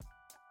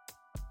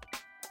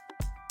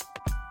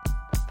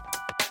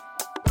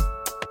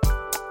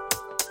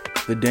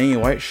The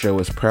Daniel White Show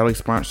is proudly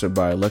sponsored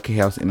by Lucky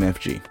House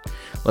MFG.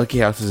 Lucky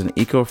House is an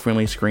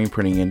eco-friendly screen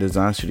printing and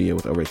design studio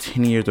with over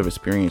 10 years of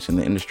experience in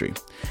the industry.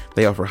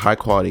 They offer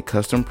high-quality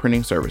custom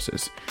printing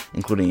services,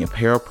 including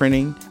apparel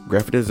printing,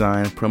 graphic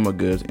design, promo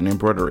goods, and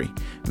embroidery.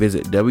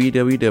 Visit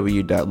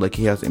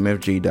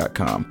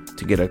www.luckyhousemfg.com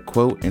to get a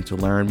quote and to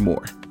learn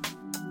more.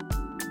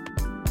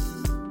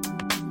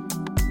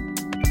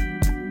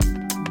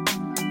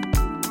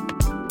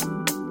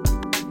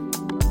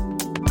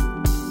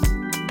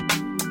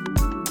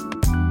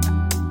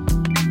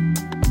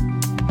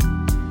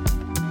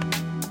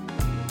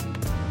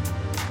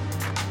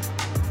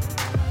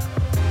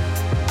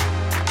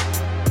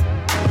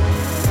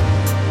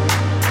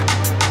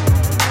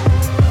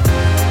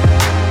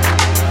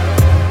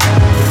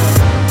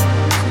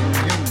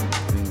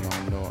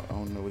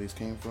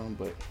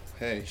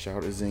 Shout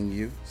out to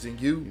Zingu.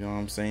 You know what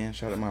I'm saying?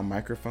 Shout out to my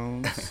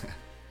microphones.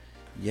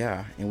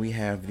 Yeah, and we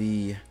have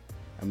the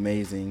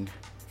amazing,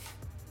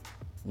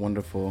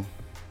 wonderful,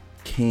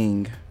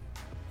 king,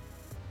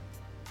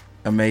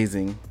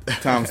 amazing,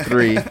 times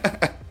 3.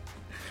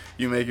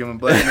 You making a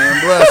black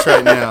man blush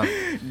right now.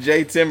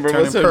 Jay Timber,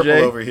 Turning what's up, purple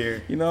Jay? Over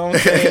here. You know what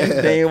I'm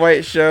saying? Daniel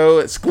White Show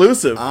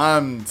exclusive.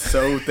 I'm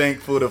so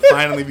thankful to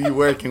finally be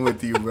working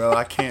with you, bro.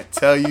 I can't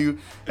tell you.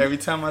 Every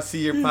time I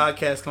see your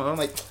podcast come on, I'm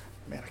like,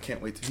 man, I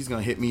can't wait till he's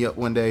gonna hit me up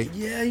one day.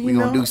 Yeah, we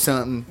gonna do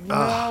something. You know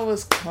I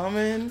was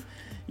coming.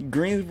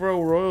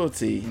 Greensboro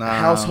royalty,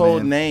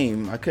 household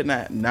name. I could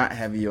not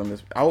have you on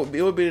this.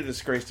 It would be a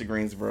disgrace to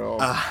Greensboro,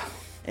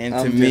 and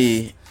to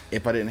me,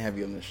 if I didn't have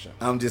you on this show.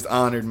 I'm just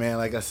honored, man.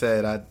 Like I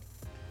said,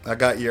 I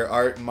got your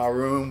art in my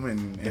room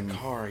and the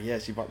car.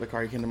 Yes, you bought the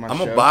car. You came to my show. I'm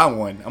gonna buy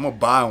one.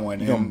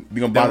 You gonna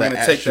buy that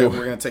actual?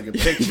 We're gonna take a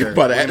picture.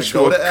 Buy the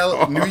actual.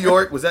 Go to New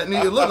York. Was that New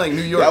York? It looked like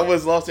New York. That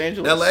was Los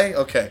Angeles. L.A.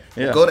 Okay.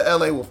 Yeah. We'll go to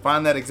L.A. We'll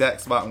find that exact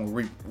spot and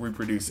we'll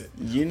reproduce it.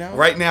 You know.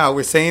 Right now,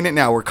 we're saying it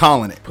now. We're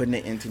calling it. Putting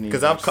it into New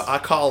York. Because I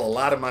call a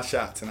lot of my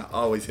shots and I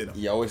always hit them.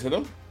 You always hit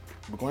them.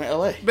 We're going to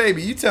L.A.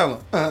 Baby, you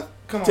tell them.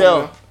 Come on.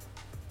 Tell.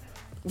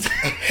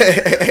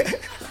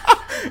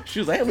 She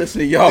was like, hey, listen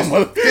to y'all,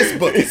 mother. This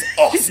book is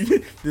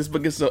awesome. This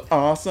book is so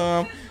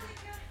awesome.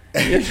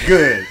 It's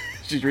good.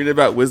 She's reading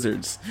about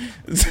wizards.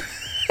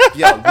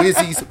 Yeah,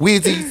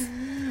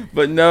 whizzies.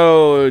 But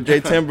no,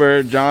 Jay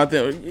Timber,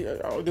 Jonathan.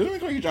 Did anyone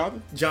call you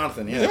Jonathan?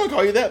 Jonathan, yeah. Did anyone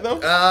call you that, though?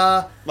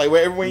 Like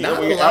when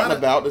you're out and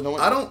about, there's no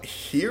one. I don't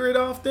hear it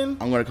often.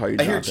 I'm going to call you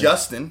Jonathan. I hear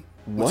Justin,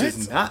 what? Which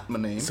is not my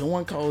name.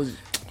 Someone calls.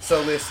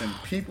 So listen,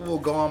 people will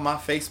go on my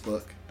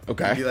Facebook.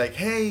 Okay. And be like,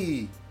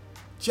 hey,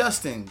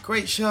 Justin,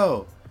 great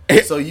show.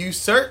 So you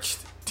searched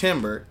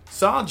Timber,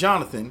 saw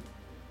Jonathan,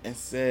 and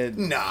said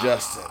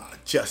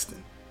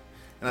Justin.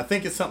 And I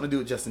think it's something to do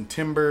with Justin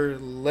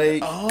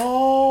Timberlake.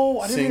 Oh,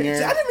 I didn't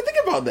even think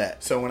about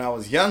that. So when I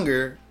was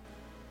younger,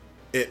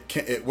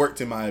 it worked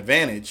in my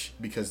advantage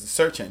because the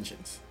search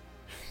engines.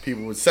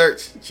 People would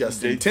search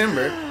Justin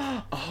Timber.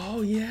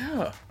 Oh,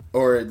 yeah.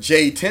 Or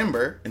Jay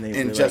Timber,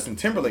 and Justin like,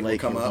 Timberlake would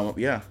come up.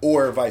 Yeah.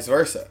 Or vice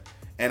versa.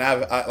 And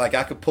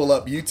I could pull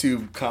up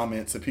YouTube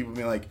comments of people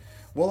being like,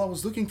 well, I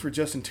was looking for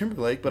Justin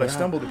Timberlake, but I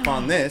stumbled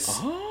upon this.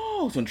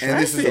 Oh, some traffic.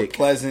 And this is a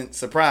pleasant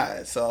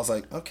surprise. So I was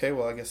like, okay,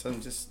 well, I guess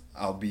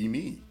I'll be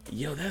me.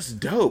 Yo, that's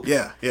dope.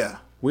 Yeah.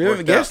 We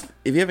haven't guessed.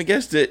 If you haven't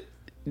guessed it,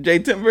 Jay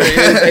Timber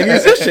is a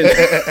musician.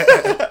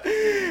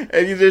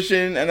 A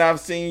musician, and I've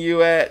seen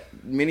you at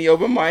many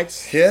open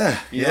mics. Yeah.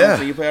 You know,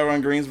 so you play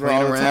around Greensboro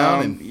all the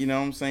time. And, you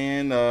know what I'm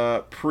saying?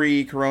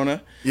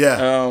 Pre-corona.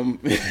 Yeah.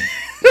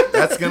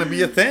 That's gonna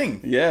be a thing.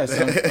 Yeah,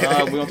 so, we're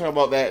gonna talk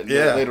about that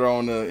later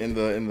on in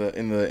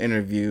the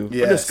interview.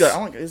 Yes.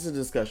 It's a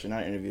discussion,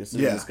 not an interview. It's a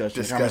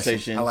discussion,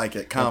 conversation. I like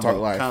it.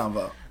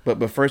 Convo.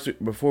 But first,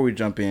 before we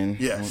jump in,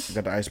 we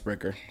got the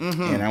icebreaker,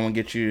 and I want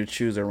to get you to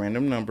choose a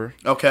random number.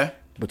 Okay.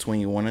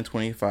 Between 1 and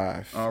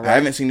 25. All right. I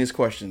haven't seen these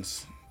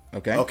questions.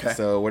 Okay. Okay.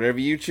 So whatever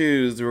you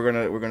choose, we're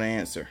gonna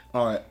answer.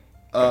 All right.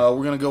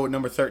 We're gonna go with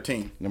number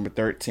 13. Number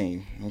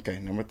 13. Okay.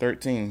 Number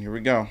 13. Here we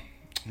go.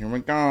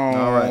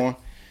 All right.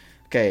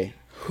 Okay,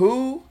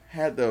 who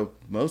had the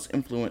most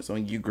influence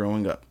on you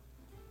growing up?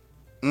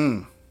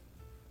 My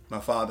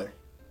father.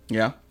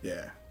 Yeah?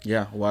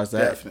 Yeah, why is that?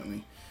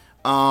 Definitely.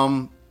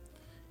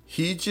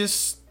 He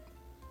just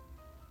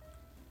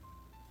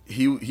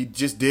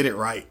did it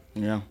right.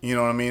 Yeah. You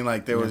know what I mean?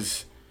 Like there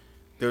was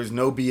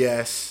no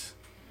BS.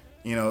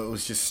 You know, it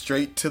was just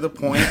straight to the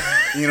point.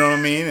 You know what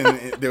I mean?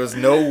 And there was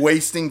no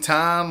wasting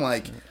time.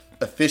 Like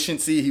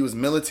efficiency. He was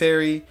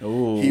military.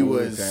 Ooh, he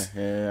was,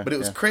 okay. but it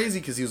was crazy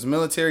because he was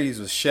military. He was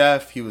a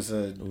chef. He was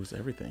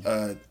everything.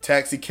 A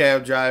taxi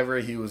cab driver.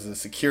 He was a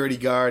security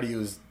guard. He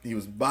was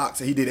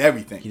boxer. He did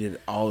everything. He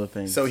did all the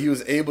things. So he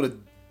was able to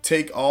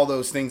take all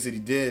those things that he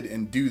did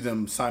and do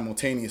them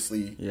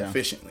simultaneously,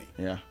 efficiently.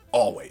 Yeah.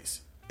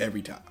 Always,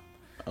 every time.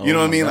 Oh, you know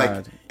what I mean?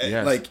 God.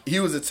 Like he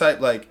was the type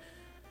like,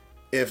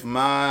 if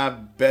my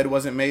bed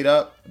wasn't made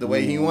up the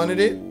way he wanted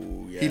it,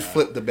 he'd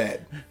flip the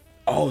bed.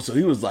 Oh, so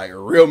he was like a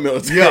real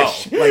military. Yo,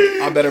 like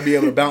I better be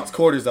able to bounce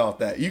quarters off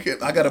that.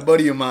 I got a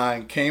buddy of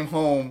mine came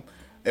home.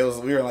 We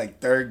were in like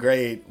third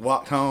grade.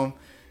 Walked home,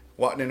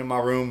 Walked into my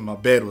room, my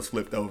bed was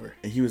flipped over.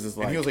 And he was just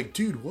like, and he was like,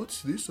 dude,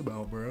 what's this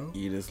about, bro?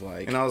 you just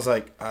like, And I was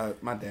like,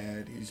 my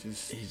dad, he's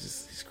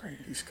crazy.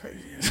 He's crazy.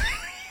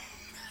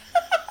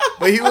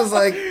 But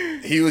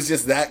he was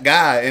just that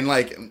guy. And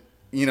like,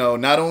 you know,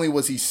 not only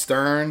was he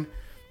stern,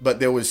 but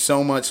there was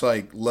so much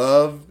like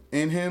love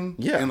in him.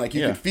 Yeah. And like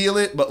you could feel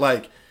it. But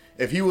like,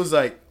 if he was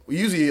like,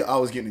 usually I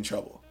was getting in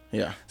trouble.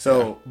 Yeah.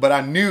 So, but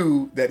I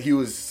knew that he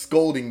was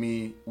scolding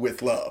me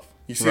with love.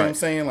 You see what I'm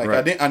saying?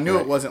 Like I knew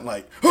it wasn't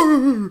like,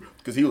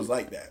 because he was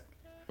like that.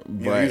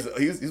 You know,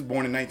 he was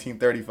born in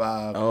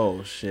 1935.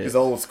 Oh shit. He's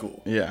old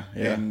school. Yeah.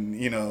 Yeah. And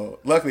you know,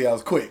 luckily I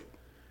was quick.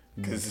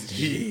 Because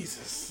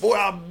Jesus. boy,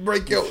 I'll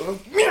break your,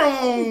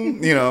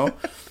 you know.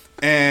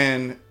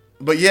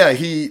 But yeah,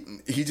 he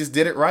just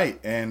did it right.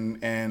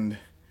 And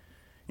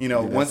you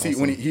know, Dude, once awesome.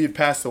 when he had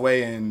passed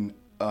away in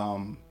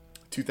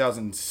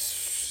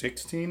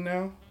 2016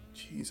 now.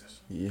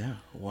 Jesus. Yeah.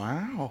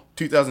 Wow.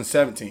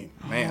 2017.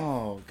 Man.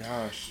 Oh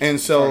gosh. And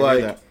so Sorry to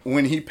hear like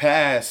when he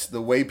passed,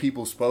 the way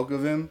people spoke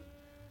of him,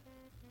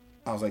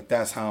 I was like,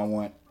 that's how I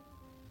want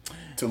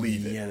to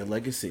leave it. Yeah, the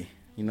legacy.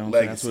 You know,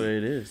 Legacy. that's what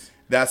it is.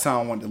 That's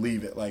how I want to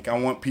leave it. Like I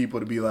want people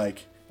to be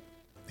like,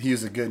 he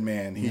was a good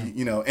man. He,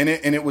 you know, and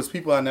it was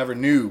people I never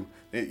knew.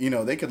 You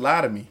know, they could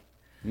lie to me.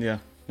 Yeah.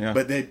 Yeah.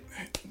 But they,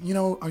 you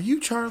know, are you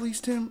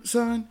Charlie's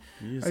son?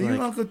 He's Are you like-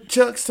 Uncle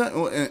Chuck's son?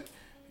 Well,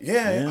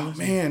 yeah, oh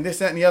man, this,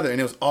 that, and the other. And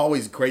it was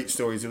always great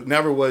stories. It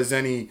never was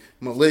any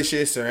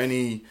malicious or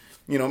any,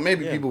 you know,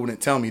 maybe people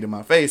wouldn't tell me to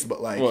my face,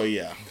 but like, well,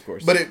 yeah, of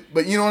course. but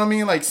you know what I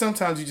mean? Like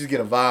sometimes you just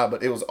get a vibe,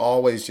 but it was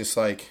always just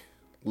like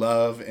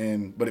love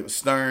but it was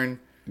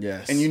stern.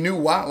 yes. And you knew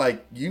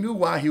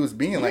why he was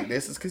being like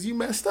this is because you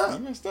messed up. I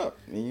messed up.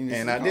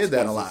 And I did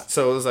that a lot.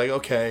 So it was like,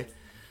 okay.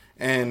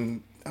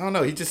 And I don't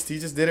know, he just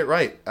did it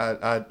right.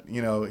 I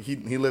you know, he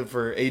lived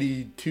for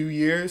 82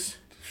 years.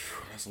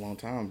 That's a long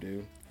time,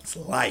 dude. It's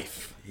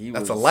life.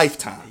 That's a was-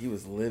 lifetime. He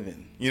was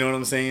living. You know what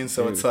I'm saying?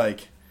 So Dude. it's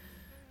like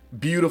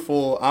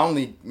beautiful. I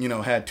only, you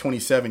know, had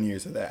 27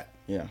 years of that.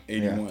 Yeah.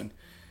 81.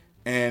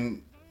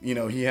 And, you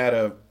know, he had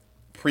a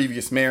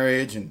previous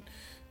marriage and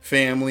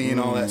family and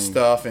all that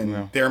stuff.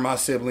 And they're my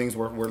siblings.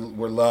 We're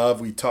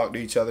love. We talk to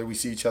each other. We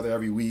see each other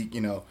every week,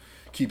 you know,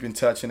 keep in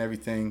touch and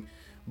everything.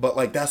 But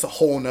like, that's a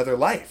whole nother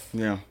life.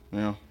 Yeah.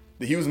 Yeah.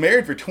 He was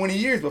married for 20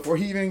 years before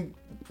he even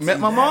met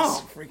my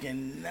mom.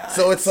 Freaking nuts.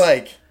 So it's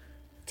like,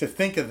 to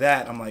think of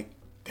that, I'm like,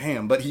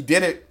 damn, but he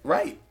did it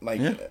right. Like,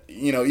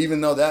 you know,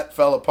 even though that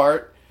fell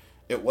apart,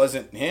 it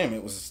wasn't him.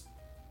 It was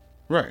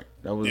right.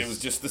 It was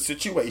just the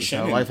situation.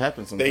 how and life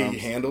happens They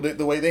sometimes. handled it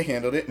the way they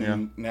handled it,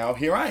 and now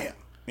here I am.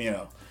 You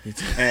know,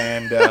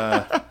 and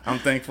I'm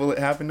thankful it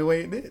happened the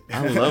way it did.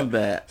 I love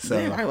that. So-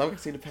 Damn, I love to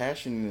see the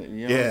passion.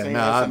 You know what I'm Yeah, saying? no,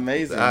 That's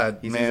amazing.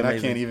 He's man, I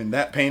amazing. can't even.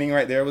 That painting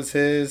right there was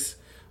his.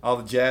 All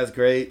the jazz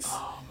greats.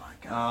 Oh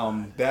my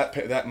god.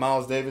 That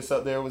Miles Davis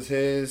up there was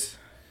his.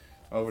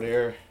 Over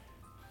there.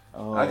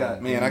 Oh, I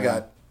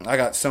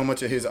got so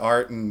much of his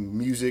art and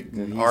music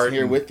and he's art.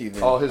 here and with you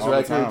then, all his all the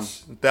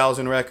records,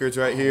 1,000 records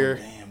right here.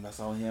 Damn, that's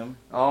all him.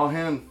 All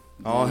him.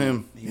 All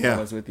him. He Yeah.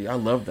 was with you. I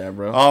love that,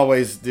 bro.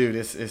 Always, dude.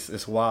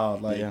 It's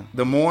wild. Like Yeah.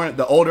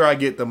 the older I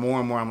get, the more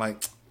and more I'm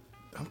like,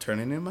 I'm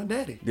turning in my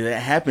daddy. That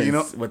happens You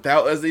know-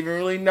 without us even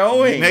really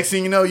knowing. Next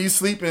thing you know, you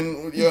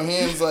sleeping with your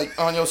hands like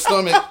on your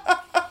stomach.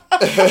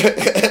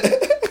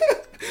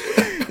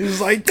 He's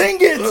like, dang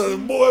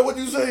it. Boy,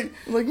 what'd you say?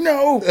 Like,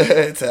 no.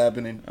 It's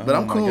happening. But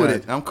I'm my cool with God.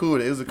 it. I'm cool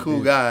with it. It was a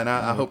cool guy, and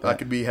I hope I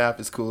could be half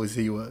as cool as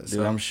he was.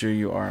 Dude, I'm sure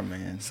you are,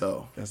 man.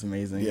 So That's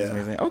amazing. Yeah. That's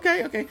amazing.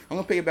 Okay. I'm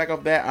gonna pick it back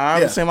off that. I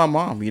Yeah. would say my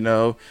mom. You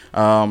know,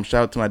 shout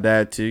out to my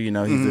dad too. You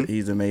know,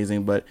 he's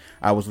amazing. But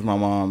I was with my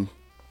mom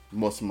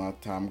most of my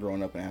time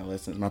growing up in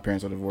adolescence. My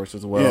parents are divorced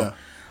as well.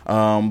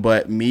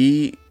 But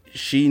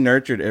she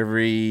nurtured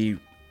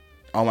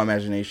all my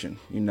imagination.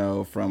 You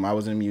know, from I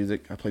was in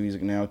music. I play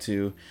music now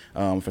too.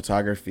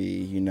 Photography.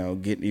 You know,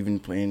 even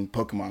playing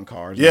Pokemon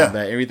cards. And Yeah. all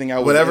that everything I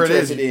was Whatever it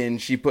is. interested in.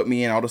 She put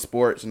me in all the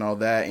sports and all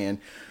that and.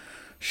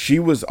 She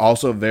was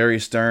also very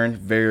stern,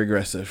 very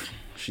aggressive.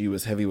 She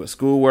was heavy with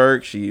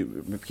schoolwork. She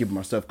keeping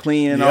my stuff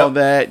clean and all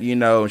that, you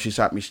know. She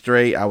shot me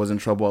straight. I was in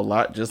trouble a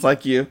lot, just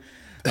like you.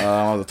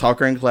 I was a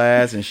talker in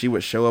class, and she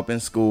would show up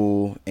in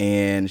school,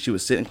 and she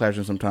would sit in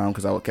classroom sometimes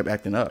because I kept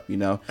acting up, you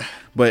know.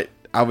 But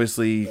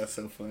obviously, that's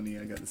so funny.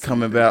 I got to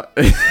come about.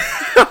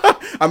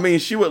 I mean,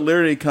 she would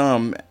literally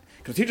come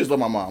because teachers love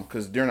my mom.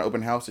 Because during the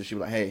open houses, she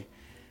was like, "Hey,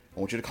 I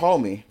want you to call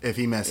me if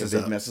he messes if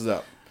up. it messes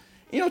up."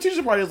 You know,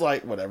 teachers probably is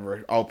like,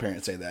 whatever. All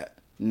parents say that.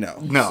 No.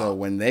 No. So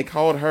when they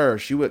called her,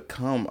 she would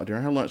come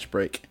during her lunch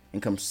break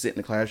and come sit in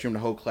the classroom. The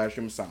whole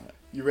classroom was silent.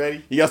 You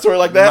ready? You got a story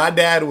like that? My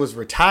dad was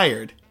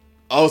retired,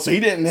 Oh, so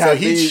he didn't so have.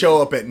 he'd these-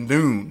 show up at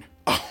noon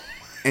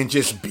and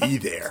just be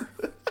there.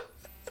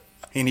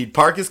 And he'd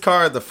park his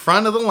car at the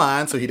front of the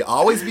line, so he'd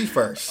always be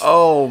first.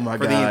 Oh my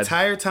For god. the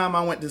entire time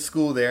I went to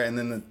school there, and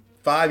then the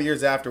 5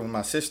 years after when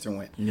my sister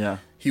went, Yeah.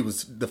 he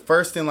was the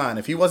first in line.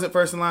 If he wasn't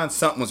first in line,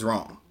 something was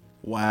wrong.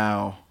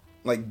 Wow.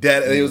 Like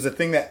dead. It was a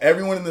thing that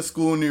everyone in the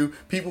school knew.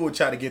 People would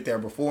try to get there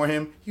before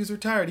him. He was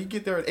retired. He'd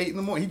get there at 8 in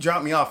the morning. He'd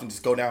drop me off and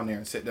just go down there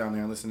and sit down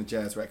there and listen to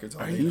jazz records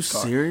all day. Are you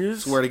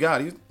serious? Swear to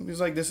God. He was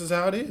like, this is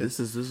how it is.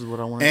 This is what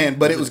I want.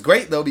 But it was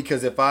great though,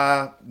 because it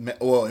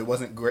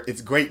wasn't great.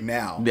 It's great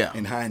now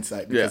in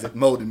hindsight, because it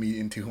molded me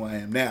into who I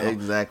am now.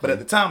 Exactly. But at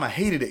the time I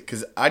hated it,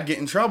 because I'd get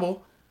in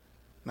trouble.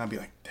 And I'd be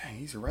like, dang,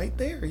 he's right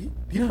there. He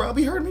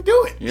probably heard me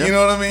do it. Yeah. You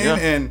know what I mean?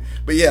 Yeah.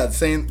 But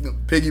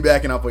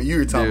piggybacking off what you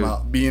were talking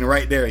about, being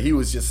right there, he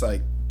was just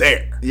like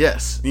there.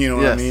 Yes. You know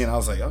what I mean? I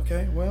was like,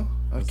 okay, well,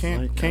 I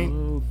can't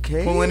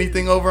pull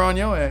anything over on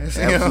your ass.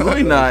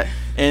 Absolutely not.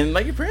 And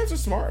like, your parents are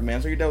smart,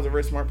 man. So your dad was a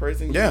very smart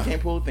person. Yeah. You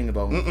can't pull things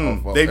off.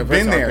 They've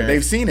been there.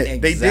 They've seen it. Exactly.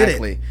 They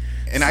did it.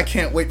 And I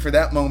can't wait for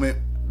that moment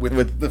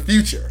with the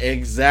future.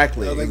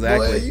 Exactly. I was like,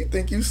 exactly. boy, you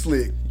think you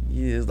slick.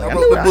 Yeah, it's like, I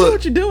wrote the book. I know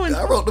what you're doing.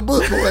 I wrote the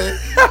book, boy.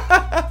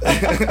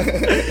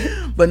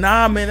 But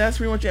nah, man, that's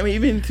pretty much. I mean,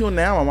 even until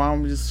now, my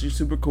mom she's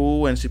super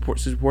cool and she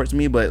supports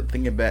me. But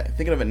thinking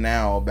of it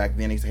now, back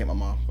then I used to hate my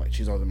mom. Like,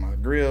 she's always in my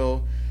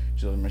grill,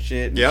 she's always in my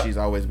shit. Yep. She's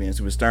always being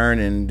super stern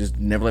and just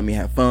never let me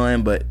have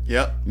fun. But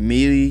Yep.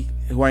 me,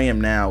 who I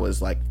am now,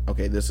 is like,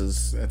 okay, that's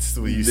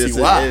what you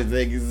see why.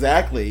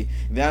 Exactly.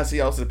 Then I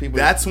see also the people.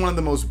 That's one of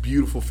the most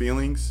beautiful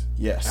feelings.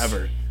 Yes.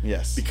 Ever.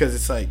 Yes. Because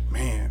it's like,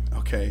 man,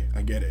 okay,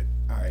 I get it.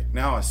 All right,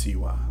 now I see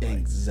why. Like,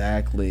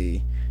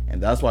 exactly.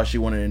 And that's why she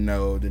wanted to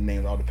know the names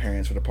of all the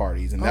parents for the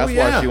parties. And that's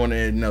why she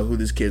wanted to know who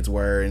these kids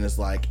were. And it's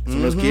like, some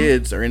of those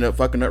kids are end up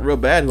fucking up real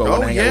bad who I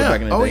want to hang out with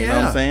back in the day. You know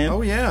what I'm saying?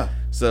 Oh, yeah.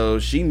 So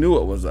she knew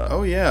what was up.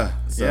 Oh, yeah.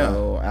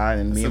 So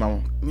me and my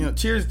mom. You know,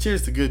 cheers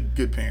to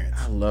good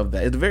parents. I love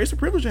that. It's a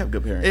privilege to have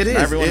good parents. It is.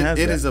 Not everyone has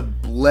that. It is a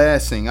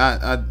blessing.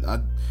 I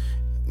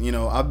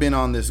I've been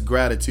on this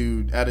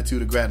attitude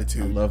of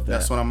gratitude. I love that.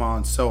 That's what I'm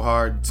on so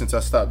hard since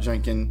I stopped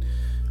drinking.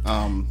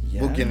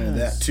 We'll get into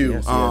that too.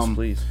 Yes,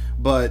 please.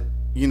 But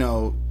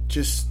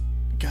just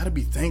gotta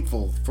be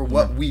thankful for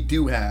what we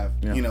do have.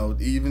 Yeah.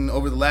 Even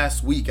over the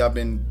last week, I've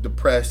been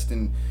depressed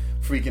and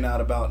freaking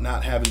out about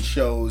not having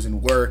shows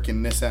and work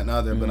and this, that, and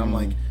other. But I'm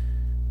like,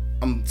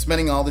 I'm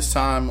spending all this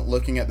time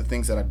looking at the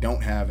things that I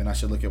don't have, and I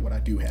should look at what I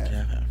do have.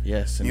 Yeah.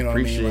 Yes, and You know what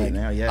I appreciate mean? it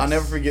now. Yes. I'll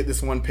never forget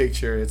this one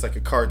picture. It's like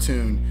a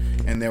cartoon,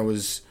 and there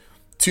was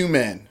two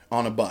men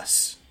on a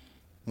bus.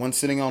 One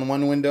sitting on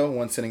one window,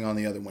 one sitting on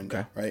the other window,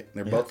 Okay. right?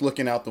 They're both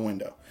looking out the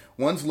window.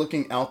 One's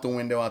looking out the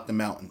window at the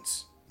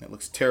mountains. It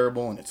looks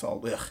terrible, and it's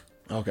all ugh.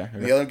 Okay.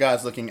 The other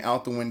guy's looking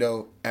out the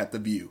window at the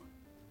view.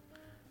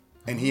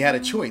 And he had a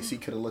choice. He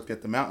could have looked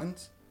at the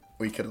mountains,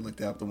 or he could have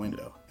looked out the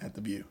window at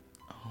the view.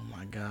 Oh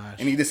my gosh.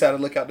 And he decided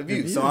to look out the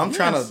view. So I'm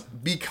trying to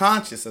be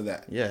conscious of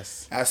that.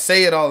 Yes. I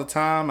say it all the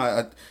time.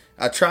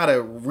 I try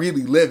to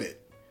really live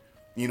it.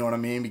 You know what I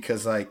mean?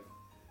 Because like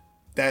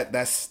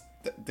that's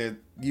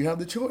you have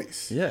the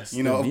choice. Yes.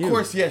 Of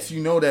course, yes,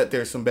 you know that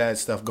there's some bad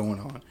stuff going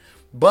on,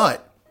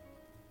 but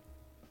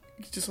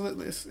it's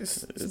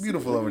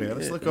beautiful over there.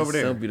 Let's look over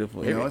there. It's so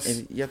beautiful. You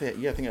and you have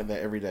to think of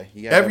that every day.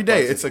 Every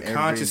day, it's a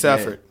conscious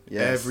effort.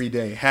 Yes. Every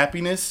day,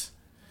 happiness.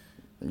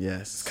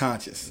 Yes. It's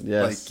conscious.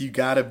 Yes. Like you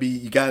gotta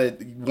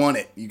want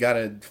it. You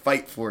gotta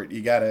fight for it.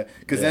 You gotta,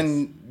 because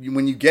then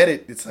when you get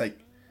it, it's like,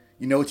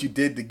 you know what you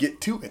did to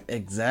get to it.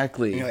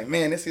 Exactly. And you're like,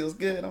 man, this feels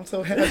good. I'm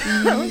so happy.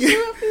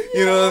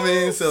 You know what I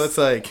mean? So it's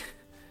like,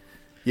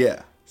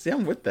 yeah. See,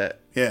 I'm with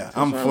that. Yeah.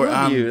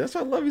 That's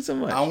why I love you so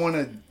much.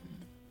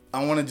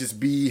 I wanna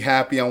just be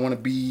happy. I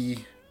want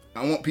people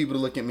to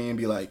look at me and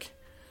be like,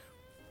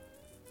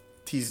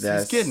 he's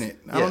getting it.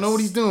 I don't know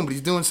what he's doing, but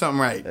he's doing something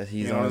right.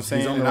 You know what I'm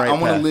saying? I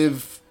want to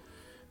live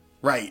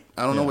right.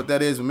 I don't know what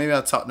that is, but maybe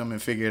I'll talk to them and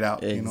figure it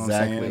out. You know what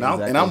I'm saying?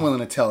 And I'm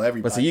willing to tell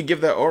everybody. But so you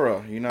give that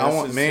aura, you know. I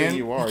want, man.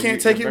 You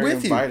can't take it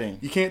with you.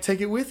 You can't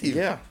take it with you.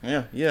 Yeah.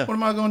 What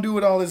am I gonna do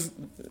with all this?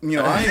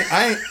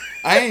 I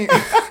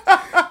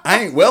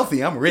ain't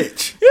wealthy. I'm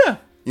rich. Yeah.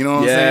 You know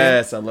what I'm saying?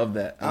 Yes, I love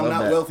that. I'm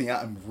not wealthy.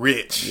 I'm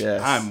rich.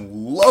 Yes. I'm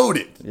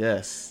loaded.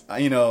 Yes.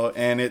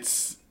 And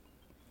it's,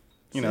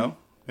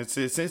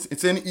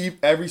 it's in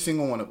every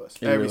single one of us.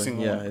 Every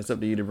single one. Yeah, it's up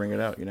to you to bring it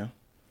out,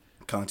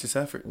 Conscious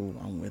effort. Ooh,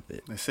 I'm with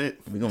it. That's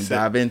it. We're going to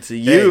dive into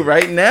you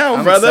right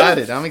now, brother.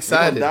 I'm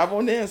excited. We're gonna dive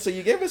on in. So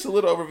you gave us a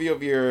little overview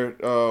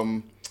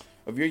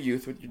of your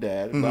youth with your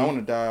dad. But I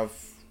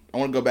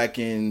want to go back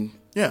in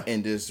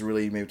and just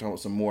really maybe talk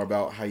some more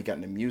about how you got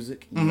into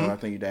music. You know, I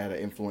think your dad had an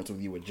influence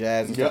with you with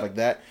jazz and stuff like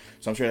that.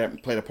 So I'm sure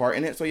that played a part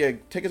in it. So yeah,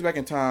 take us back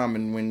in time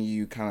and when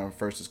you kind of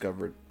first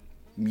discovered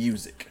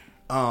music.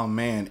 Oh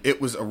man,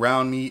 it was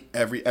around me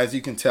as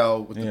you can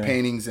tell with the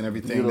paintings and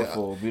everything.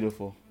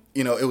 Beautiful.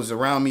 It was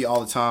around me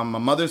all the time. My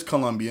mother's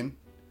Colombian.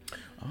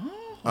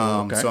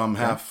 So I'm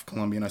half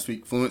Colombian. I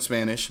speak fluent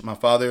Spanish. My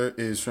father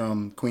is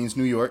from Queens,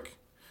 New York.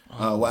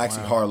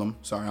 Harlem.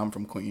 Sorry, I'm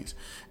from Queens.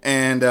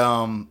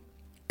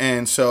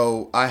 And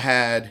so I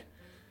had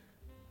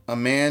a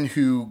man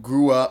who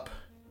grew up,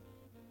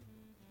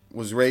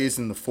 was raised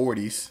in the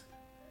 40s.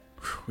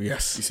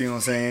 Yes. You see what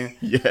I'm saying?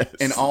 Yes.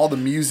 And all the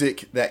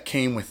music that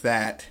came with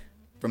that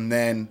from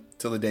then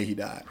till the day he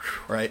died,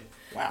 right?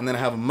 Wow. And then I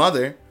have a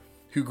mother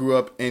who grew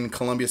up in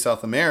Colombia,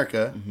 South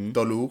America,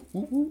 Tolu,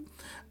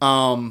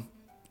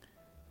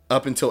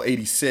 up until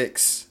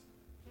 '86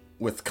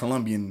 with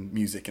Colombian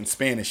music and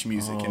Spanish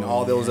music and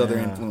all those other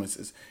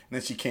influences. And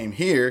then she came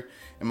here,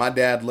 and my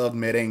dad loved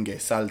merengue,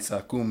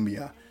 salsa,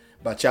 cumbia,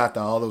 bachata,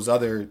 all those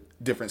other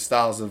different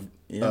styles of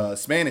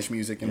Spanish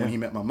music. And when he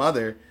met my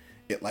mother,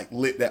 it like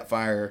lit that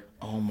fire.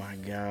 Oh my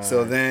God.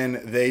 So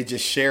then they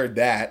just shared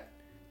that,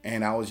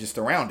 and I was just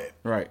around it.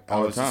 Right. I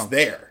was just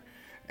there.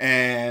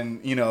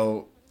 And, you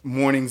know,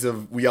 mornings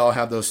of, we all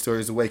have those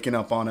stories of waking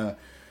up on a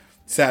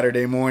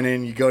Saturday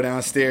morning, you go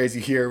downstairs,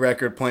 you hear a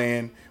record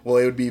playing. Well,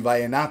 it would be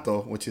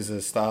vallenato, which is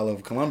a style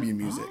of Colombian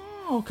music.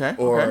 Oh, okay.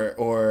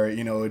 Or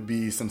you know, it'd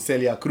be some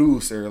Celia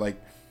Cruz, or like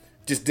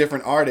just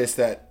different artists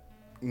that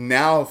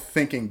now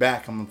thinking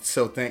back, I'm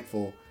so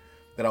thankful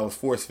that I was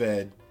force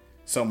fed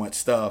so much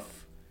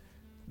stuff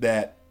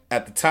that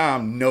at the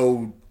time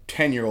no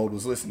 10-year-old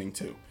was listening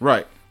to.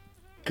 Right.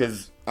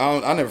 Because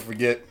I'll never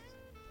forget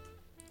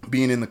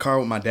being in the car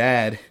with my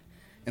dad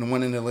and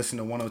wanting to listen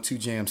to 102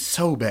 Jam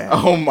so bad.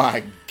 Oh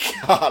my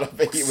God. I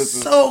bet he was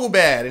so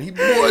bad. And he,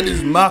 boy, this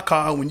is my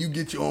car. When you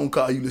get your own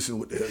car, you listen to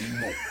what the hell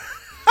you want.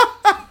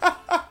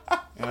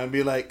 And I'd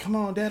be like, come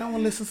on, Dad, I want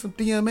to listen to some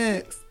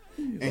DMX.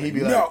 And he'd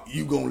be like, no,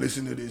 you going to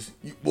listen to this.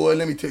 Boy,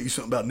 let me tell you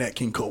something about Nat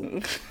King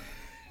Cole.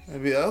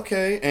 I'd be like,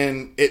 okay.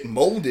 And it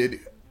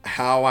molded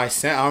how I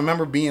sound. I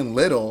remember being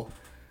little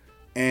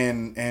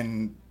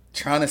and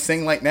trying to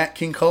sing like Nat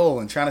King Cole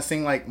and trying to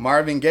sing like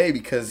Marvin Gaye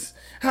because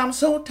I'm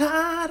so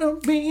tired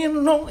of being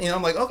alone. And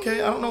I'm like,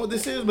 okay, I don't know what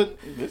this is, but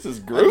this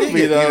is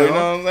groovy, though. You know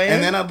what I'm saying?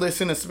 And then I'd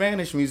listen to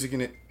Spanish music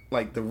and it,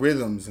 like the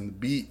rhythms and the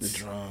beats, the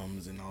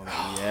drums and all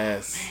that.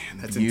 Yes,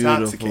 man, that's beautiful.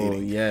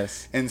 intoxicating.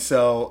 Yes. And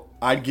so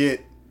I'd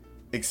get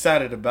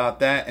excited about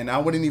that, and I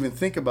wouldn't even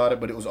think about it,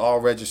 but it was all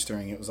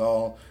registering. It was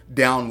all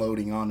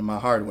downloading onto my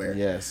hardware.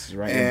 Yes,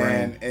 right. In your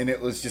brain. And it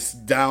was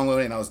just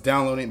downloading. I was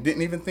downloading.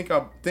 Didn't even think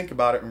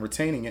about it and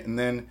retaining it. And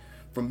then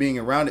from being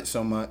around it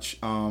so much,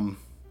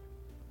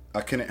 I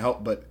couldn't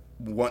help but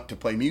want to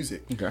play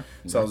music. Okay.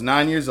 So I was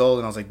 9 years old,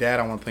 and I was like, Dad,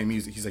 I want to play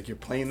music. He's like, you're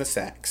playing the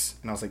sax.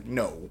 And I was like,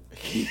 no.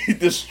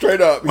 Just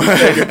straight up, he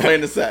said you're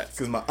playing the sax.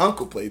 Because my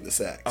uncle played the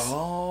sax.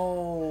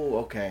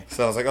 Oh, okay.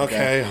 So I was like,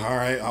 okay, all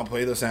right, I'll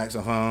play the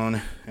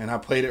saxophone. And I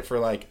played it for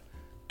like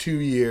 2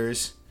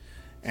 years.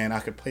 And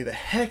I could play the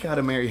heck out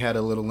of Mary Had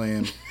a Little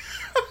Lamb.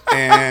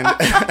 And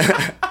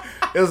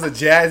it was the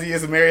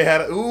jazziest Mary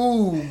Had a...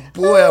 Ooh,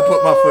 boy, I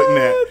put my foot in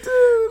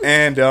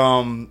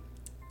that.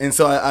 And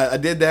so I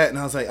did that, and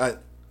I was like,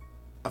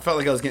 I felt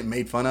like I was getting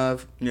made fun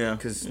of. Yeah.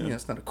 Because, you know,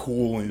 it's not a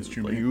cool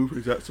instrument. You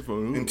play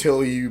saxophone.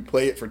 Until you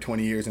play it for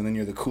 20 years, and then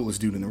you're the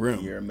coolest dude in the room.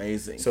 You're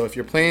amazing. So if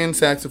you're playing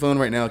saxophone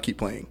right now, keep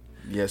playing.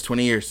 Yes,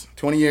 20 years.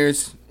 20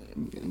 years,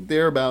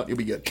 thereabout, you'll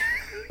be good.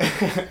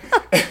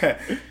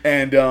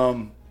 And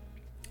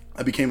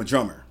I became a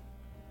drummer.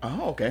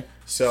 Oh, okay.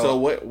 So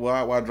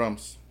why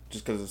drums?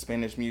 Just because of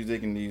Spanish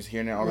music and you was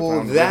hearing it all the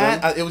time?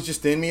 Well, it was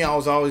just in me. I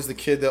was always the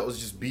kid that was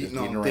just beating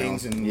on around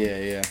things and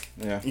yeah,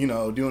 you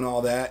know, doing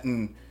all that,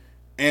 and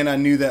I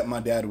knew that my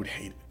dad would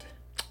hate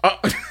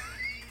it.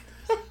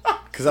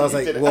 Because I was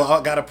like, well,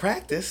 I gotta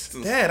practice,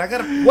 Dad. I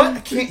gotta what? I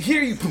can't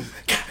hear you.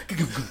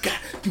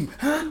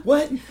 Huh?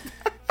 What?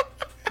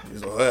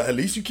 Well, at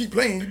least you keep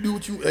playing. You do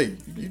what you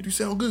do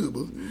sound good,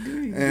 bro.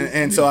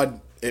 And so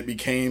it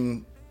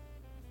became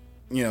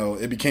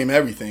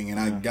everything, and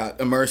I got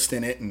immersed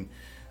in it, and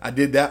I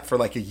did that for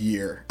like a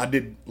year. I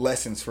did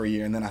lessons for a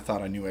year, and then I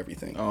thought I knew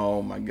everything.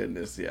 Oh my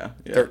goodness, yeah.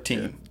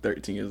 13. Yeah,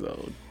 13 years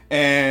old.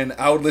 And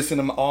I would listen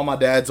to all my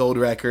dad's old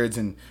records,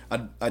 and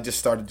I just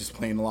started just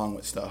playing along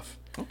with stuff.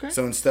 Okay.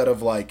 So instead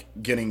of like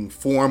getting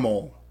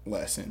formal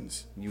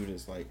lessons, you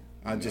just like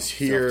I just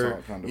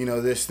hear kind of, you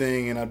know, this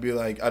thing, and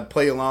I'd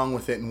play along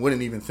with it and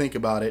wouldn't even think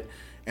about it,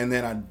 and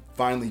then I'd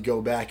finally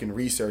go back and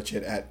research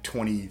it at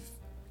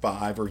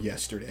 25 or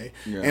yesterday,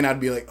 and I'd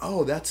be like,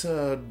 oh, that's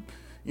a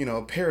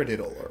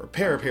paradiddle or a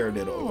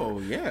paraparadiddle. Oh,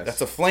 yes.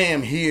 That's a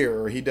flam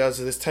here, or he does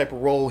this type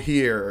of roll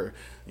here. Or,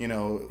 you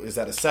know, is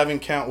that a 7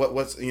 count?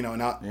 What's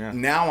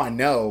now I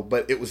know,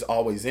 but it was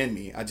always in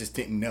me. I just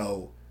didn't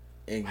know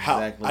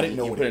exactly. How. I didn't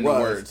know you what put it in was.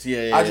 The words.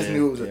 Yeah, I just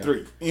knew it was a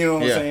 3. You know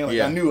what I'm saying?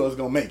 Like I knew I was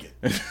gonna make it.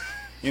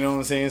 You know what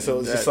I'm saying? So it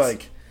was just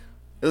like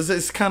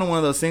it's kind of one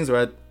of those things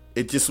where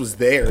it just was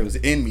there. It was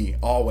in me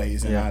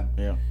always, and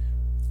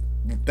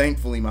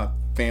thankfully my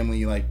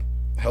family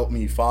helped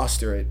me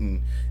foster it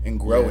and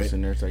grow it.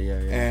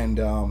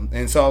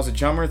 And so I was a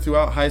drummer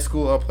throughout high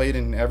school. I played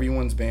in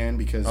everyone's band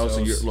because so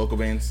your local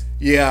bands.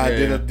 Yeah, I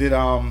did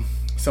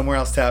Somewhere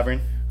Else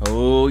Tavern.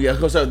 Oh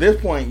yeah. So at this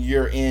point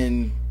you're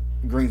in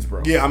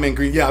Greensboro. Yeah, I'm in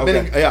Green. Yeah, I've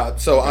been in,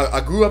 So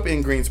I grew up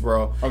in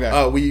Greensboro. Okay.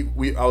 I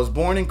was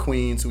born in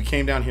Queens. We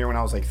came down here when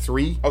I was like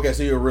 3. Okay,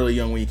 so you were really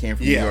young when you came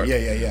from New York.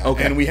 Yeah.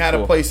 Okay. And we had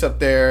a place up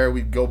there.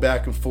 We'd go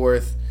back and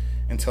forth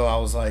until I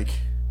was like,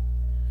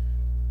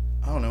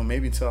 I don't know,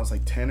 maybe until I was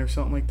like 10 or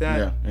something like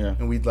that. Yeah.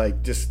 And we'd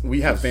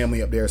we have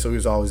family up there, so we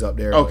was always up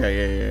there.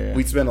 Okay, yeah.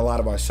 We'd spend a lot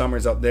of our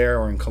summers up there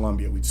or in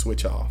Columbia. We'd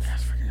switch off.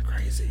 That's freaking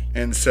crazy.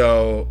 And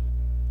so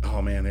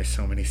Oh man, there's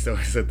so many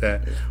stories with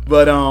that.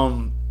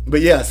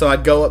 But yeah, so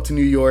I'd go up to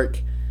New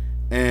York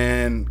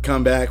and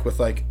come back with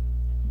like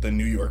the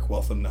New York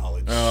wealth of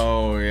knowledge.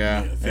 Oh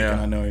yeah, Thinking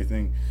I know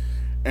everything.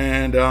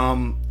 And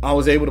I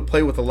was able to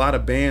play with a lot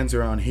of bands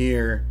around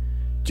here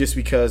just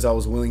because I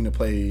was willing to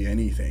play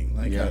anything.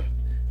 Like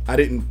I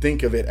didn't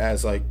think of it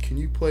as like, can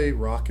you play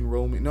rock and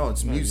roll? No,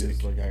 it's music.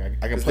 It's like,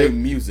 I can play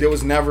music. There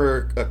was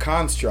never a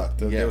construct.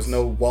 There was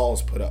no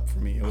walls put up for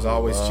me. It was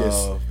always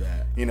just,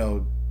 you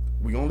know,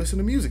 we gonna listen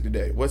to music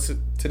today. What's it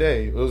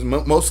today? It was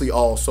mostly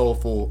all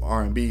soulful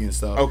R&B and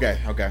stuff. Okay,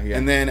 yeah.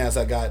 And then as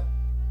I got,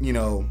 you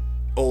know,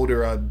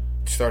 older, I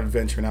started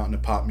venturing out into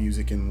pop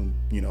music and,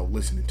 you know,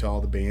 listening to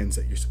all the bands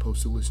that you're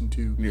supposed to listen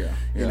to. Yeah.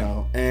 You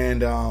know,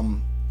 and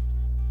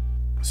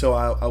so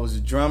I was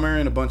a drummer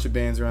in a bunch of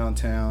bands around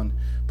town.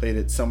 Played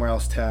at Somewhere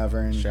Else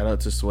Tavern. Shout out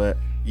to Sweat.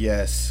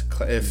 Yes.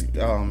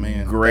 Oh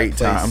man, great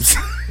times.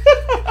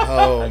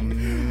 Oh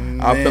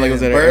man, I feel like I was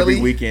there every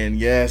weekend.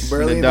 Yes,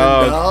 Burley the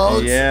Dogs.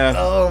 Dogs. Yeah.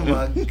 Oh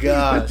my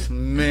gosh,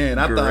 man!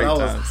 I thought I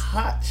was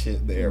hot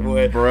shit there,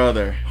 boy.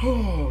 Brother.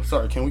 Oh,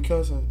 sorry. Can we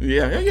cuss?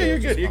 Yeah. You're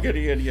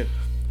good.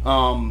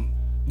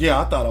 Yeah,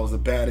 I thought I was the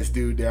baddest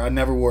dude there. I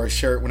never wore a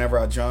shirt whenever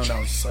I drummed. I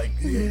was just like,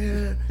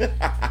 yeah.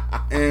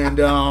 And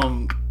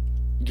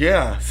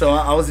yeah, so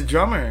I was a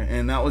drummer,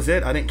 and that was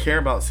it. I didn't care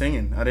about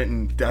singing. I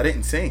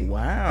didn't sing.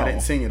 Wow. I didn't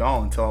sing at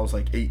all until I was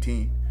like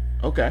 18.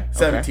 Okay.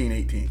 17,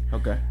 18.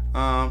 Okay.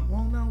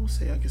 Well, no, we'll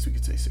say, I guess we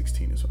could say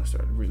 16 is when I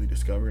started really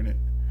discovering it.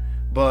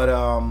 But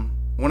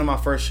one of my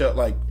first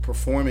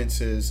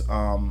performances,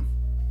 I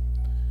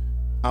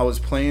was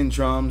playing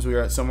drums. We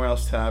were at Somewhere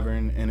Else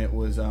Tavern, and it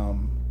was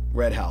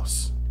Red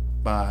House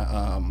by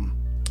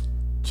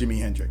Jimi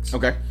Hendrix.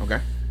 Okay.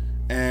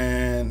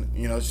 And,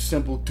 you know,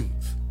 simple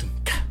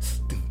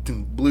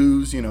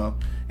blues, you know.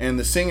 And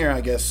the singer, I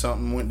guess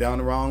something went down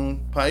the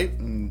wrong pipe,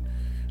 and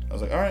I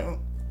was like, all right, well,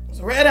 it's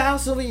a red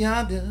house over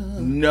yonder.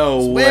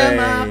 No way. Where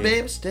my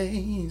baby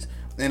stays.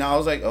 And I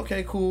was like,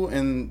 okay, cool.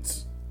 And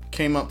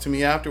came up to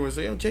me afterwards,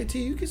 like, yo, JT,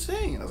 you can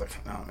sing. And I was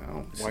like,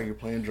 no. Why are you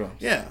playing drums?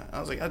 Yeah. I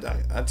was like, I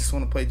just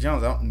want to play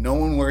drums. No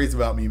one worries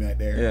about me back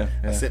there.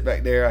 Yeah. I sit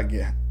back there, I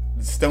get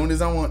stoned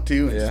as I want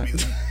to, and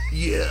just be like,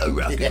 yeah,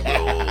 rock and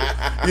roll.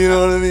 You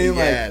know what I mean?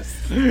 Yes.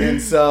 Like,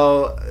 and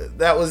so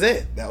that was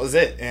it.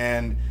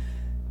 And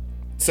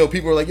so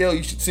people were like, yo,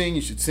 you should sing.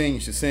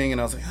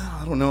 And I was like, oh,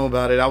 I don't know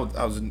about it.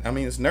 I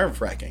mean, it's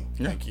nerve-wracking.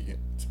 Yeah. Like,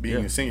 it's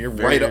being a singer, you're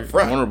right up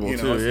front. Vulnerable, you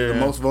know, too. it's the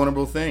most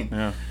vulnerable thing.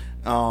 Yeah.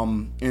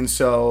 And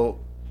so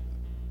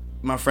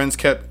my friends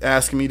kept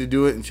asking me to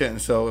do it and shit.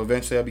 And so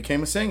eventually I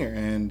became a singer,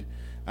 and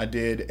I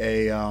did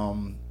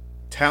a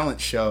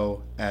talent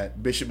show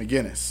at Bishop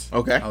McGuinness.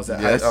 Okay. I was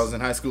in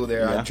high school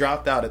there. Yeah. I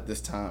dropped out at this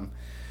time.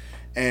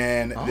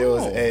 And there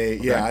was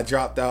I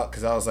dropped out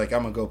because I was like,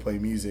 I'm going to go play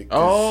music.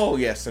 Oh,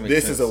 yes.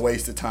 This is a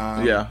waste of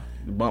time. Yeah.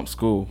 Bump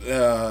school.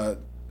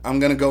 I'm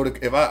going to go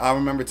to, I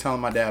remember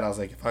telling my dad, I was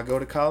like, if I go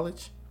to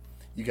college,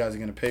 you guys are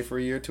going to pay for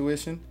a year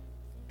tuition,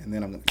 and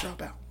then I'm going to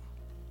drop out.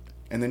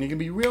 And then you're going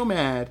to be real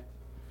mad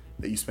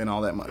that you spent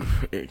all that money.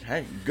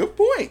 Hey, good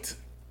point.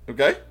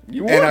 Okay.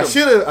 I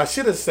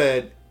should have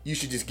said, you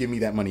should just give me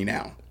that money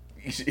now.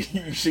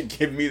 You should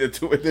give me the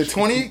tuition. The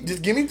 20,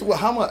 just give me,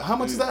 how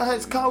much is that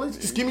at college?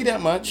 Just give me that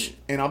much,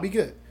 and I'll be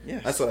good.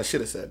 Yes. That's what I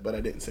should have said, but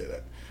I didn't say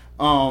that.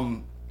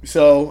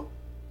 So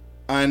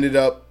I ended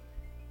up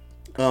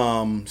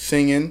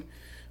singing.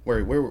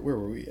 Where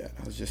were we at?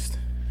 I was just...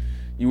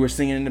 You were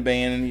singing in the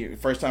band, and your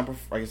first time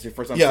singing.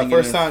 First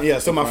time. Yeah,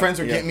 so my friends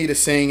were getting me to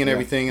sing and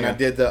everything, and I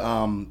did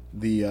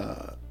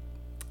the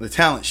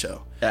talent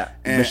show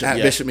at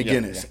Bishop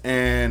McGuinness. Yeah.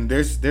 And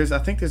I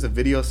think there's a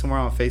video somewhere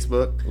on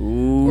Facebook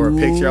or a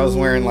picture. I was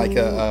wearing like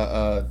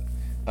a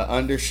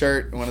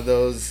undershirt, one of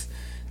those.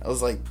 I was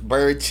like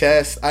bird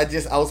chest. I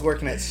was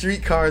working at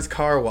Streetcars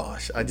Car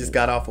Wash. I just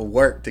got off of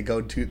work to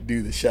go to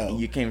do the show.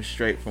 You came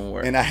straight from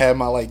work. And I had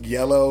my like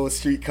yellow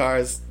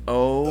Streetcars.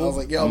 Oh, I was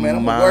like, yo, man,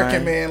 I'm a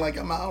working man. Like,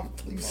 I'm out.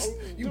 Please,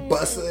 you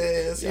bust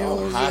ass. You know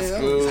what I'm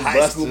saying?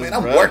 High school, man.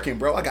 I'm working,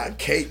 bro. I got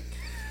cake.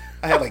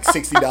 I had like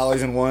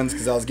 $60 in ones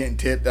because I was getting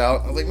tipped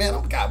out. I was like, man,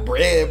 I got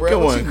bread, bro.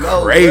 Going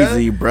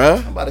crazy, bro.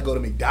 I'm about to go to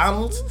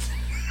McDonald's.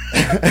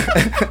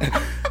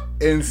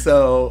 And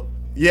so...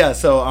 Yeah,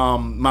 so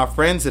my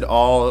friends had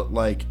all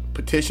like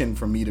petitioned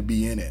for me to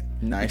be in it.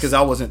 Nice. Because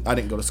I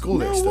didn't go to school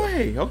there. No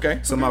way. Okay.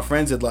 So my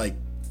friends had like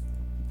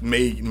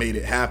made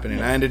it happen,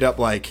 and I ended up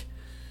like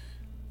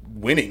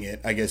winning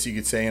it, I guess you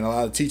could say. And a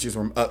lot of teachers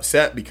were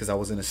upset because I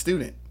wasn't a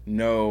student.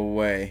 No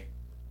way.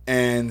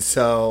 And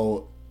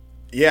so,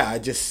 yeah, I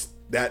just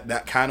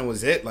that kind of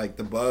was it. Like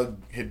the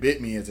bug had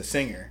bit me as a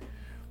singer,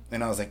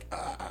 and I was like,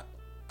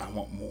 I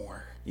want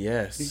more.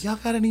 Yes. Y'all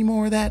got any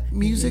more of that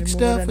music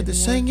stuff with the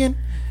singing?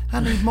 I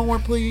need more,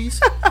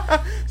 please.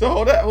 So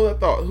hold that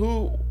thought.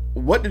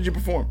 What did you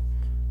perform?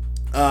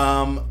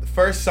 The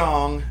first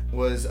song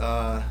was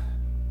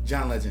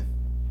John Legend,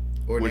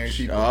 Ordinary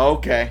People. Oh,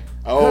 okay.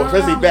 Oh,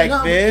 especially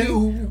back then.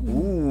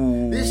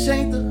 Ooh. This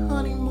ain't the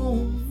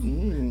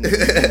honeymoon.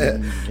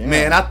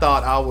 Man, I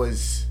thought I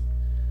was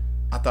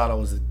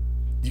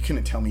you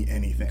couldn't tell me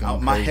anything.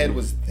 Going My crazy. head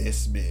was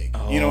this big.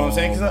 You know what I'm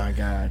saying? 'Cause Oh my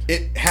God.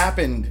 it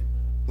happened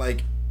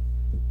like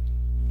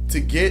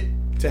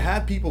to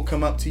have people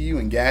come up to you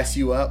and gas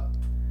you up.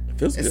 It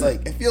feels It's good.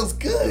 like it feels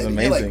good. It's You're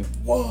amazing. like,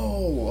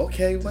 whoa,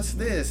 okay, what's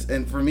this?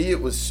 And for me,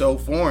 it was so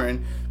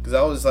foreign because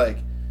I was like,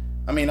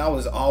 I mean, I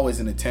was always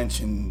in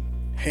attention.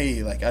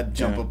 Hey, like I'd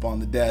jump Yeah. up on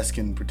the desk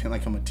and pretend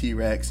like I'm a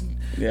T-Rex and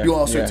Yeah, do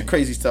all sorts yeah. of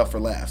crazy stuff for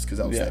laughs because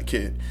I was Yeah. that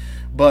kid.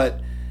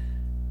 But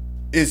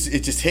it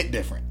just hit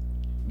different.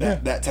 Yeah.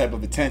 That type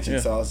of attention. Yeah.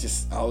 So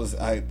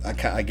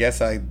I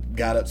guess I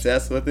got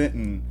obsessed with it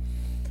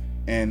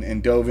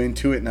and dove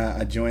into it, and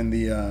I joined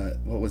the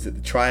what was it,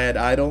 the Triad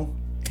Idol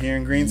here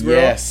in Greensboro.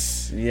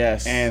 Yes.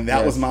 And that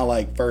yes. was my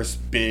like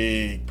first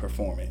big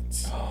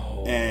performance.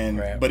 Oh, and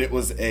crap. but it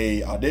was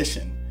a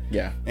audition,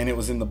 Yeah. and it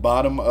was in the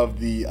bottom of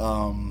the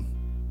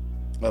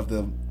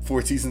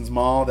Four Seasons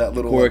Mall, that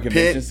little Core like,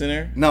 Convention pit.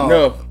 Center? No.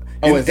 No.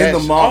 Oh, in the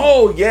mall.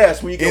 Oh,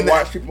 yes. Where you can In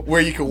watch the, people. where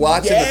you could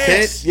watch in the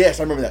Yes. pit. Yes,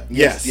 I remember that.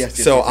 Yes.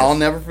 So I'll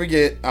never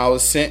forget. I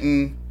was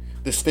sitting.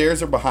 The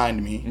stairs are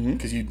behind me Mm-hmm.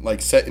 because you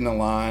like sit in a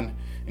line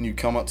and you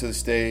come up to the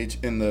stage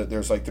and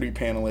there's like 3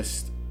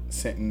 panelists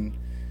sitting,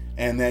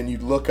 and then you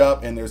look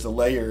up and there's a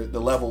layer. The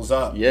levels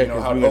up. Yeah, you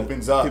know how it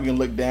opens up. People can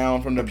look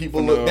down from the People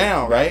from look the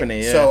down, right?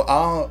 balcony, yeah. So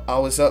I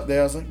was up there.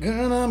 I was like,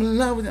 "Girl, I'm in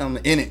love with you." I'm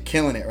in it,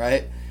 killing it,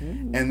 right?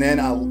 And then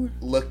I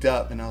looked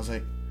up and I was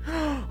like,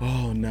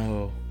 Oh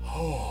no.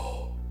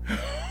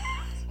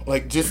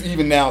 like just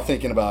even now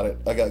thinking about it,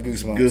 I got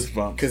goosebumps.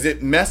 Goosebumps. Because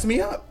it messed me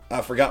up.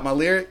 I forgot my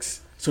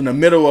lyrics. So in the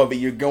middle of it,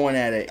 you're going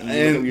at it,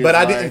 But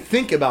I didn't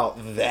think about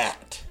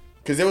that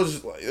because there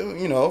was,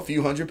 you know, a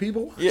few hundred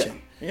people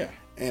watching. Yeah, yeah.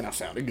 And I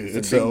sounded good.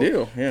 It's a big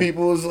deal, yeah.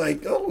 People was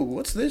like, "Oh,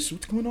 what's this?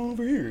 What's going on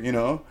over here?" You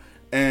know.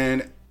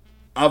 And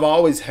I've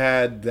always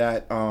had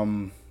that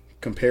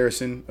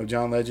comparison of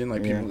John Legend,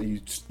 like people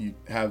you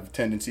have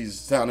tendencies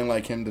sounding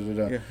like him. Da, da,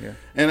 da. Yeah, yeah.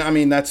 And I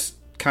mean that's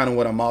kind of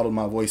what I modeled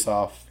my voice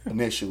off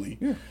initially.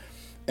 Yeah.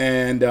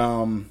 And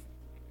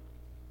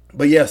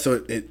but yeah,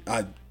 so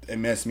it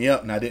messed me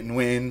up, and I didn't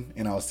win,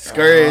 and I was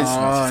discouraged. and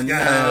I was just,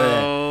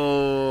 "God."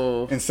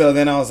 no. And so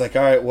then I was like,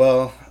 all right,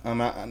 well,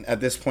 I'm out, at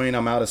this point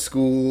I'm out of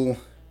school.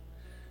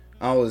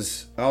 I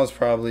was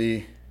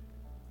probably,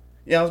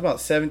 I was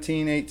about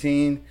 17,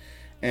 18,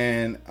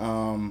 and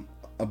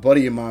a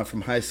buddy of mine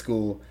from high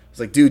school was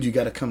like, dude, you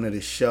got to come to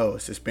this show.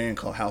 It's this band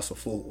called House of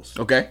Fools.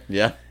 Okay.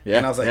 Yeah. Yeah.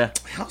 And I was like, yeah.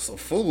 House of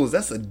Fools?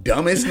 That's the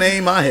dumbest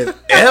name I have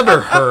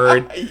ever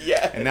heard.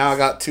 Yeah. And now I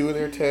got 2 of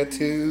their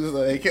tattoos.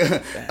 Like,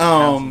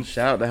 Shout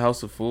out to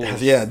House of Fools.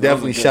 yeah, Those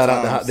definitely are good shout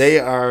out to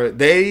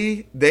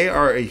times. they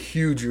are a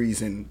huge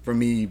reason for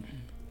me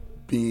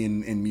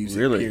being in music.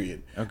 Really?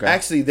 Period. Okay.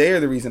 Actually, they are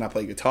the reason I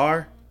play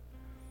guitar.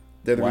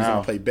 They're the reason I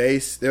Wow. play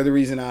bass. They're the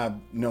reason I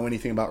know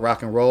anything about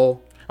rock and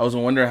roll. I was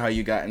wondering how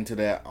you got into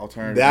that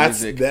alternative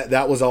That's music.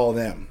 that was all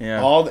them.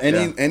 Yeah. All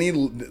Yeah.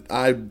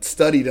 I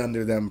studied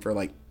under them for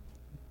like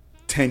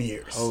 10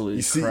 years. Holy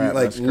you see, crap,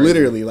 like that's crazy.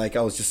 literally, like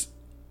I was just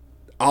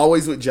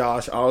always with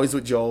Josh, always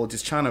with Joel,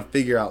 just trying to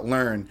figure out,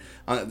 learn.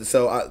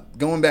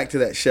 Going back to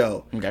that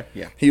show. Okay.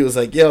 Yeah. He was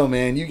like, "Yo,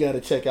 man, you got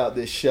to check out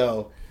this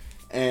show,"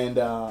 and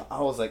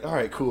I was like, "All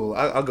right, cool.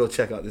 I'll go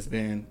check out this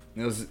band."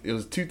 It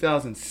was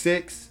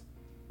 2006.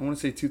 I want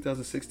to say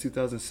 2006,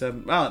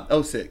 2007,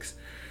 06.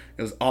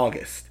 It was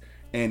August,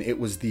 and it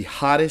was the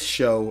hottest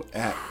show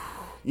at.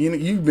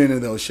 You've been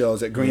in those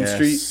shows at Green Yes,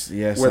 Street,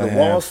 yes, where I the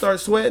walls have. start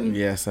sweating.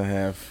 Yes, I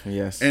have.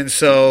 Yes. And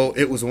so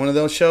it was one of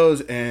those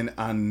shows, and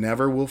I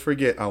never will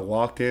forget. I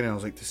walked in, and I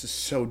was like, "This is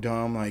so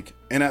dumb." Like,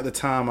 and at the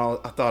time, I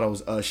thought I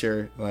was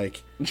Usher.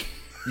 Like,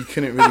 you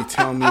couldn't really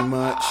tell me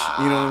much.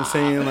 You know what I'm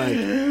saying?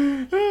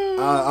 Like,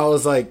 I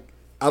was like,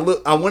 I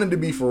wanted to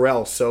be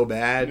Pharrell so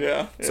bad.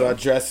 Yeah, So yeah. I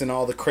dressed in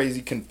all the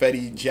crazy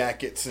confetti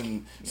jackets,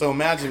 and so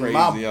imagine Crazy,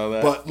 my all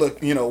that. butt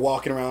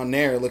walking around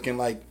there looking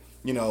like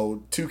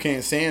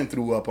Toucan Sam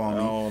threw up on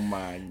me. Oh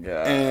my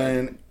god.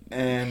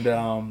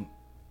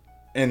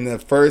 And the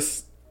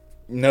first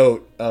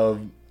note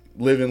of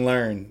Live and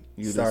Learn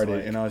just started,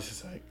 like- and I was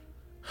just like,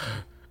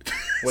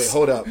 wait,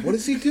 hold up, what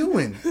is he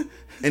doing?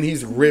 And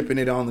he's ripping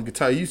it on the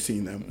guitar. You've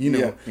seen them, you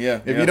know. Yeah,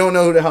 If yeah. you don't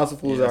know who the House of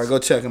Fools Yes. are, go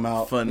check them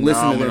out. Listen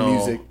Phenomenal. to their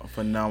music.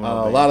 Phenomenal.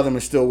 A band. lot of them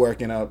are still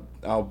working out.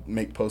 I'll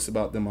make posts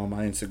about them on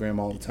my Instagram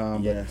all the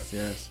time. But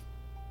Yes.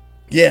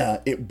 yeah,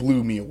 it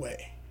blew me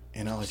away.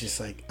 And I was just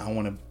like, I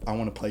want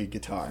to play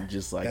guitar.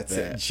 Just like That's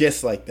that. it.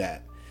 Just like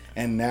that.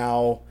 And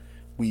now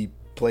we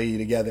play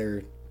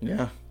together.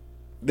 Yeah.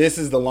 This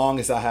is the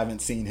longest I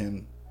haven't seen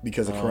him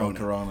because of Corona.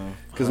 Corona.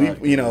 Because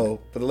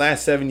for the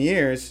last 7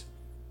 years,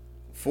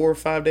 4 or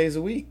 5 days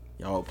a week,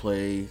 y'all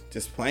play.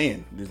 just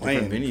playing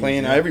different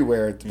venues, yeah.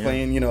 everywhere, Yeah.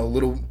 playing,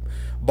 little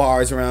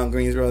bars around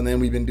Greensboro. And then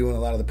we've been doing a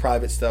lot of the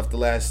private stuff the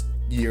last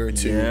year or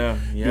two. Yeah,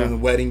 yeah. Doing the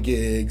wedding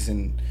gigs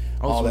and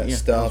all that I was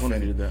stuff.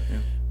 wondering if you And, did that. Yeah.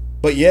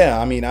 but yeah,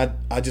 I mean,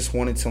 I just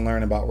wanted to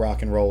learn about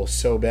rock and roll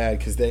so bad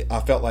because I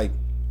felt like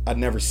I'd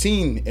never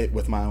seen it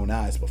with my own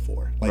eyes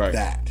before, like Right.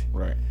 that.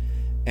 Right.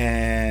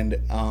 And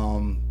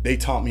they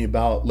taught me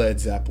about Led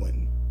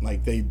Zeppelin.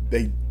 Like they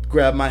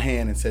grabbed my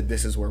hand and said,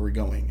 "This is where we're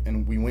going."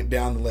 And we went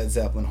down the Led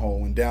Zeppelin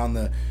hole and down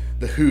the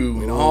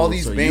Who and all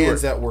these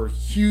bands that were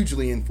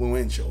hugely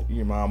influential.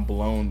 Your mom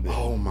blown this.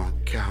 Oh my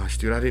gosh,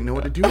 dude! I didn't know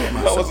what to do with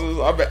myself.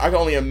 I can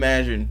only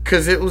imagine.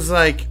 Because it was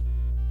like,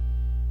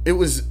 from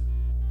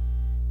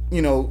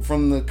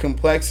the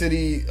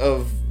complexity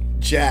of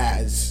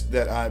jazz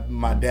that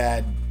my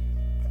dad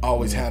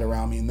always had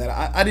around me, and that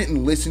I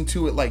didn't listen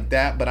to it like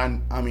that, but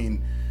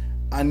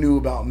I knew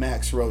about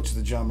Max Roach,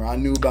 the drummer. I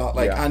knew about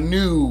I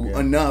knew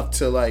enough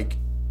to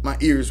my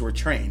ears were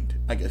trained,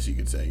 I guess you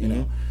could say, you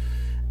know.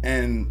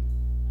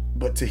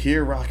 But to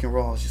hear rock and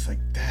roll, I was just like,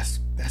 that's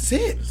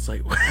it. It's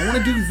like, I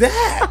want to do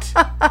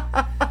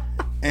that.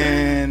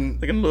 And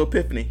like a little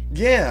epiphany.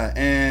 Yeah,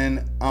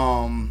 and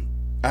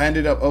I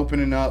ended up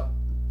opening up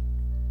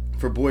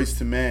for Boyz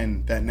II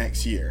Men that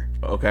next year.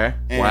 Okay.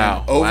 And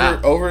wow.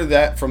 Over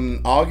that,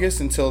 from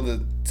August until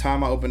the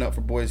time I opened up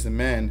for Boyz II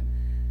Men,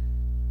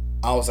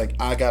 I was like,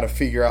 I got to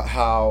figure out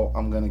how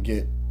I'm gonna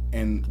get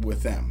in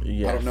with them.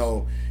 Yes. I don't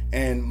know.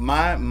 And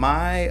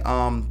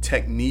my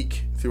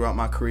technique throughout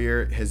my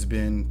career has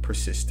been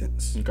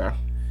persistence. Okay.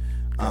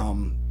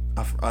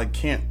 I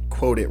can't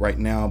quote it right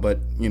now, but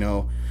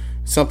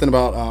something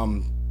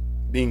about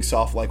being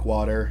soft like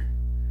water.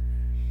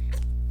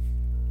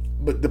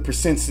 But the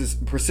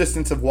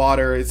persistence of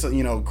water, it's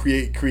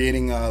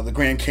creating the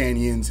Grand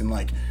Canyons and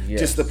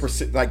just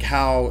the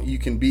how you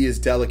can be as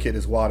delicate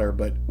as water,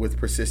 but with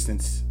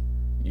persistence,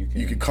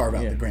 you could carve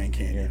out the Grand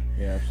Canyon.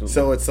 Yeah, absolutely.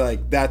 So it's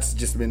that's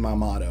just been my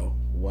motto.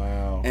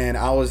 Wow. And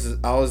I was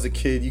a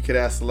kid. You could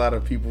ask a lot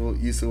of people who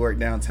used to work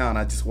downtown.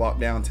 I just walked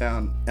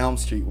downtown Elm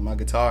Street with my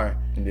guitar.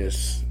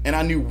 Yes. And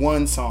I knew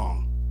one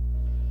song,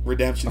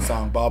 Redemption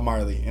song, Bob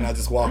Marley, and I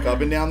just walk up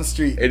and down the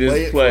street, and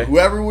play it for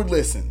whoever would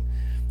listen.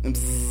 And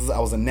I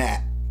was a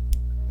gnat.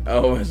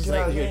 Oh, it's get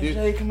out of here, dude.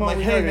 Jay, come on,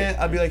 hey man.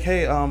 I'd be like,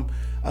 hey,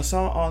 I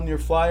saw on your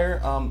flyer,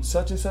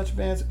 such and such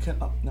bands.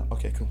 No,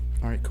 okay, cool.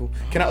 All right, cool.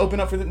 Can I open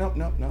up for the?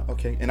 No,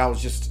 okay. And I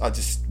just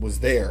was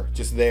there,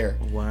 just there.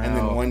 Wow. And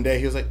then one day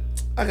he was like,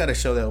 I got a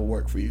show that'll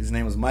work for you. His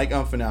name was Mike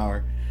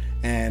Umfenauer,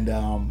 and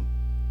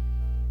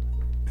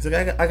he's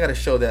like, I got a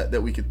show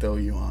that we could throw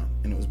you on,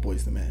 and it was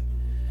Boyz II Men.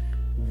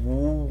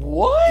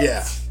 What?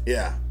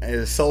 Yeah. And it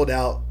was sold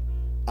out.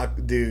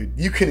 Dude,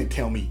 you couldn't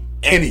tell me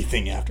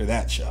anything after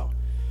that show.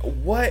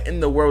 What in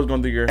the world was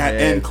going through your head?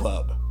 At N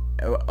Club.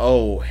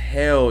 Oh,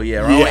 hell yeah.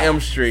 Right on Elm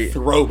Street.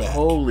 Throwback.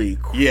 Holy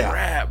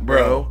crap,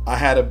 bro.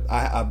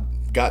 I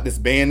got this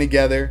band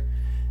together,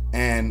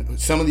 and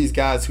some of these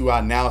guys who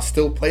I now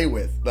still play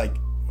with,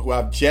 who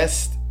I've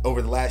just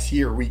over the last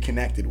year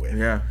reconnected with.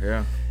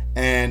 Yeah.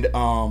 And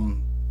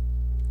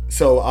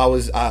so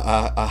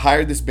I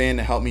hired this band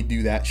to help me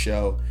do that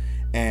show.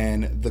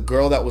 And the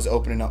girl that was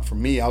opening up for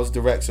me, I was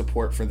direct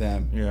support for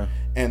them. Yeah.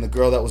 And the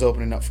girl that was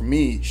opening up for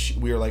me,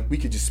 we were like, we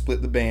could just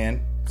split the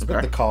band,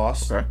 split the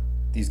cost. Okay.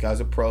 These guys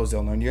are pros.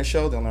 They'll learn your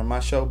show. They'll learn my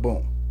show.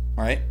 Boom.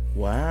 All right?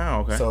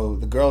 Wow. Okay. So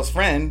the girl's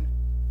friend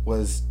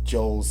was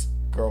Joel's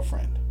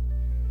girlfriend.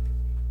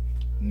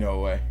 No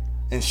way.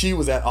 And she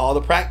was at all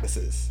the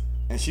practices.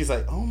 And she's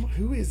like, oh,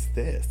 who is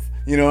this?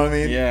 You know what I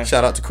mean? Yeah.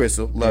 Shout out to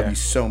Crystal. Love you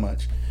so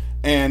much.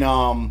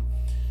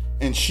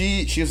 And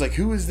she was like,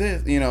 who is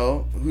this?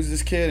 Who's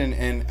this kid?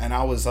 And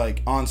I was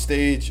like on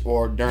stage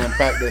or during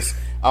practice,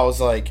 I was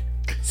like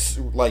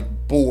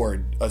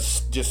bored,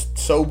 just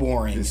so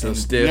boring, just and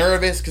stiff.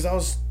 Nervous because I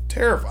was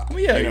terrified. Well,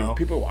 yeah,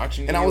 people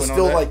watching, and I was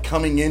still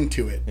coming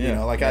into it.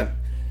 Yeah.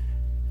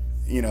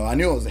 I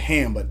knew I was a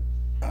ham, but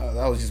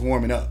I was just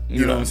warming up.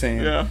 You know what I'm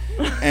saying? Yeah.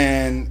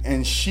 and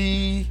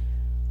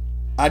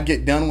I'd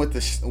get done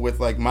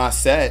with my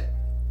set.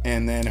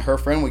 And then her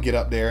friend would get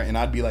up there, and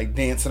I'd be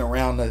dancing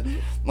around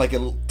like a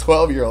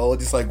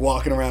 12-year-old, just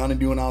walking around and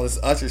doing all this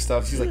Usher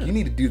stuff. She's like, "You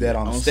need to do that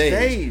on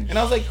stage." And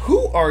I was like,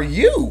 "Who are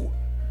you?"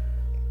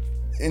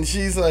 And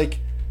she's like,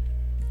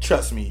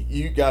 "Trust me,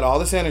 you got all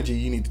this energy.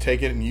 You need to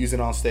take it and use it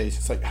on stage."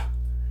 It's like,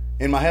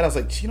 in my head, I was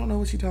like, "She don't know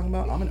what she's talking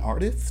about. I'm an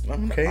artist.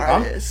 Okay,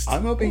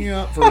 I'm opening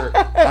up for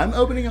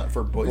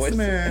Boyz II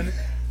Men.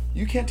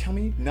 You can't tell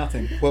me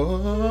nothing."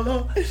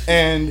 Whoa.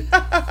 And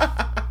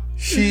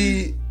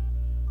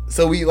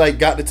So we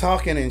got to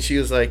talking, and she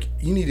was like,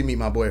 "You need to meet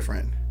my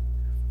boyfriend."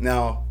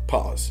 Now,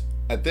 pause.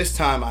 At this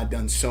time, I'd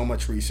done so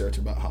much research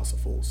about House of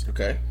Fools.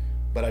 Okay.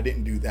 But I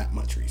didn't do that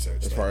much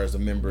research. As far as the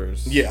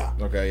members. Yeah.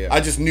 Okay, yeah. I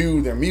just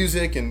knew their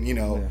music, and,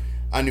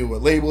 I knew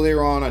what label they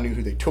were on. I knew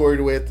who they toured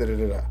with,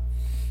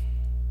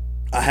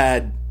 I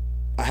had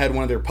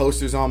one of their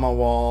posters on my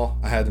wall.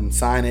 I had them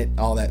sign it,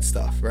 all that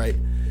stuff, right?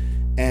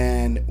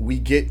 And we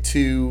get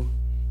to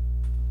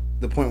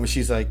the point where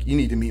she's like, "You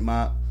need to meet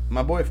my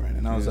boyfriend."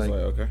 And I was like,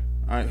 okay.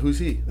 All right, who's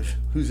he?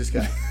 Who's this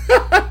guy?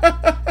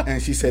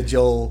 And she said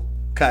Joel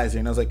Kaiser.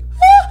 And I was like,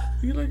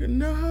 You're like,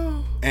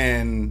 no.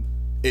 And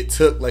it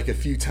took a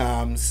few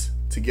times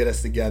to get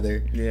us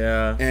together.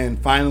 Yeah.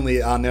 And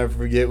finally, I'll never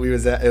forget, it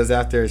was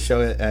after a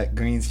show at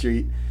Green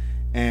Street,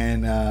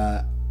 and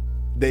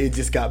they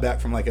just got back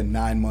from a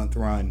 9-month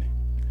run.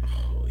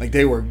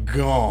 They were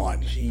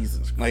gone.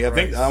 Jesus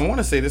Christ. I want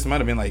to say this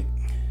might have been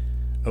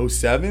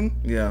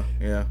 07. Yeah.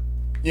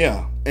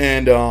 Yeah,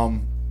 and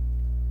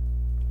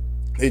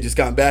they just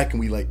got back and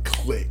we like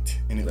clicked,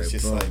 and it was Like,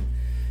 just boom. like,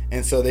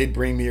 and so they'd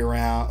bring me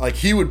around, like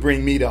he would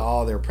bring me to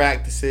all their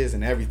practices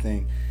and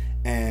everything,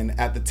 and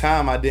at the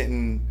time I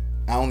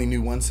only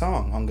knew one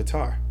song on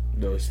guitar,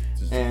 No,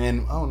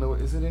 and I don't know,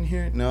 is it in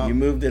here? No, you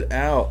moved it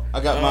out. I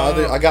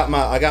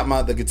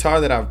got the guitar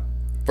that I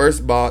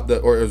first bought,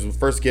 or it was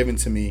first given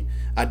to me.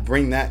 I'd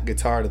bring that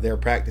guitar to their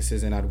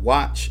practices, and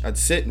I'd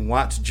sit and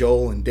watch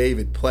Joel and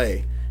David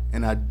play,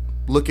 and I'd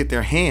look at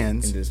their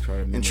hands And just try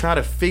to mimic. try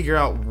to figure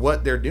out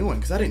what they're doing,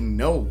 because I didn't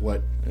know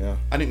what. Yeah.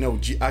 I didn't know.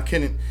 I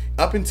couldn't,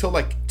 up until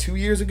like 2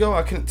 years ago,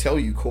 I couldn't tell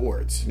you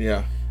chords.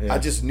 Yeah. I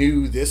just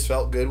knew this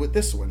felt good with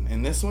this one,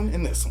 and this one,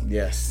 and this one.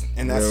 Yes.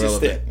 And that's They're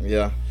just relevant.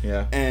 Yeah.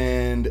 Yeah.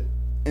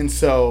 And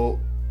so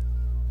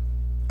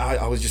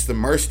I was just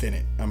immersed in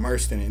it.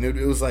 And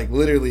it was like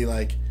literally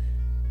like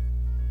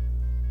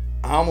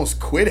I almost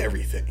quit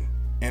everything,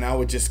 and I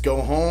would just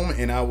go home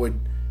and I would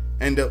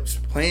end up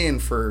playing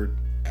for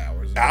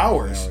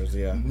hours,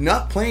 yeah.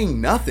 not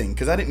playing nothing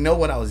because I didn't know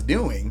what I was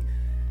doing.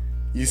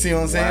 You see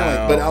what I'm saying? Wow,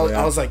 Like, but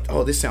yeah. I was like,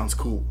 oh, this sounds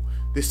cool,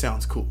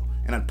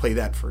 and I'd play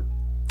that for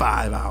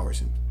 5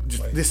 hours, and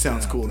just Like, this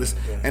sounds cool. This,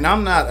 yeah. and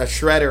I'm not a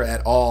shredder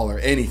at all or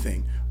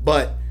anything,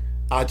 but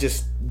I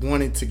just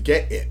wanted to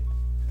get it.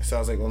 So I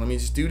was like, well, let me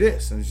just do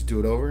this, and just do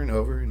it over and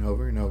over and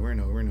over and over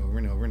and over and over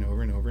and over and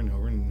over and over and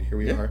over, and here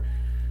we Yeah. are.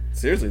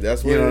 Seriously,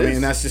 that's what You know it what I is.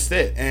 mean? That's just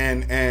it.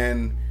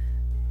 And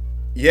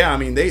yeah, I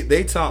mean,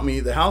 they taught me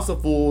the House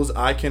of Fools.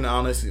 I can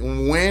honestly,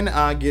 when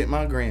I get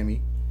my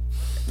Grammy,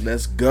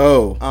 Let's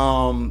go.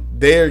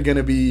 they're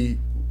gonna be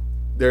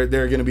at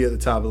the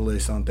top of the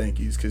list on thank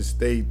yous, because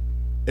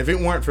if it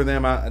weren't for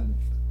them,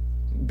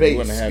 You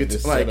wouldn't have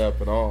this set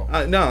up at all.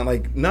 no,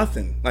 like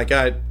nothing. Like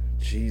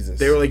Jesus.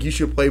 they were like, you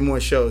should play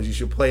more shows. You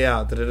should play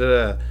out. Da da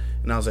da.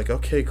 And I was like,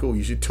 okay, cool.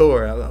 You should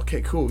tour. I was like,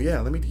 okay, cool.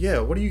 Yeah,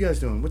 what are you guys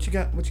doing? What you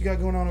got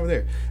going on over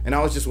there? And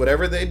I was just,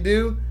 whatever they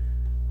do,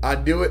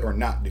 I'd do it or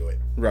not do it.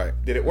 Right.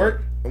 Did it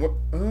work?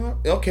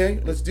 Okay,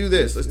 let's do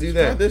this. Let's do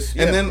try that. this. And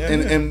Yeah, then,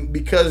 yeah. and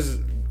because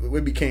we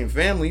became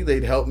family,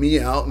 they'd help me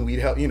out, and we'd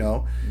help,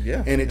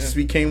 Yeah, And it yeah. just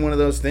became one of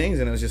those things,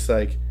 and it was just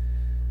like,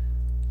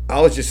 I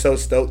was just so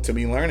stoked to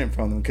be learning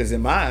from them, because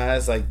in my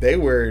eyes, like, they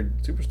were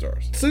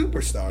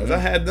superstars. Yeah. I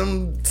had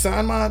them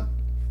sign my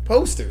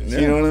posters. Yeah.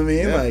 You know what I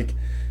mean? Yeah. Like,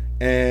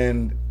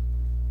 and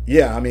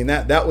yeah, I mean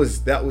that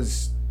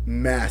was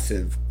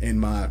massive in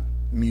my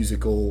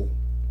musical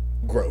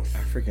growth.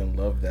 I freaking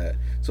love that.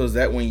 So is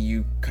that when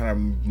you kind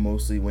of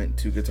mostly went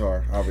to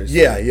guitar, obviously?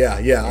 Yeah.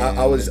 And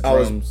I was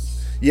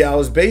drums? I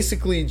was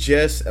basically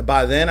just,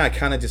 by then I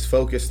kind of just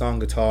focused on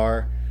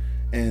guitar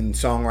and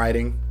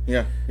songwriting.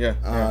 Yeah.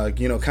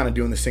 Kind of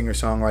doing the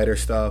singer-songwriter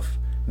stuff,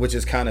 which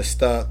is kind of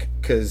stuck,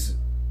 because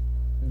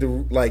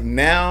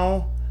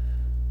now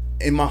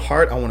in my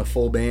heart I want a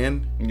full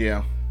band,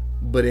 Yeah.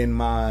 but in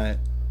my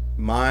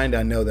mind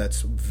I know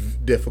that's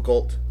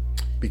difficult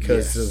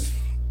because Yes. of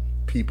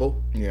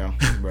people. Yeah.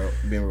 Bro,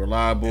 being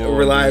reliable.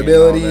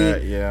 Reliability, being all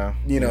that,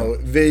 yeah.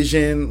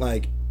 Vision.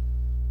 Like,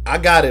 I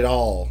got it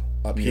all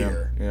up Yeah,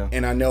 here, yeah.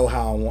 and I know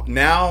how I want.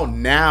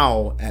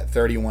 Now at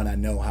 31, I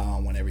know how I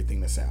want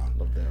everything to sound.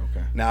 Love that.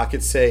 Okay. Now I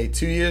could say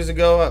 2 years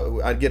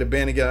ago I'd get a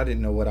band together. I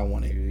didn't know what I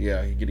wanted.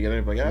 Yeah. You get together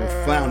and be like,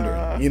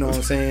 Floundering. You know what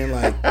I'm saying?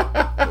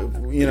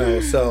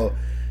 Like, so.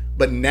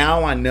 But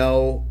now I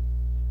know.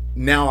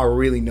 Now I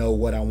really know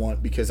what I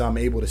want, because I'm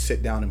able to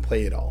sit down and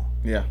play it all.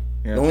 Yeah.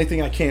 Yeah. The only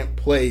thing I can't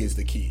play is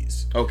the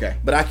keys. Okay.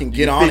 But I can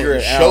get on it figure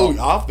and it show out. you.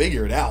 I'll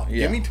figure it out.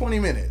 Yeah. Give me 20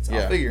 minutes. I'll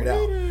Yeah. figure it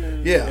out.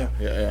 Yeah.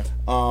 Yeah.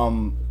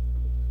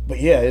 But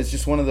yeah, it's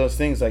just one of those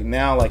things. Like,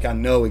 now, like, I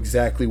know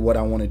exactly what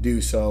I want to do.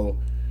 So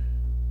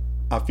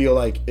I feel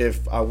like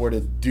if I were to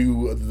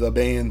do the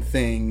band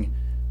thing,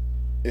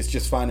 it's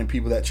just finding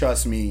people that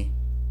trust me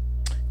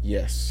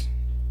Yes.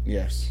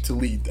 to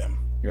lead them.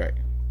 Right.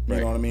 You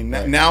know what I mean?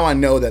 Right. Now I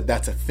know that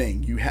that's a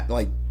thing. You have,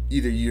 like,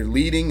 either you're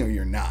leading or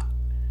you're not.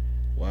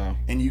 Wow.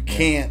 And you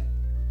can't,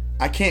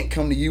 I can't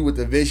come to you with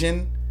a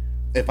vision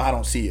if I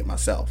don't see it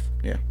myself.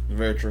 Yeah.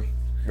 Very true.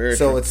 Very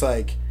So true. it's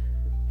like,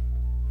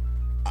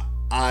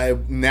 I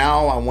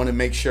want to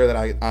make sure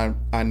that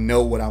I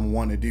know what I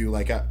want to do.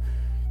 Like,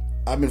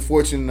 I've been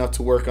fortunate enough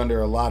to work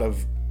under a lot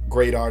of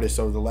great artists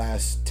over the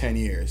last 10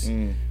 years.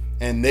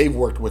 And they've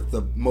worked with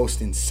the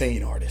most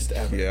insane artists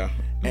ever. Yeah.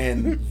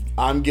 And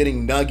I'm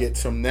getting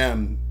nuggets from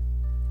them,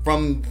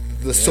 from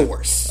the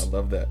source. I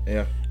love that.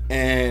 Yeah.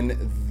 And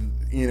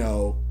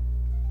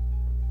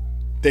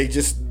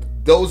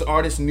those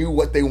artists knew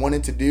what they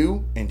wanted to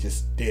do and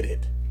just did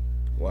it.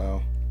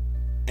 Wow.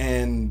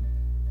 And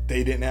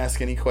they didn't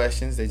ask any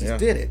questions. They just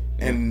did it.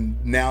 Yeah.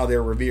 And now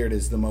they're revered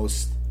as the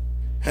most,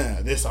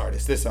 this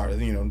artist. Yes.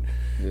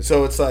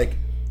 So it's like,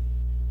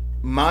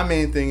 my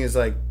main thing is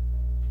like,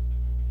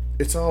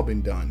 it's all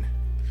been done.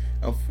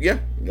 Oh, yeah.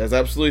 That's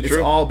absolutely It's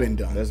true. all been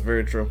done. That's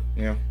very true.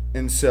 Yeah.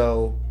 And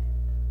so,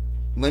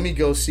 let me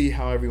go see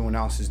how everyone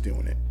else is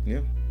doing it.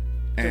 Yeah.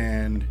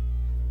 And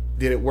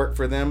did it work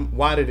for them?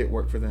 Why did it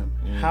work for them?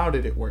 How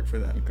did it work for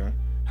them? Okay.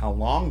 how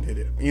long did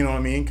it? You know what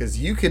I mean? Because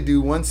you could do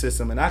one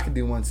system and I could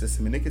do one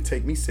system, and it could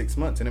take me 6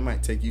 months, and it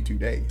might take you 2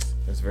 days.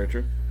 That's very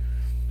true.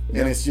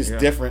 And it's just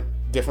different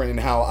in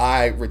how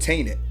I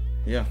retain it.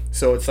 Yeah.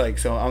 So it's like,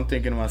 so I'm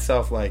thinking to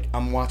myself, like,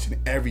 I'm watching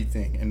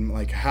everything, and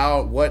like,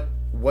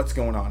 what's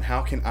going on?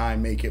 How can I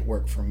make it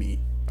work for me?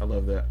 I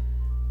love that.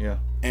 Yeah.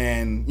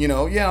 And, you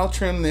know, I'll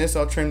trim this,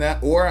 I'll trim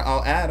that, or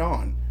I'll add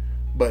on.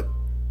 But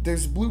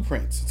there's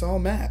blueprints. It's all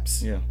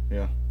maps. Yeah.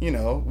 Yeah. You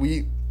know,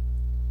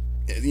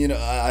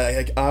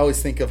 I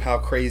always think of how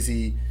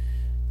crazy,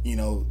 you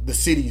know, the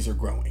cities are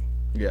growing.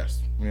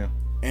 Yes. Yeah.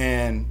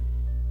 And,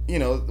 you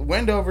know,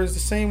 Wendover is the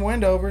same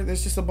Wendover.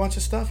 There's just a bunch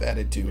of stuff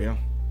added to it. Yeah.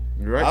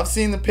 You're right. I've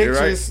seen the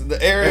pictures,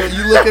 the area.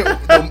 You look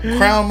at the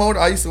Crown Motor.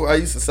 I used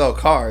to sell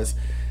cars.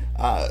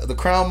 The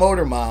Crown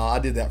Motor Mile. I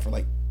did that for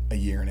like a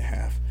year and a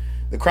half.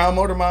 The Crown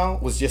Motor Mile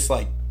was just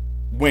like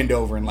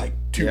Wendover in like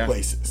 2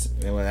 places.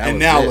 And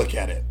now look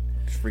at it.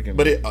 It's freaking.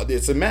 But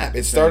it's a map.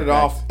 It started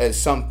off as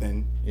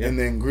something and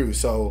then grew.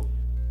 So,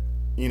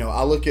 you know,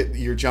 I look at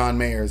your John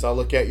Mayers. I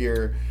look at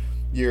your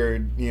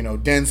you know,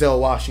 Denzel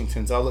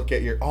Washingtons. I look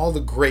at all the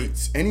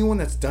greats. Anyone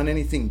that's done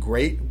anything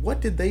great, what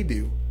did they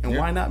do, and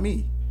why not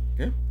me?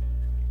 Yeah,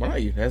 why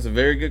not you? That's a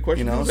very good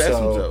question. You know, to ask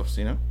themselves.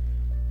 You know.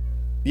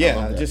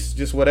 Yeah,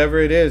 just whatever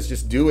it is,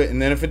 just do it,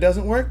 and then if it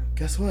doesn't work,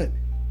 guess what?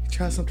 You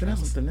try something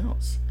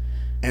else.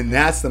 And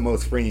that's the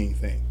most freeing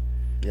thing.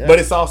 Yeah. But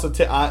it's also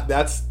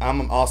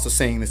I'm also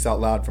saying this out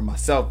loud for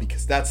myself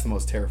because that's the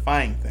most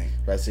terrifying thing.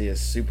 I see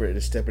it's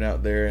stepping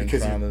out there and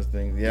trying those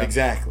things. Yeah,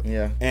 exactly.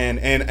 Yeah, and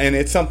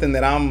it's something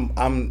that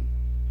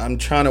I'm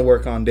trying to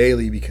work on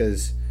daily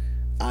because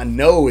I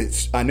know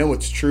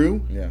it's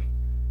true. Yeah,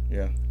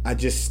 yeah. I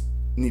just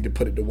need to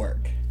put it to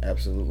work.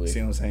 Absolutely.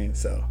 See what I'm saying?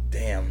 So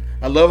damn,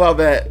 I love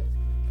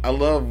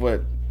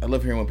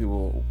hearing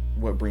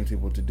what brings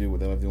people to do what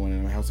they love doing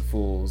in House of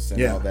Fools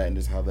and all that, and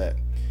just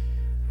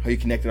how you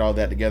connected all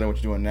that together.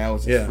 What you're doing now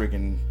is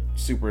freaking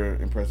super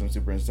impressive,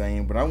 super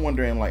insane. But I'm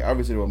wondering, like,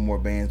 obviously there were more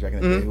bands back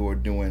in the day who were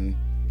doing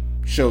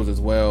shows as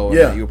well.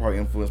 Yeah, that you were probably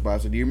influenced by.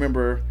 So do you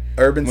remember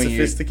Urban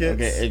Sophisticates?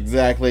 Okay,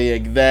 exactly,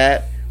 like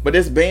that. But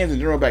there's bands in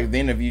general back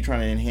then. Of you trying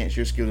to enhance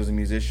your skills as a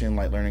musician,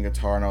 like learning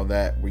guitar and all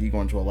that, were you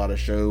going to a lot of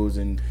shows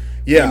and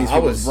these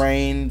people's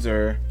brains,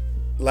 or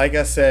like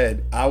I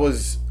said, I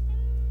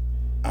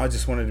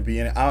just wanted to be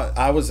in it.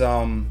 I was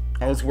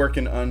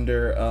working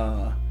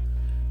under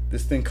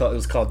this thing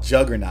called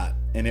Juggernaut,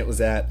 and it was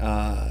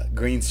at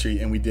Green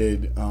Street, and we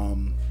did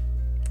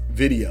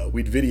video.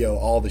 We'd video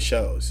all the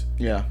shows.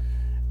 Yeah.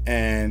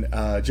 And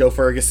Joe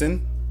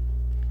Ferguson.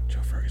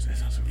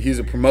 He's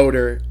a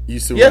promoter.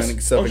 Used to run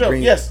stuff at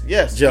Green. Yes.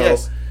 Joe.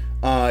 Yes.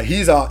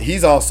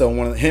 He's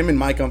also him and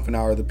Mike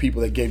Umfenauer are the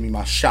people that gave me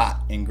my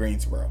shot in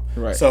Greensboro.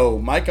 Right. So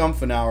Mike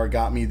Umfenauer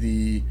got me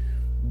the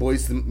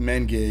Boyz II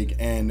Men gig,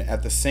 and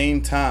at the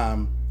same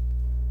time,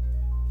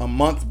 a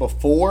month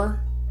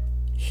before,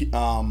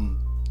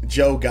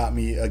 Joe got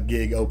me a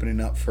gig opening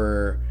up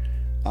for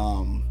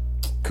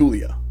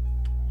Coolio.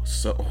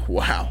 So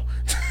wow.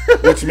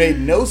 Which made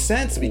no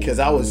sense because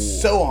I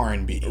was so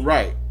R&B.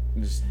 Right.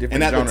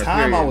 And at the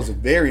time, I was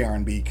very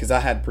R&B because I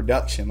had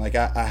production. Like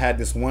I had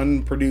this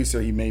one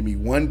producer. He made me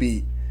one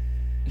beat,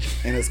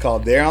 and it's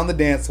called "There on the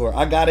Dance Floor."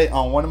 I got it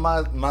on one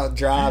of my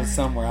drives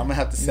somewhere. I'm gonna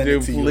have to send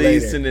it to you later.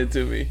 Please send it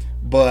to me.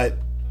 But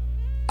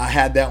I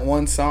had that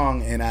one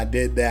song, and I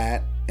did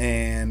that,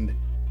 and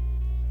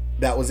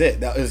that was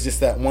it. That was just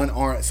that one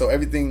R. So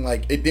everything,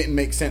 like, it didn't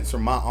make sense for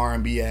my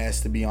R&B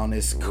ass to be on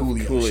this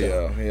Coolio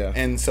show. Yeah.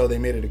 And so they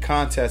made it a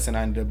contest, and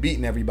I ended up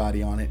beating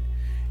everybody on it.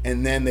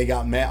 And then they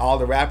got mad. All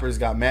the rappers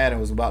got mad and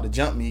was about to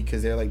jump me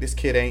because they're like, "This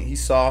kid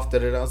he's soft." I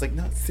was like,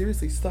 "No,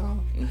 seriously, stop."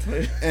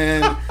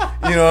 And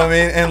you know what I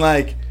mean? And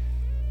like,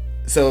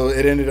 so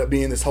it ended up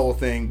being this whole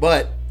thing.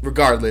 But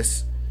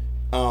regardless,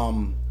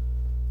 you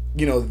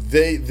know,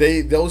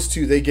 those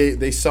two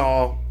they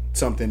saw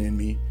something in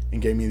me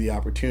and gave me the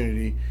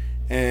opportunity,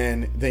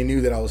 and they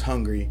knew that I was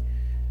hungry.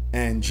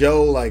 And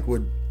Joe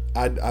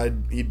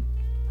he'd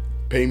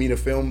pay me to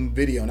film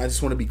video, and I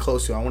just want to be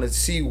close to it. I want to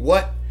see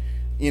what.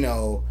 You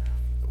know,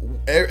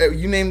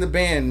 you name the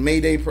band,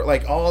 Mayday,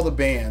 like all the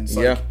bands,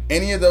 like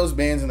any of those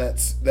bands in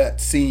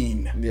that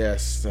scene.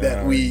 Yes,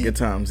 that we good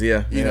times.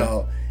 Yeah, you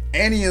know,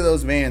 any of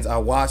those bands, I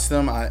watched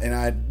them, and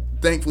I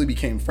thankfully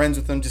became friends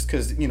with them just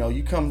because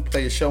you come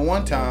play a show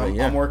one time.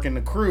 I'm working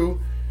the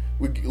crew,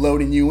 we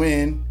loading you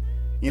in.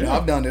 You know,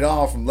 I've done it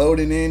all from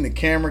loading in, the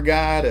camera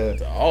guy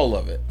to all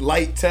of it,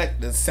 light tech,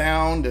 the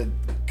sound,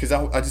 because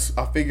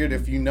I figured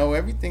if you know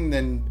everything,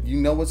 then you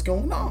know what's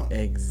going on.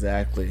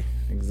 Exactly.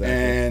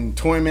 And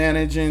toy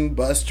managing,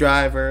 bus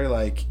driver,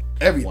 like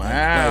everything.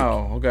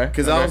 Wow. Like, okay.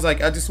 Because I was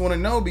like, I just want to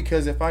know,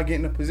 because if I get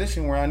in a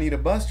position where I need a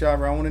bus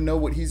driver, I want to know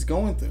what he's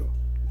going through.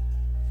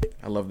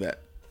 I love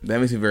that.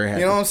 That makes me very happy.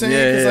 You know what I'm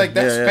saying? Because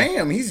that's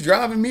fam. He's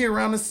driving me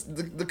around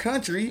the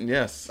country.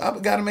 Yes.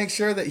 I've got to make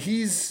sure that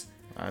he's.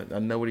 I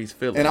know what he's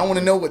feeling, and I want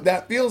to know what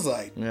that feels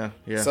like. Yeah.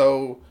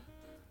 So.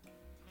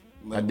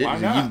 Why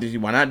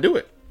not do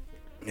it?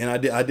 And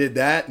I did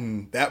that,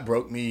 and that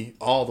broke me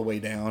all the way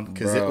down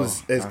because it Bro,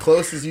 was as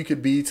close as you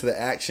could be to the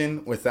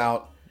action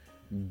without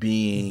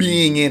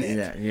being in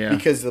it. Yeah.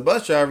 Because the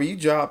bus driver, you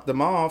drop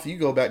them off, you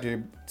go back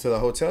to the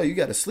hotel, you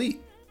got to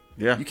sleep.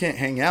 Yeah. You can't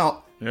hang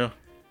out. Yeah.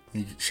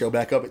 You show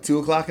back up at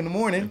 2:00 in the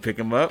morning. Pick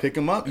them up.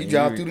 You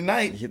drive through the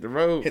night. Hit the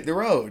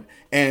road.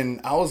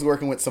 And I was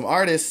working with some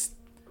artists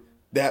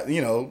that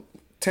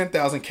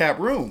 10,000 cap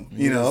room.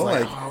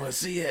 Like oh, let's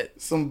see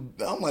it. I'm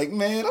like,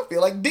 man, I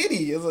feel like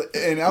Diddy.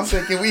 And I'm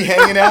thinking we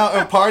hanging out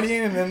and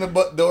partying, and then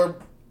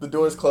the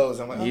door's closed.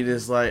 I'm like, You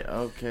just like,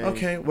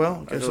 okay.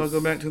 Well, guess I'll go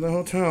back to the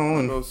hotel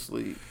and go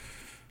sleep.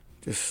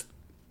 just.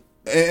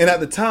 And at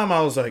the time,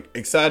 I was like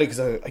excited because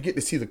I get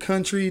to see the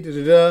country,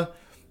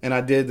 and I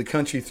did the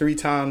country 3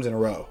 times in a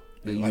row.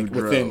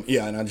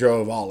 And I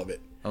drove all of it.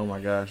 Oh my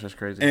gosh, that's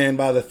crazy. And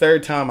by the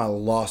 3rd time, I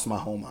lost my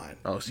whole mind.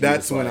 Oh, so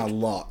that's when I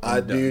lost.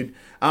 Dude,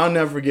 I'll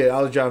never forget.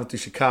 I was driving through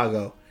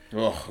Chicago.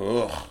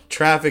 Ugh.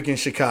 Traffic in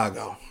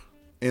Chicago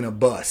in a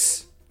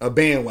bus, a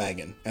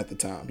bandwagon at the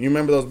time. You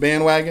remember those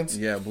bandwagons?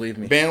 Yeah, believe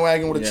me.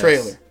 Bandwagon with a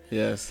trailer.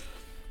 Yes.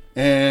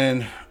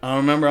 And I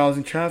remember I was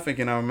in traffic,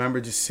 and I remember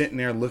just sitting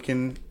there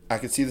looking. I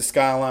could see the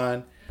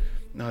skyline,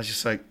 and I was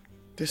just like,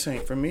 "This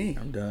ain't for me.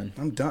 I'm done.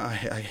 I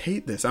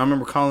hate this." I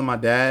remember calling my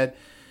dad,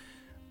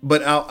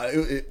 but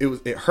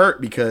it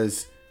hurt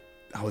because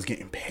I was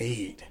getting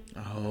paid.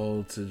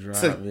 Oh, to drive.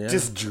 So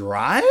just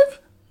drive?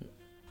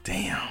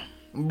 Damn,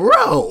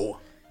 bro.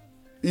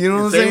 You know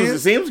what I'm saying? It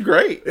seems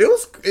great. It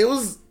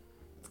was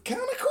kind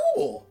of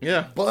cool.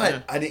 Yeah,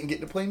 but I didn't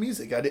get to play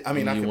music. I could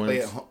play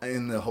it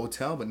in the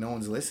hotel, but no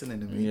one's listening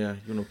to me. Yeah,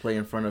 you want to play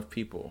in front of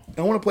people.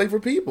 I want to play for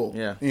people.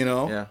 Yeah,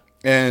 Yeah.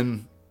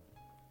 And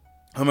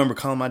I remember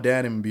calling my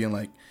dad and being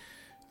like,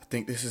 "I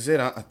think this is it.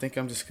 I think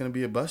I'm just gonna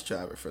be a bus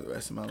driver for the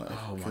rest of my life."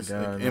 Oh my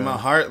god! In my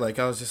heart,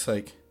 I was just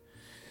like,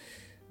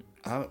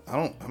 I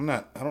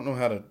don't know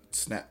how to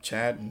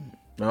Snapchat and.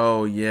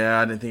 Oh yeah,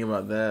 I didn't think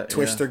about that.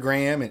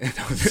 Twittergram and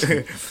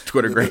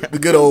Twittergram, the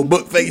good old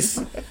book face.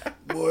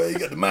 Boy, you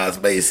got the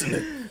MySpace and the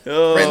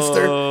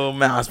Friendster. Oh,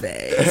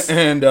 MySpace.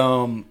 And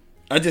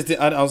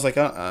I was like,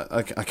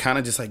 I kind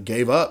of just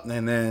gave up,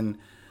 and then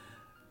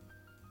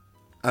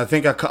I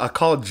think I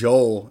called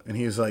Joel, and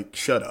he was like,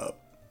 "Shut up.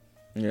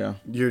 Yeah,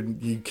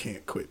 you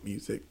can't quit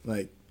music."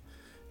 Like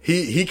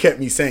he kept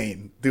me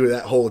sane through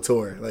that whole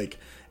tour.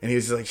 And he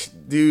was just like,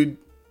 "Dude,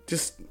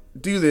 just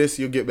do this.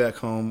 You'll get back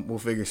home. We'll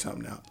figure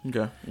something out."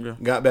 Okay.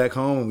 Got back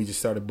home and we just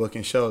started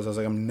booking shows. I was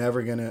like, I'm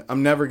never gonna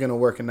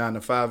work a 9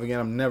 to 5 again.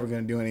 I'm never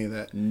gonna do any of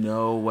that.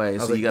 No way.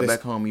 So you got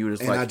back home, you were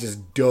just and I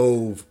just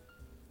dove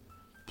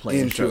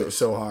into shows. it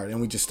so hard, and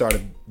we just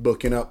started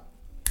booking up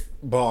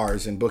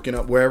bars and booking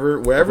up wherever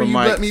you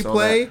let me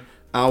play.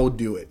 I will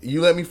do it.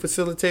 You let me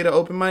facilitate an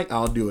open mic,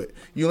 I'll do it.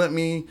 You let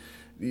me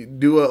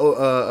do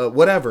a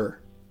whatever.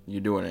 You're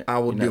doing it. I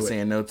will do it. Not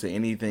saying no to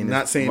anything.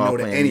 Not saying no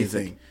to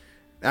anything.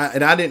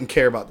 And I didn't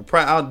care about the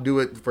price. I'll do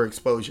it for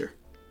exposure.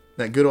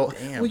 That good old.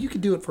 Damn. Well, you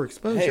could do it for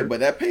exposure. Hey, but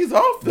that pays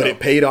off though. But it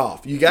paid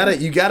off. You gotta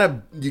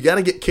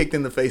get kicked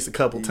in the face a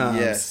couple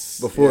times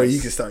before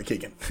you can start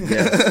kicking.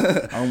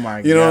 Yes. Oh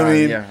my god. You know what I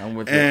mean? Yeah, I'm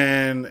with you.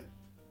 And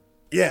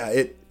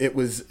yeah, it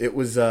was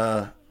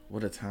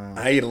what a time.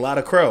 I ate a lot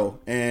of crow,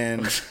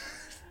 and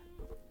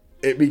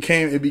it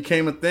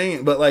became a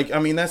thing. But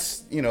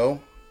that's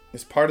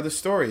it's part of the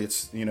story.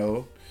 It's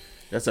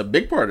that's a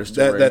big part of the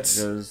story.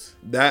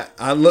 That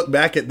I look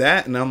back at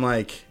that and I'm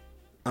like,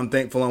 I'm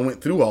thankful I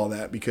went through all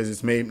that because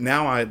it's made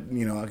now I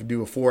could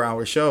do a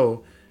 4-hour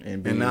show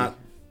and not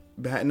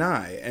bat an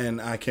eye,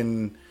 and I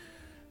can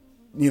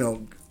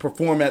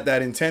perform at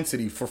that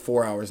intensity for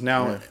 4 hours.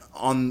 Now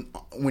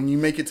when you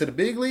make it to the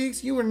big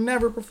leagues, you were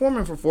never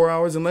performing for 4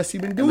 hours unless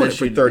you've been doing it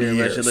for 30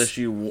 years. Unless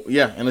you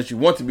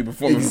want to be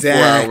performing for 4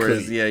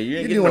 hours. Yeah,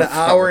 you're doing an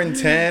hour and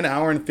 10,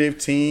 hour and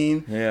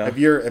 15. Yeah. If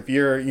you're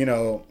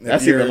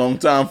that's even a long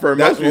time for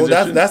most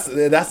musicians.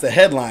 That's the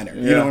headliner.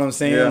 You know what I'm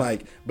saying? Yeah.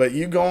 But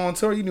you go on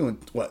tour, you're doing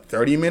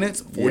 30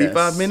 minutes,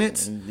 45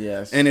 minutes.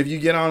 Yes. And if you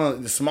get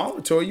on a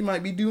smaller tour, you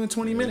might be doing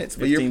 20 minutes,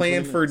 but you're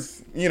playing for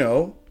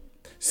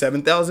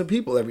 7,000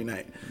 people every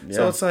night. Yeah.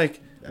 So it's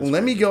like,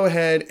 let me go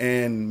ahead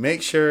and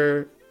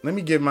let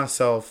me give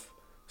myself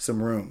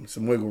some room,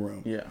 some wiggle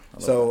room. Yeah.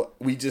 So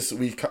we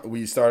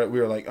started,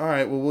 we were like, all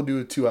right, well, we'll do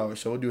a 2-hour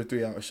show. We'll do a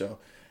 3-hour show.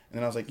 And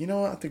then I was like, you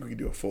know what? I think we could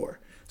do a 4.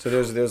 So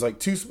there's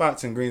 2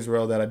 spots in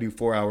Greensboro that I do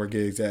 4-hour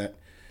gigs at.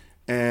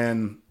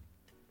 And,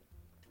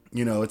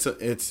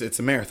 it's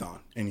a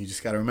marathon, and you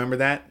just got to remember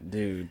that.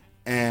 Dude.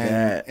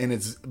 When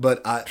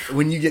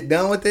you get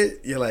done with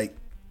it, you're like,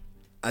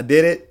 I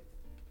did it.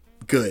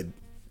 Good.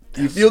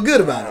 You feel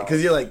good about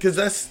it because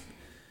that's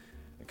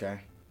okay.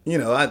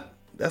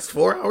 That's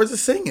 4 hours of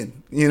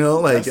singing.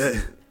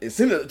 It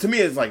seems to me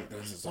it's like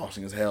this is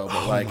exhausting as hell. But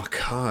oh my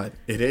god,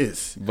 it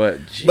is.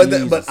 But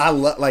I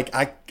love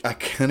I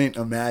couldn't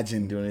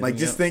imagine doing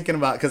just thinking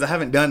about because I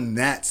haven't done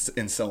that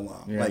in so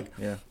long.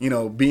 Yeah,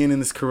 being in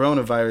this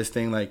coronavirus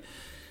thing,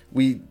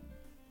 we,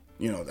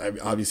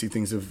 obviously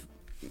things have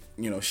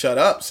shut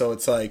up. So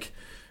it's like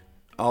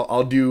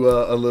I'll do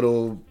a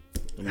little.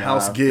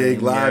 house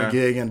gig, live yeah.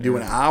 gig, and do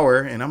an hour,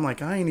 and I'm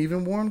like, I ain't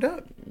even warmed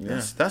up.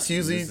 That's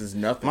usually This is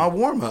nothing. my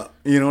warm up.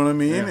 You know what I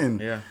mean? Yeah, and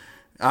yeah.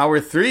 hour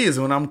 3 is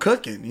when I'm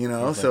cooking. You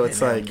know, so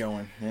it's like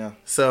going. Yeah.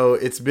 So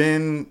it's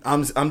been.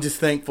 I'm just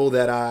thankful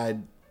that I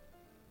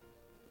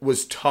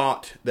was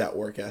taught that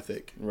work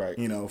ethic. Right.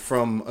 You know,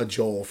 from a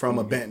Joel, from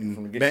a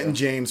Benton, Benton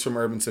James from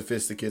Urban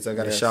Sophisticates. I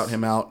got to shout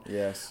him out.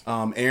 Yes.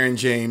 Aaron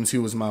James,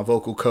 who was my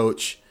vocal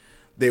coach,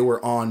 they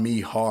were on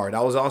me hard. I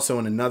was also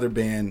in another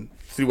band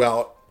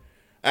throughout.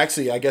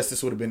 Actually, I guess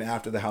this would have been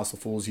after the House of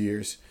Fools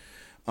years,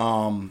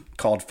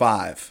 called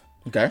Five.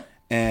 Okay.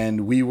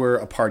 And we were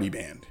a party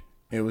band.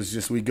 It was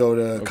just, we go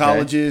to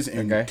colleges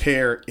and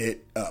tear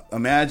it up.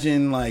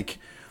 Imagine like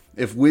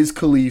if Wiz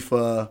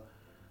Khalifa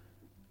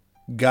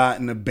got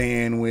in a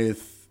band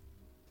with,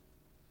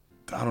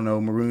 I don't know,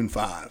 Maroon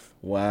 5.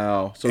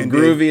 Wow. So and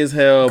groovy as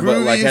hell,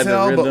 but like had the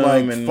rhythm, but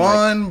like and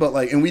fun, but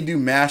like, and we do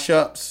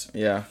mashups.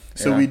 Yeah.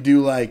 So we do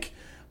like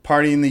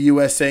Party in the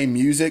USA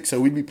music. So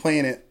we'd be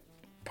playing it,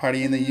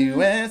 Party in the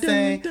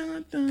USA,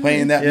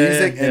 playing that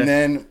music, and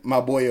then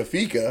my boy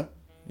Afika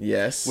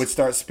would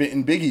start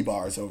spitting Biggie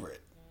bars over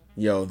it.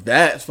 Yo,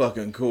 that's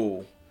fucking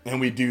cool. And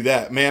we do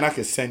that. Man, I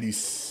could send you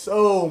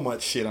so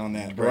much shit on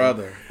that,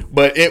 brother.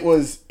 But that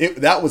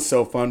was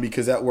so fun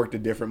because that worked a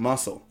different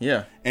muscle.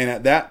 Yeah. And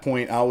at that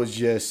point, I was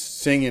just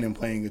singing and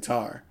playing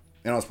guitar,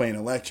 and I was playing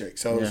electric,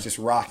 so it was just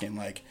rocking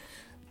like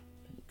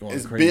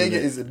as big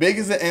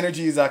as the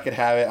energy as I could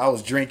have it. I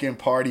was drinking,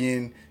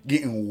 partying,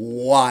 getting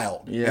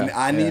wild, and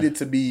I needed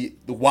to be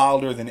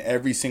wilder than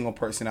every single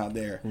person out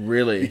there.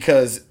 Really,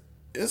 because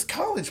it's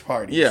college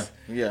parties.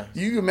 Yeah.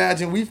 You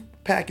imagine we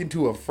pack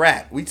into a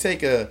frat. We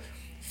take a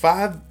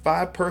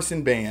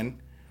five-person band,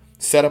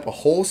 set up a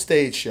whole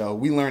stage show.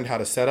 We learned how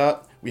to set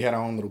up. We had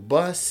our own little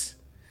bus.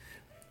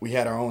 We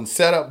had our own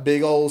setup,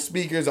 big old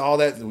speakers, all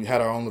that. We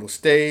had our own little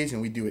stage,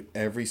 and we do it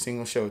every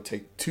single show. It'd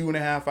take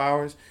 2.5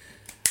 hours.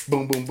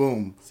 Boom, boom,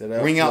 boom.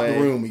 Ring out the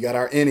room. We got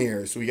our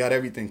in-ears. We got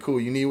everything. Cool.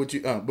 You need what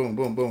you... boom,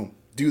 boom, boom.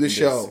 Do the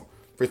show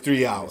for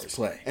 3 hours.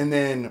 Play. And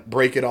then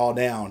break it all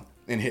down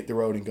and hit the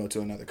road and go to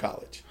another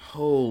college.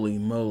 Holy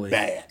moly.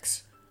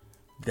 Bags.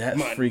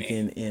 That's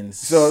freaking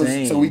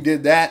insane. So we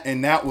did that,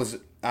 and that was,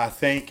 I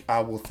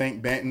will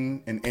thank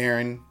Benton and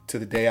Aaron to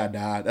the day I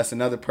die. That's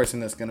another person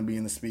that's going to be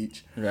in the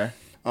speech. Okay.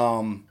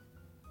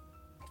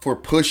 For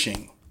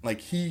pushing.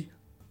 Like, he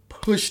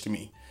pushed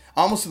me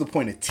almost to the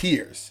point of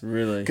tears.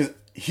 Really? Because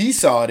he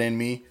saw it in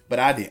me, but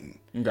I didn't.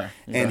 Okay.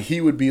 And he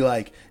would be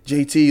like,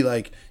 JT,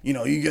 like, you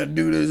know, you got to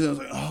do this. And I was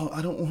like, oh,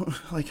 I don't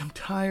want, like, I'm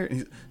tired.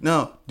 And he's,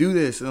 no, do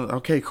this. And I was like,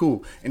 okay,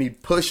 cool. And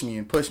he'd push me,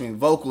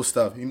 vocal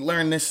stuff. He'd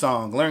learn this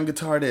song, learn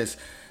guitar this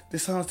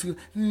song's too,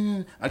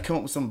 I'd come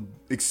up with some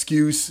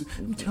excuse.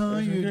 I'm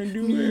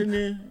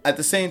tired. At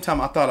the same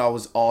time, I thought I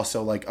was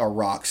also like a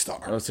rock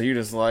star. Oh, so you're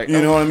just like,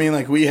 you know what I mean?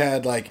 Like we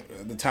had like,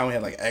 at the time we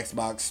had like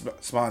Xbox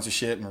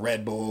sponsorship and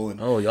Red Bull. And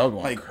y'all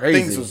going like,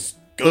 crazy. Things was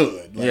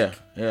good. Like,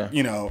 yeah.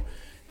 You know,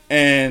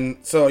 and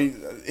so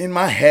in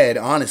my head,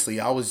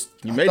 honestly, I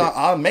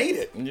made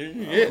it.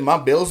 Yeah. My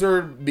bills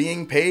are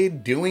being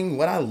paid doing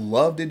what I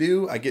love to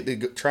do. I get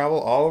to travel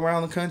all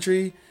around the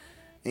country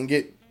and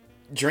get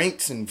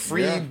drinks and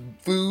free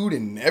food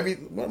and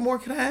what more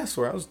could I ask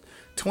for? I was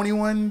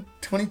 21,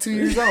 22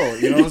 years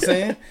old. You know what I'm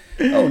saying?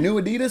 Oh, new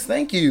Adidas,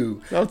 thank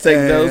you. I'll take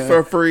those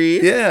for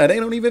free. Yeah, they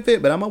don't even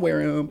fit, but I'm gonna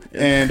wear them.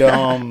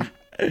 And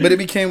but it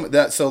became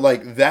that. So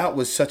like that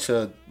was such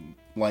a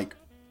like.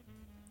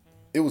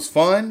 It was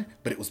fun,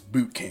 but it was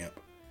boot camp.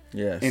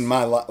 Yes. In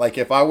my life, like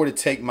if I were to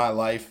take my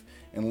life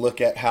and look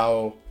at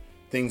how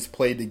things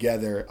played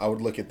together, I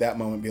would look at that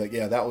moment and be like,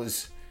 yeah, that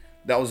was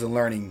the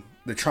learning.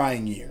 The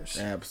trying years.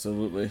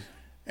 Absolutely.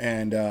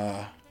 And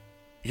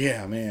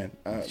yeah, man.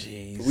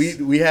 Jeez.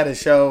 We had a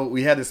show.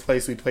 We had this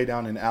place we played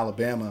down in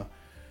Alabama,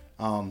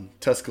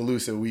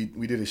 Tuscaloosa. We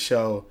did a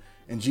show,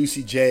 and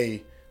Juicy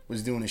J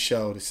was doing a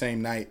show the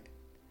same night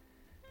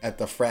at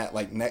the frat,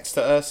 like next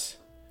to us.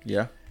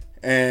 Yeah.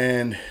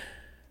 And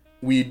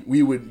we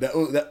would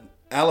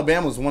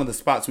Alabama was one of the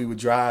spots we would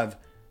drive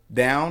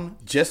down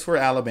just for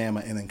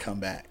Alabama and then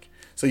come back.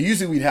 So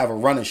usually we'd have a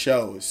run of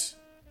shows.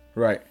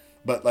 Right.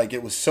 But like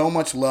it was so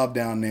much love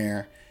down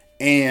there,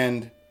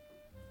 and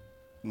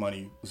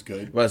money was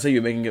good. Well, I say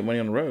you're making good money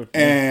on the road.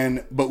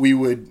 But we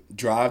would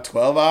drive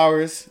 12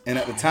 hours, and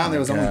at the time there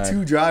was only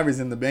 2 drivers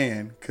in the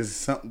band because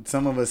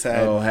some of us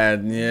had.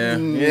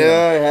 And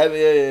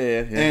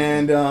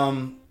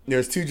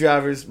there's 2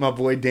 drivers. My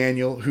boy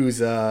Daniel,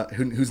 who's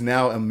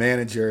now a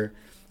manager,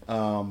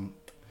 for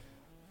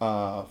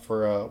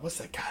what's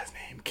that guy's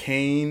name?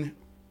 Kane.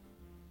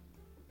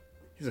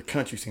 He's a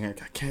country singer.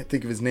 I can't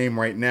think of his name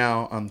right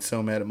now. I'm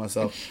so mad at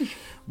myself.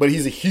 But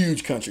he's a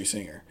huge country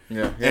singer.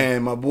 Yeah.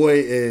 And my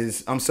boy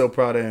I'm so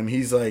proud of him.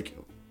 He's like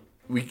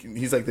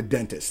the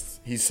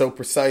dentist. He's so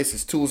precise.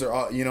 His tools are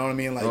all, you know what I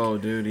mean? Like, oh,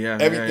 dude, yeah.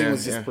 Everything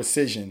was just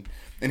precision.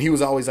 And he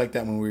was always like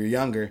that when we were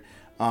younger.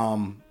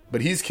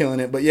 But he's killing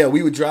it. But yeah,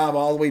 we would drive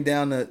all the way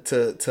down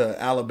to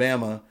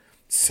Alabama,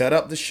 set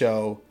up the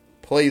show,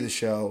 play the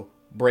show,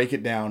 break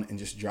it down, and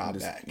just drop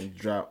back.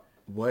 Drop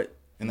what?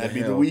 And that'd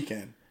be the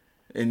weekend.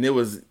 And it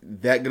was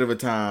that good of a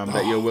time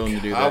that you're willing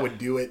to do that. I would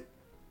do it.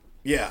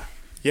 Yeah.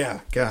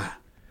 God.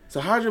 So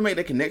how did you make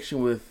that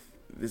connection with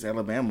this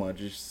Alabama?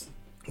 Just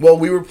Well,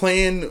 we were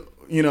playing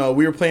a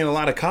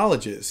lot of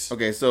colleges.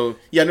 okay. So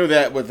yeah, I knew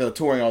that with the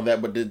touring and all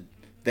that, but did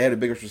they had a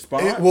bigger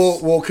response?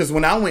 Well, because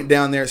when I went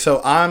down there,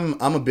 so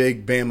I'm a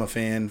big Bama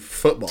fan,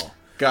 football.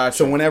 Gotcha.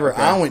 So whenever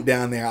I went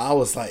down there, I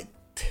was like,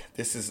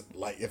 this is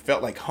like, it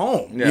felt like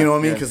home. Yeah, you know what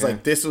I mean? yeah, Because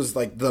like this was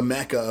like the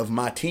mecca of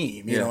my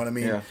team. You know what I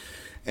mean? Yeah.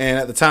 And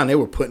at the time, they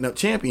were putting up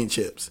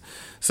championships.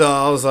 So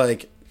I was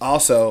like,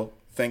 also,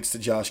 thanks to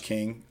Josh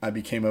King, I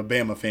became a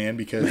Bama fan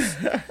because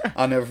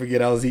I'll never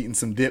forget I was eating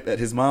some dip at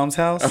his mom's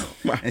house.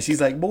 And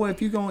she's like, boy,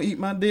 if you're going to eat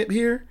my dip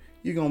here,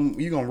 you're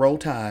gonna roll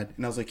Tide.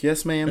 And I was like,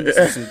 yes, ma'am. This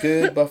is some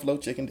good buffalo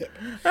chicken dip.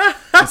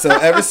 And so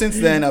ever since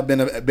then, I've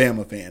been a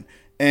Bama fan.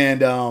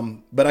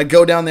 And but I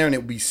go down there and it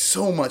would be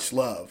so much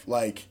love.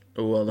 Like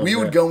we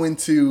would go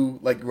into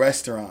like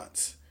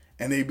restaurants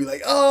and they'd be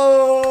like,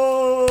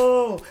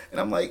 oh, and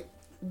I'm like,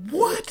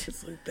 what?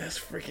 It's like that's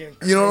freaking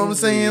crazy. You know what I'm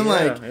saying? Yeah,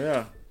 like,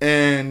 yeah.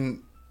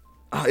 And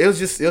it was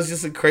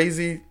just a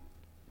crazy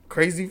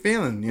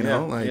feeling, you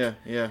know? Like,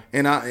 yeah.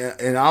 And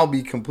I'll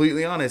be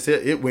completely honest,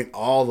 it went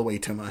all the way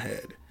to my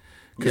head.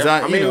 Because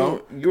I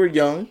mean, you were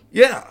young.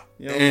 Yeah.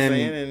 You know what I'm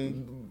saying?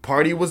 And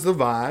party was the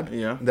vibe.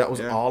 Yeah. That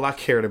was all I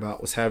cared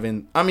about was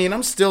having, I mean,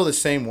 I'm still the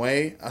same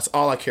way. That's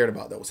all I cared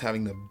about, that was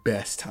having the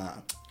best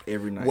time.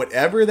 Every night.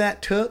 Whatever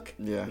that took.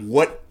 Yeah.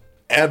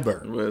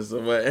 Whatever. I was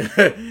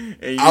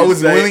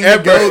willing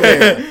to go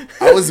there.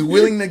 I was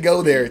willing to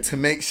go there to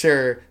make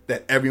sure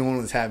that everyone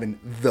was having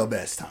the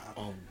best time.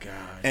 Oh, God.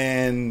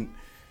 And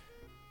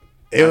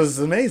it was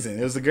amazing.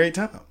 It was a great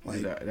time.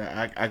 Like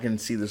I can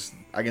see this.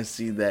 I can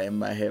see that in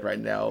my head right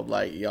now.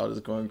 Like y'all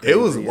just going crazy. It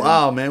was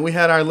wild, man. We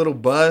had our little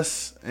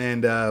bus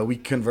and we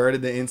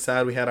converted the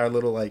inside. We had our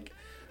little like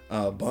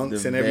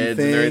bunks and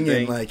everything.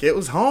 And like it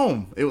was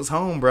home. It was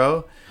home,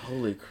 bro.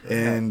 Holy crap.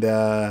 And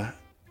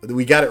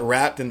we got it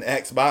wrapped in the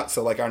Xbox,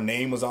 so like our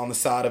name was on the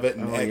side of it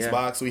in the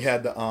Xbox. We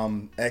had the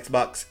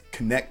Xbox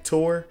Connect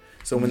tour.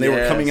 So when they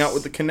were coming out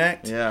with the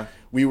Connect,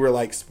 we were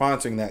like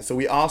sponsoring that. So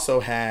we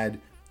also had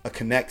a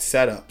Connect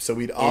setup. So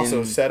we'd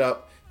also set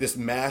up this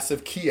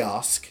massive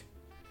kiosk,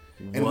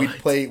 and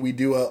we'd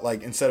do a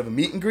like instead of a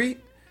meet and greet,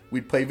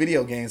 we'd play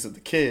video games with the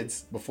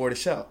kids before the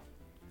show.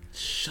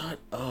 Shut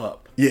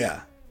up.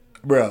 Yeah,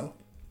 bro.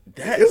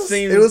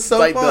 It was so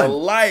like fun. The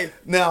life.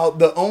 Now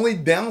the only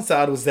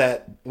downside was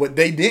that what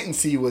they didn't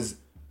see was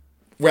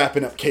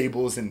wrapping up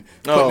cables and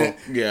putting it.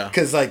 Yeah.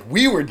 Because like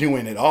we were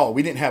doing it all.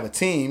 We didn't have a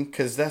team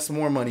because that's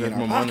more money in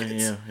our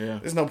pockets. Yeah.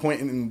 There's no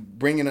point in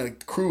bringing a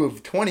crew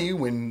of 20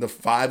 when the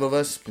 5 of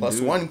us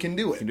plus 1 can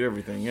do it. Can do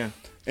everything. Yeah.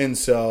 And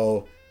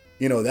so,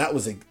 you know, that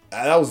was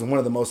one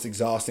of the most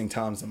exhausting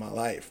times of my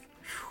life,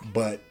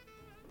 but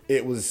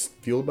it was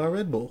fueled by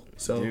Red Bull.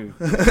 So you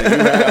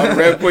had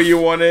Red Bull you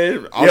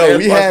wanted. Yo,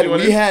 we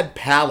had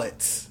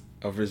pallets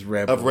of his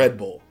Red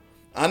Bull.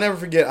 I'll never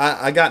forget.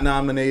 I got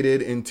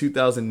nominated in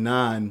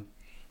 2009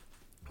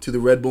 to the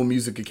Red Bull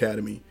Music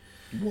Academy.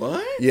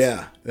 What?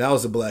 Yeah, that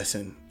was a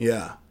blessing.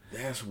 Yeah,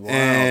 that's wild.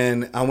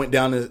 And I went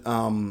down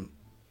to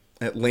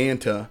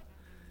Atlanta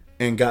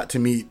and got to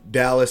meet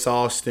Dallas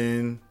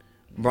Austin,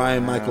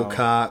 Brian Michael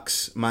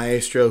Cox,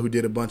 Maestro, who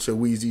did a bunch of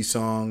Wheezy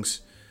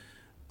songs.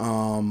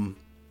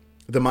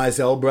 The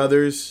Mizell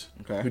Brothers,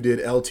 who did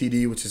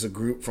LTD, which is a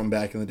group from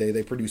back in the day.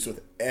 They produced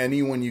with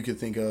anyone you could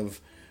think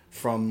of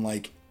from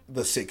like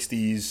the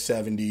 60s,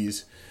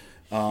 70s.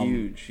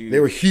 Huge. They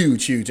were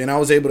huge. And I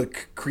was able to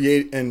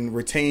create and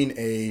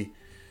retain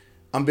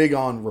I'm big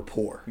on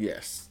rapport.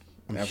 Yes.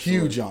 I'm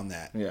huge on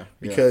that. Yeah.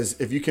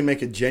 Because if you can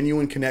make a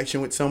genuine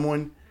connection with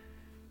someone,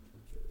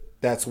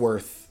 that's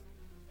worth,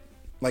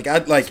 like,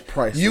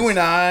 you and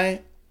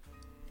I,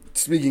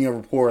 speaking of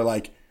rapport,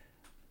 like,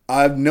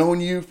 I've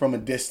known you from a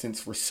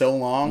distance for so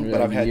long, but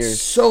I've had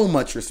so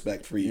much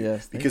respect for you.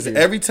 Yes, because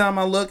every time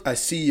I look, I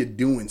see you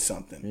doing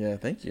something. Yeah,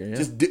 thank you. Yeah.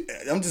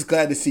 I'm just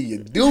glad to see you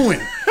doing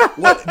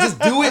just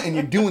do it, and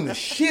you're doing the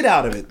shit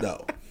out of it,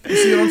 though. You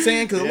see what I'm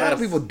saying? Because a lot of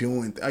people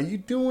are you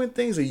doing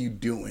things? Or are you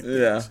doing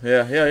things?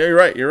 Yeah. You're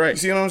right. You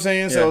see what I'm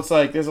saying? Yeah. So it's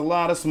like there's a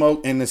lot of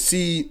smoke, and to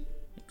see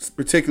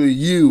particularly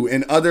you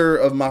and other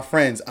of my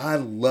friends, I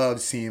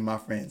love seeing my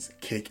friends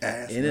kick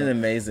ass. Isn't it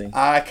amazing?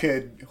 I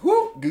could,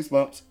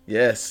 goosebumps.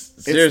 Yes,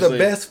 seriously. It's the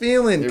best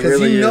feeling because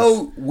really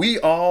know we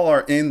all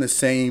are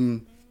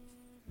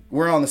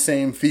we're on the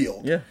same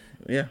field.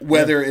 Yeah.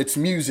 Whether it's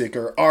music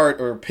or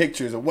art or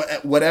pictures or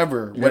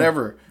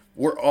whatever,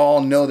 we all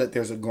know that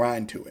there's a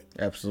grind to it.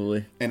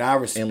 Absolutely. And I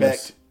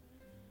respect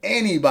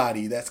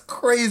anybody that's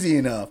crazy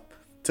enough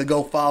to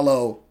go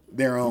follow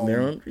their own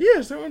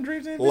dreams and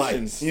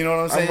ambitions. You know what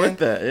I'm saying? I'm with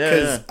that. Yeah.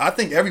 Because I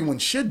think everyone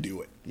should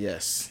do it.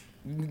 Yes.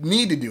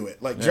 Need to do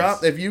it. Like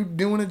job. If you're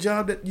doing a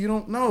job that you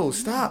don't know,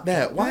 stop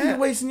that. Why are you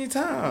wasting your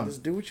time?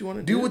 Just do what you want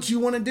to do. Do what you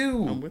want to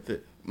do. I'm with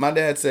it. My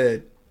dad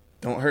said,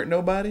 "Don't hurt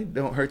nobody.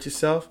 Don't hurt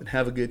yourself, and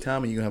have a good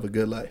time, and you gonna have a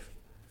good life."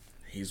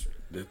 He's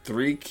the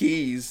 3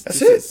 keys to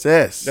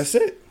success. That's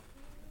it.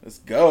 Let's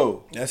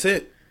go. That's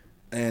it.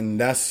 and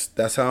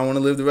that's how I want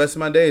to live the rest of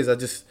my days. I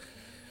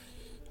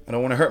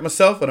don't want to hurt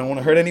myself. I don't want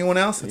to hurt anyone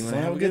else. I just want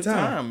to have a good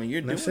time. And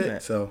you're doing that's that.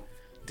 it. So,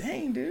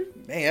 dang,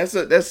 dude. Dang,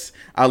 that's.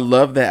 I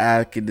love that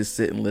I could just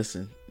sit and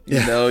listen.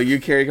 You know,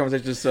 you carry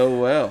conversation so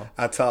well.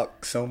 I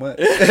talk so much.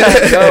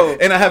 No.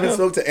 And I haven't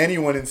spoke to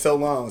anyone in so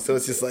long. So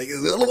it's just like.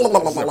 It's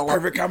a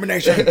perfect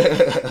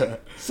combination.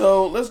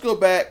 So let's go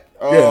back.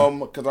 Because I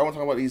want to talk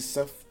about these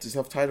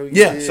self-titled.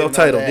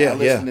 Self-titled. I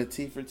listened to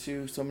T for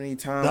Two so many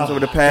times over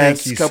the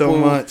past thank you so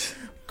much.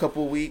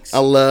 couple weeks. I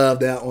love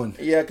that one.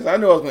 Yeah, because I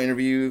knew I was going to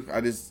interview you.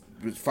 I just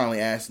was finally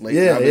asked late.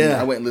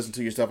 I went and listened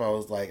to your stuff. I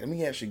was like, let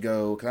me actually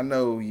go, because I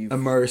know you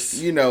immerse.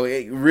 You know,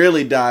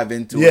 really dive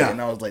into it.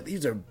 And I was like,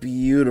 these are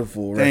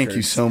beautiful records. Thank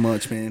you so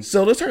much, man.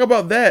 So let's talk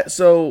about that.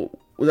 So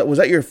was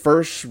that your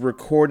first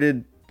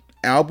recorded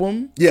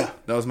album? Yeah,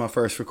 that was my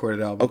first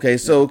recorded album. Okay,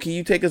 so can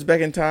you take us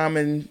back in time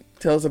and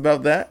tell us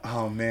about that?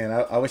 Oh man,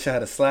 I wish I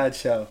had a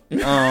slideshow.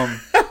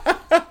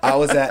 I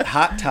was at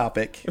Hot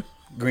Topic,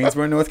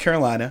 Greensboro, North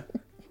Carolina.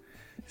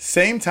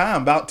 Same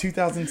time, about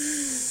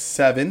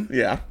 2007.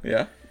 Yeah.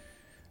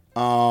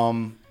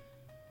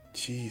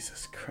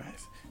 Jesus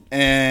Christ.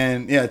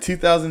 And yeah,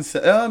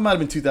 2007. It might have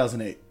been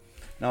 2008.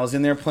 And I was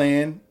in there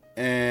playing,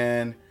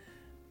 and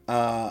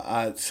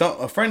a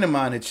friend of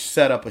mine had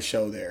set up a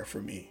show there for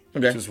me.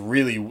 Okay. Which was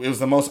it was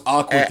the most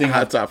awkward thing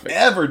I've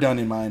ever done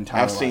in my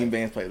entire life. I've seen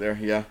bands play there.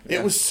 Yeah.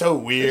 It was so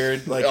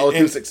weird. Like,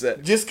 acoustic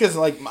set. Just because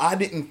like I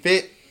didn't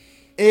fit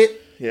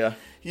it. Yeah.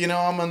 You know,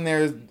 I'm on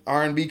their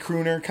R&B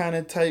crooner kind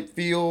of type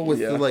feel with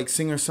the like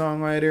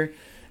singer-songwriter.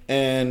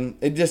 And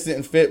it just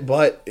didn't fit,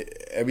 but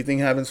everything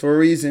happens for a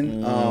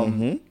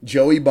reason.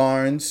 Joey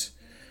Barnes,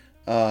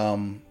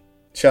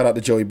 shout out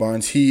to Joey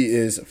Barnes. He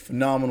is a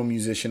phenomenal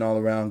musician all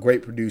around,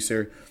 great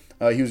producer.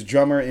 He was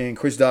drummer in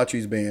Chris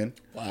Daughtry's band.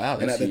 Wow,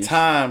 and at the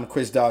time,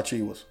 Chris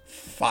Daughtry was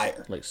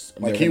fire. Like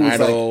he was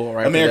Idol,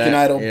 like American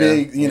Idol,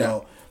 big, you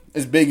know,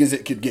 as big as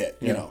it could get,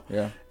 you know.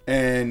 Yeah.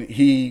 And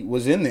he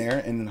was in there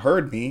and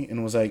heard me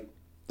and was like,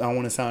 I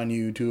want to sign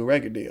you to a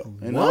record deal.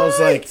 And I was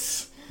like,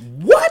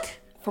 what?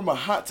 From a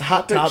Hot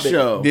Topic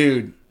show.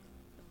 Dude.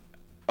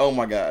 Oh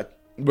my God.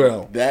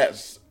 Bro.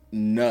 That's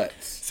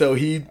nuts. So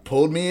he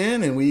pulled me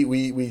in and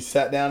we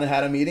sat down and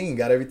had a meeting and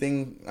got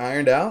everything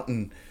ironed out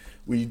and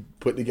we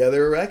put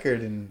together a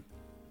record. And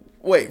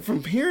wait,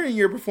 from hearing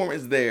your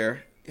performance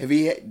there, were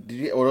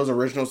those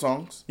original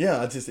songs?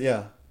 Yeah,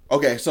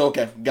 Okay,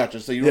 gotcha.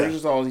 So your original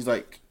songs, he's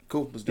like,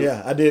 cool, let's do it.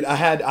 Yeah, I did. I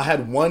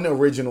had one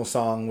original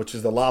song, which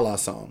is the La La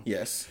song.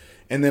 Yes.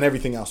 And then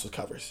everything else was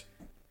covers.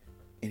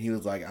 And he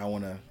was like, I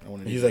wanna.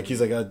 He's like,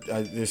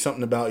 there's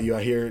something about you.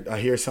 I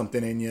hear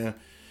something in you.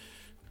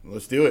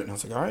 Let's do it. And I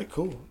was like, all right,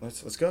 cool.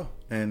 Let's go.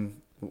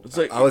 And it's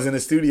like, I was in the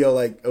studio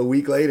like a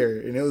week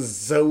later, and it was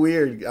so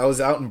weird. I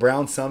was out in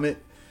Brown Summit.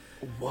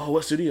 Whoa,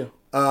 what studio?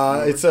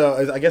 I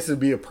guess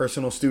it'd be a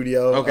personal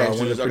studio. Okay,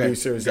 one of the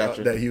producers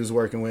that he was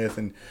working with,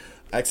 and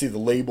actually the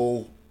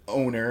label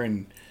owner,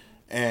 and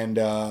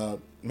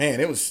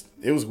man, it was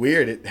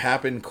weird. It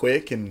happened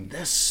quick, and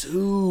that's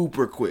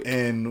super quick.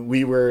 And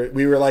we were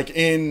like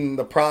in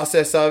the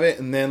process of it,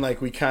 and then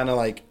like we kind of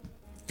like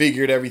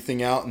figured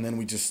everything out, and then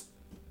we just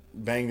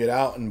banged it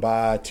out. And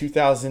by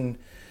 2000,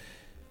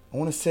 I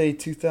want to say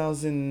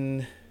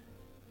 2008,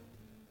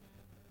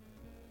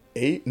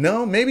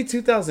 no, maybe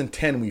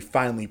 2010, we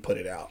finally put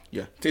it out.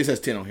 Yeah, it says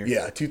 10 on here.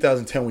 Yeah,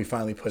 2010 we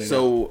finally put it out.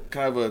 So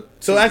kind of a.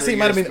 So actually, it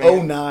might have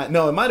been 09.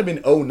 No, it might have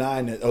been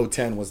 09 to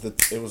 010 was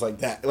it was like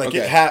that. Like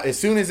as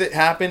soon as it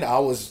happened, I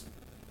was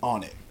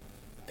on it.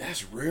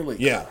 That's really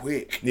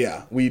quick.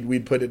 Yeah,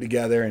 we'd put it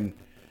together, and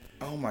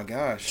oh my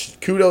gosh,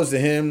 kudos to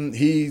him.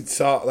 He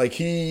saw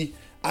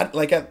at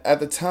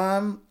the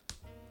time,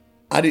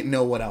 I didn't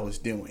know what I was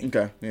doing.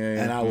 Okay,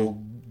 and I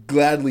will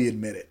gladly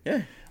admit it.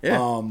 Yeah.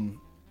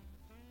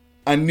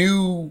 I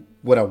knew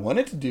what I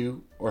wanted to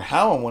do or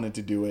how I wanted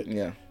to do it.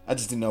 Yeah. I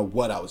just didn't know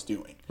what I was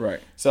doing.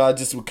 Right. So I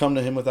just would come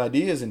to him with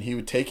ideas, and he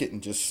would take it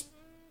and just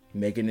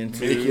make it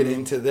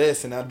into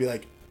this, and I'd be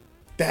like,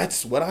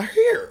 "That's what I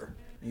hear."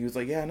 He was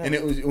like, "Yeah, I know." And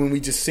it was when we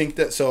just synced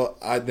that. So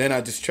I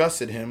just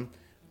trusted him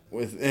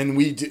and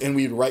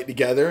we'd write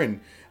together,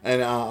 and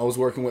I was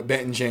working with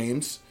Benton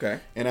James. Okay.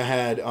 And I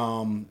had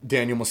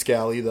Daniel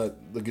Muscali,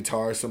 the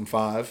guitarist from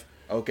Five.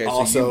 Okay,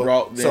 also, so you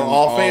brought them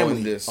all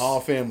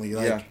family.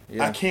 Like,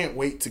 yeah. I can't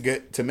wait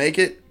to make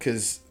it,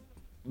 because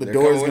the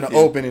door is going to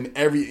open in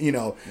every,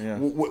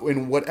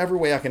 in whatever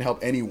way I can help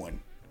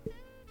anyone.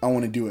 I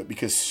want to do it,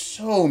 because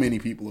so many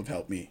people have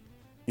helped me.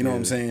 You know what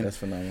I'm saying? That's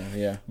phenomenal.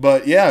 Yeah.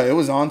 But yeah, it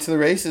was on to the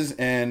races,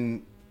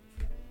 and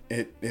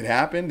it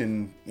happened,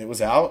 and it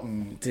was out,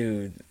 and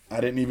dude,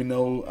 I didn't even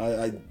know.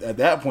 I at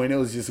that point it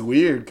was just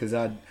weird, because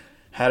I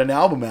had an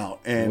album out,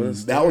 and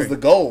that was the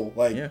goal.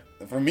 Like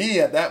for me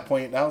at that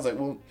point, I was like,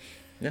 well,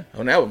 yeah,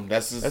 an album.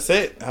 That's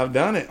it. I've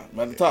done it. I'm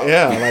at the top.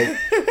 Yeah, like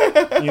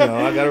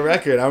I got a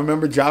record. I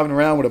remember driving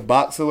around with a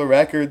box full of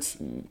records,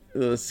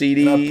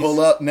 CDs. And I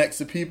pull up next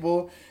to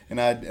people, and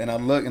I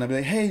look, and I'd be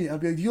like, hey,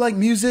 do you like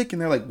music?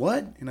 And they're like,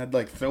 what? And I'd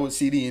like throw a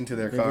CD into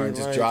their car and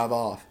just drive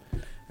off.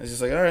 I was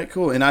just like, all right,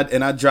 cool. And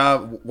I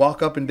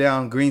walk up and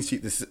down Green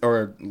Street,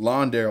 or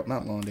not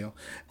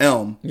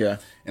Elm. Yeah.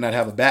 And I'd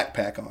have a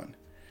backpack on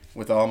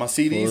with all my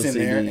CDs in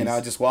there. CDs. And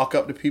I'd just walk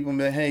up to people and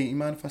be like, hey, you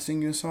mind if I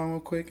sing you a song real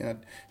quick? And I'd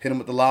hit them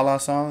with the La La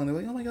song. And they're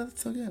like, oh my God,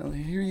 that's so good. I'm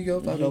like, here you go,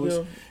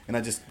 $5. And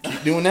I just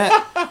keep doing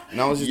that. And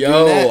I was just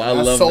doing that. I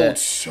love sold that.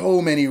 so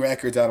many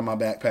records out of my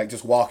backpack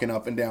just walking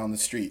up and down the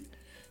street.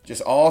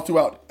 Just all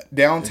throughout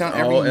downtown,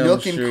 every all Elm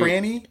nook and Street.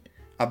 cranny.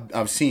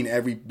 I've seen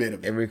every bit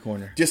of it. Every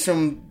corner. Just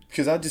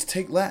because I just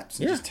take laps.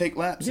 And just take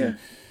laps. Yeah.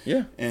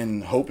 Yeah.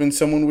 And hoping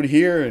someone would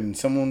hear and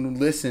someone would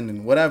listen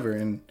and whatever.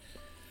 And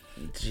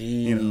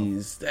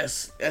Jeez,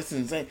 that's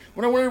insane.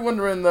 What I'm really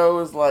wondering though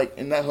is like,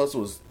 and that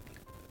hustle was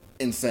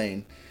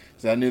insane.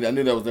 So I knew that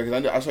was there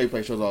because I saw you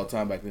play shows all the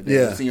time back in the day.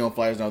 Yeah. I seen you on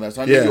flyers and all that.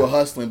 So I knew you were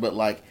hustling, but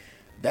like,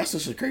 that's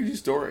such a crazy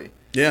story.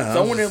 Yeah.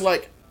 So I'm wondering,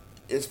 like,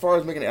 as far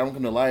as making the album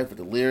come to life with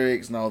the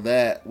lyrics and all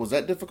that, was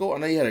that difficult? I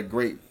know you had a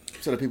great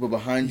set of people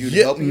behind you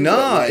to help you.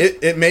 Nah,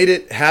 it made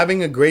it,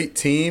 having a great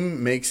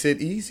team makes it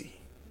easy.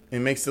 It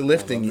makes the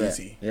lifting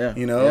easy. Yeah.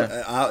 You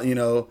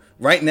know,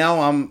 right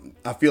now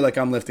I feel like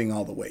I'm lifting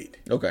all the weight.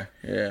 Okay.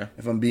 Yeah.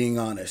 If I'm being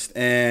honest.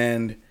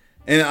 And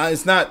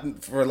it's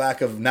not for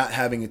lack of not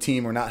having a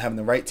team or not having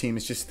the right team.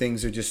 It's just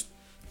things are just,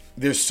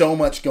 there's so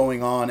much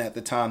going on at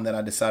the time that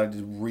I decided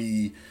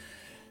to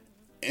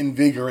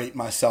reinvigorate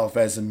myself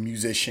as a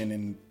musician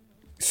and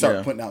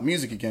start putting out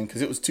music again,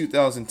 because it was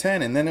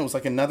 2010 and then it was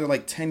like another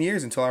like 10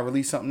 years until I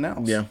released something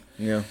else.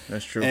 Yeah,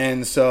 that's true.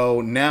 And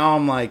so now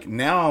I'm like,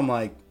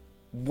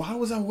 why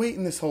was I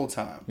waiting this whole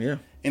time? Yeah.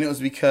 And it was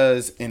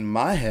because in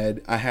my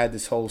head I had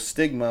this whole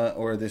stigma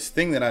or this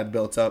thing that I'd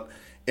built up.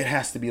 It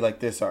has to be like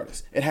this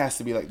artist. It has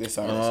to be like this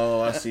artist.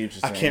 Oh, I see what you're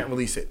saying. I can't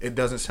release it. It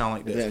doesn't sound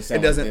like this. It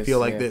It doesn't like feel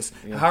this.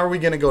 like this. How are we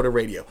going to go to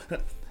radio?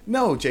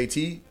 No,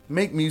 JT.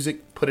 Make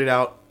music, put it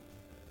out,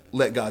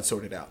 let God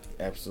sort it out.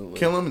 Absolutely.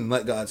 Kill him and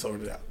let God sort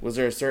it out. Was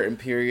there a certain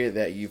period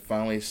that you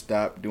finally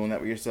stopped doing that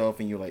with yourself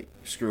and you're like,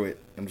 screw it,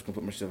 I'm just going to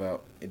put my stuff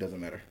out. It doesn't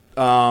matter.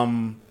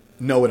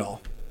 Know It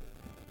All.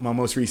 My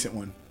most recent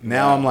one.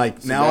 Now Wow. I'm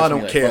like, So now that's I don't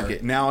when you're care. like, fuck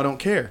it. Now I don't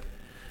care.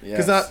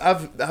 Because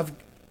Yes.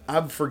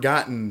 I've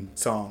forgotten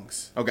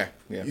songs. Okay.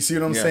 Yeah. You see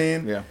what I'm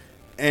saying? Yeah.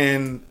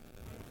 And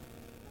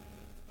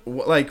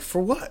like, for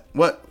what?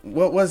 What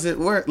was it?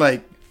 Where,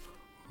 like,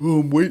 oh,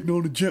 I'm waiting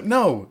on the gym.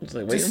 No. It's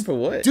like, waiting just for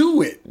what?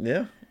 Do it.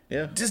 Yeah.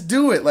 Yeah. Just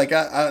do it. Like,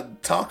 I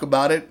talk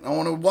about it. I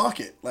want to walk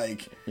it.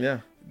 Like, Yeah.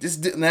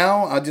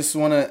 now I just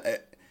want to,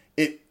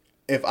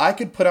 if I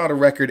could put out a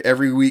record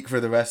every week for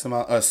the rest of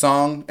a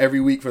song every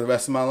week for the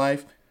rest of my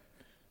life,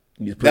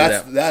 You just put it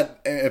out.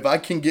 that. If I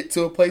can get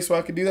to a place where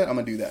I can do that, I'm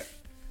gonna do that.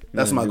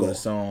 That's my Do goal. A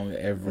song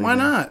every Why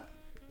not?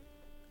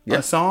 Yeah.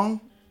 A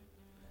song?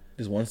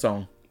 Just one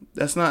song.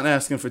 That's not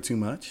asking for too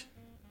much.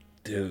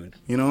 Dude.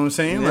 You know what I'm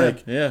saying? Yeah,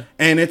 Like, yeah.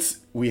 And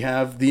we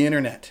have the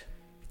internet.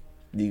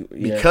 Yeah,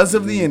 Because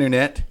of the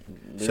internet.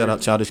 Shout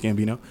out Childish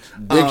Gambino.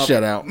 Big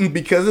shout out.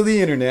 Because of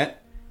the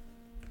internet,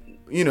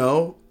 you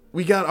know,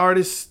 we got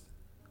artists.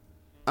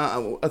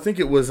 I think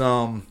it was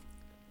I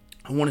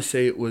want to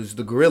say it was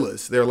the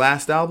Gorillaz. Their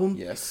last album.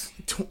 Yes.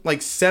 Like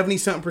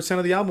 70-something%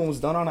 of the album was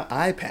done on an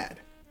iPad.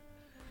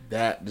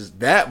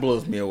 That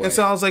blows me away. And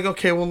so I was like,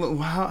 okay, well,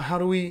 how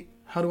do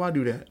I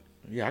do that?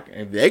 Yeah,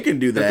 if they can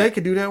do that. If they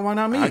could do that, why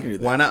not me? I can do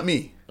that. Why not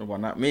me? Why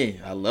not me?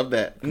 I love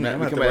that. I'm gonna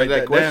We have come to back write to that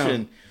that question.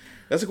 down.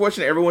 That's a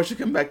question everyone should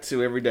come back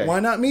to every day. Why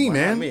not me, Why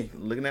man? Not me?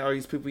 Looking at all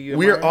these people you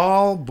We're admire.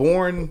 all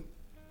born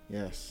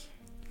Yes.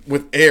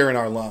 with air in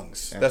our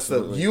lungs.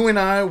 Absolutely. That's you and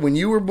I. When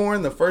you were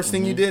born, the first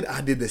thing you did, I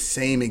did the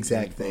same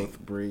exact thing. Both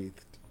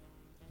breathed.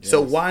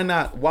 So Yes. why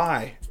not?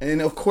 Why?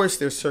 And of course,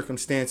 there's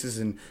circumstances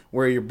and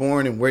where you're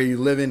born and where you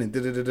live in and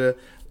da da da da.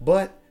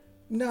 But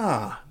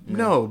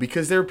no,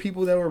 because there are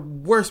people that are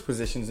worse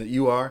positions than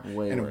you are,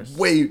 Way and worse.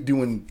 way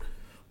doing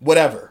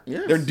whatever.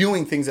 Yes. They're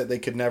doing things that they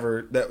could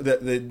never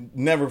that they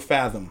never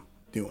fathom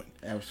doing.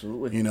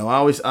 Absolutely. You know,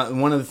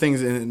 one of the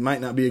things, and it might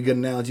not be a good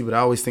analogy, but I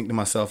always think to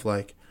myself,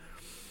 like,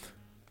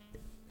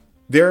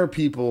 there are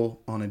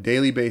people on a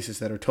daily basis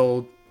that are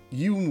told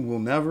you will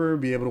never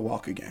be able to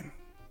walk again.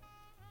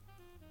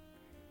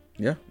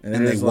 Yeah. And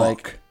they it's walk.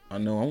 like, I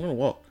know I'm going to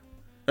walk.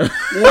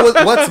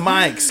 What's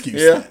my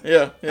excuse? then?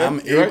 Yeah.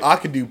 You're right. I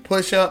could do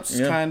push-ups,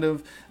 Yeah. kind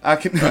of. I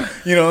can,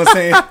 you know what I'm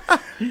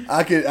saying?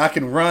 I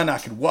can run, I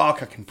can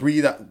walk, I can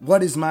breathe.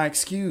 What is my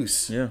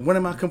excuse? Yeah. What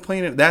am I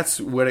complaining? That's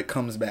what it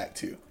comes back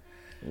to.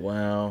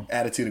 Wow.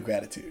 Attitude of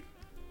gratitude.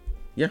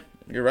 Yeah,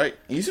 you're right.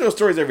 And you see those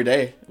stories every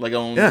day. Like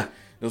on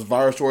those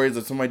viral stories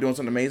of somebody doing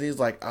something amazing. It's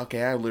like,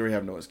 okay, I literally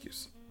have no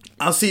excuse.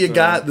 I'll see a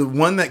guy. The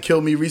one that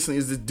killed me recently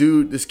is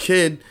this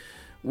kid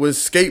was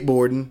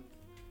skateboarding,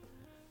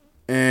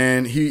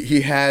 and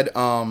he had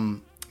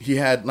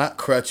not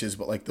crutches,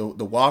 but like the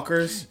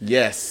walkers.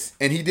 Yes.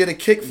 And he did a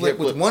kickflip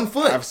with one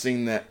foot. I've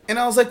seen that. And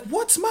I was like,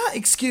 what's my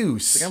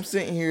excuse? Like I'm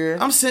sitting here.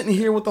 I'm sitting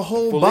here with the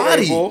whole Fully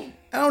body. able.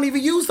 I don't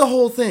even use the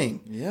whole thing.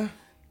 Yeah.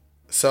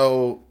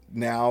 So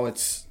now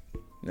it's,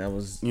 That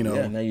was,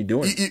 now you're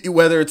doing it.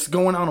 whether it's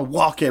going on a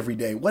walk every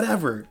day,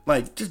 whatever.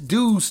 Like,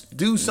 just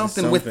do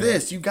something with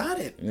this. You got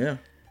it. Yeah.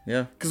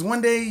 Yeah. Because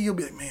one day you'll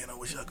be like, man, I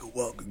wish I could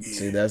walk again.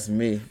 See, that's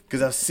me.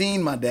 Because I've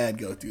seen my dad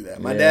go through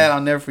that. My Yeah. dad,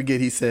 I'll never forget,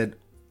 he said,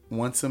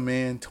 once a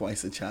man,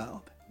 twice a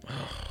child.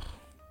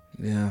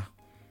 Yeah.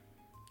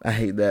 I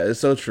hate that. It's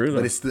so true.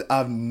 Though. But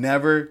I've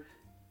never,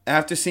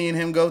 after seeing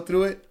him go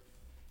through it,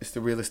 it's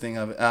the realest thing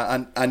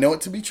I know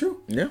it to be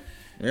true. Yeah.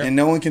 Yeah. And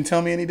no one can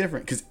tell me any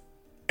different. Because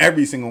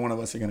every single one of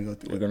us are going to go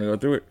through We're it. going to go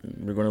through it.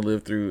 We're going to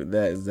live through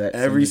that exact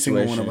same Every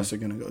single situation. one of us are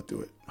going to go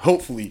through it.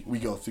 Hopefully we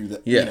go through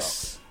that.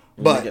 Yes.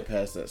 You know. When we get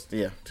past this.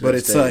 Yeah. But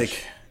it's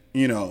like,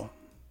 you know,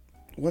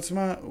 what's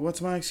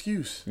my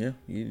excuse? Yeah.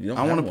 You don't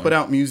I want to put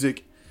out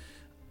music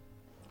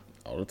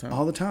all the time.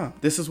 all the time.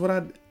 This is what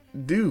I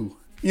do.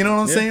 You know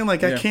what I'm saying?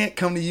 Like, I can't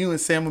come to you and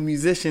say I'm a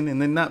musician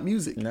and then not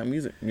music. Not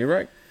music. You're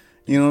right.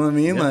 You know what I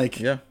mean? Yeah. Like,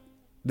 yeah.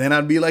 then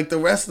I'd be like the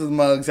rest of the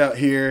mugs out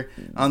here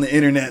on the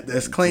internet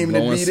that's claiming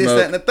Blowing to be this, smoke.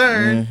 that, and the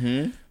third.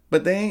 Mm-hmm.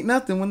 But they ain't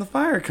nothing when the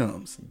fire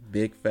comes.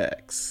 Big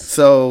facts.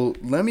 So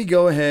let me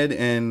go ahead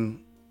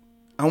and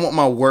I want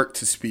my work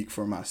to speak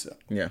for myself.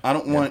 Yeah. I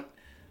don't want,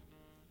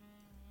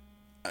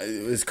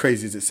 as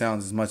crazy as it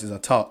sounds, as much as I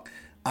talk,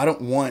 I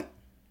want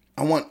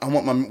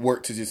my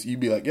work to just, you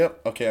be like, yep,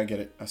 okay, I get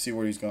it. I see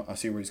where he's going. I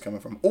see where he's coming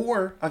from.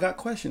 Or I got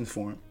questions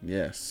for him.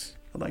 Yes.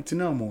 I'd like to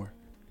know more.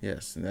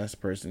 Yes. And that's the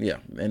person. Yeah.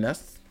 And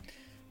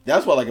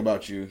that's what I like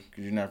about you,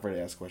 because you're not afraid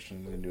to ask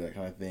questions and do that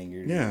kind of thing.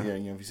 You know,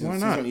 if you see Why not?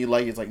 something you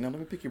like, it's like, no, let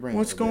me pick your brain.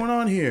 What's going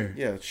on here?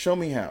 Yeah, show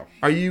me how.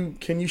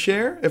 Can you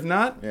share? If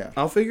not, Yeah.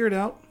 I'll figure it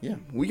out. Yeah.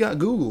 We got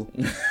Google.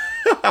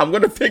 I'm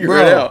gonna figure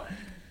Bro, it out.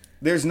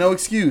 There's no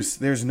excuse.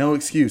 There's no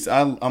excuse.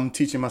 I'm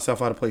teaching myself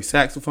how to play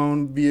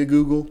saxophone via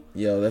Google.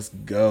 Yo, let's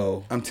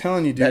go. I'm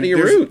telling you, dude. Back to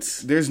your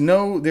roots. There's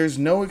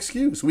no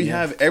excuse. We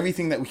have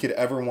everything that we could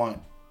ever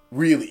want.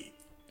 Really.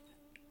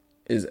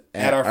 Is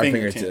at our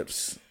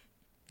fingertips.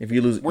 If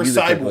you lose, We're use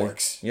it quickly.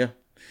 cyborgs. Yeah.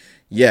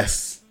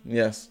 Yes.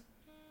 Yes.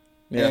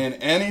 Yeah. And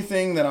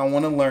anything that I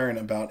want to learn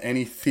about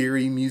any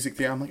theory, music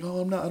theory, I'm like, I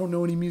don't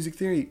know any music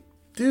theory.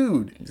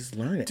 Dude, Just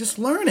learn it. just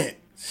learn it.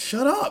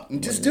 Shut up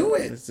and just do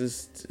it.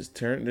 Just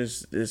turn.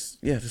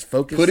 Just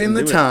focus. Put in and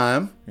the do it.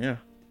 time. Yeah.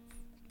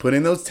 Put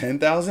in those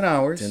 10,000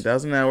 hours.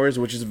 10,000 hours,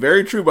 which is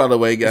very true, by the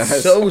way,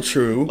 guys. So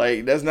true.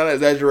 Like, that's not an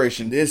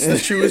exaggeration. It's the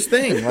truest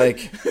thing.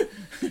 Like,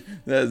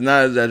 That's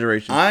not an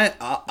exaggeration.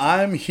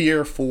 I'm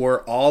here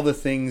for all the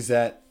things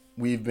that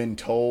we've been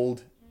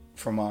told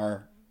from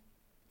our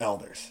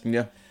elders.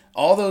 Yeah.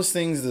 All those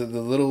things, the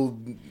little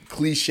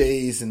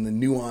cliches and the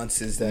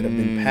nuances that have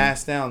been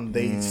passed down,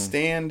 they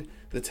stand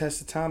the test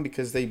of time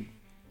because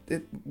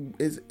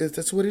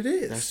that's what it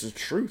is. That's the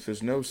truth.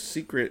 There's no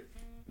secret.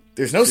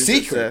 There's no to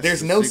secret. success.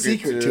 There's The no secret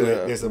secret to,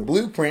 to it. There's a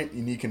blueprint,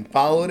 and you can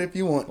follow it if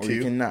you want Or to,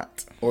 you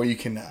cannot. or you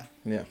cannot.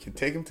 Yeah. You can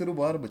take them to the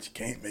water, but you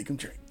can't make them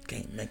drink.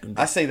 Can't make them.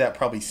 I say that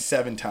probably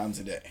 7 times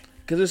a day.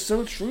 Because it's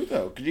so true,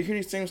 though. Because you hear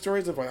these same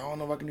stories of, like, I don't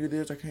know if I can do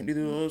this. I can't do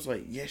those.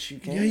 Like, yes, you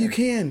can. Yeah, you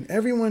can.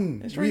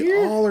 Everyone, It's right we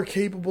here. all are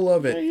capable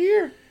of it. Right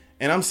here.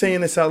 And I'm saying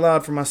this out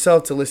loud for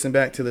myself to listen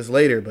back to this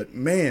later, but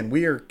man,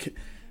 we are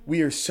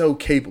so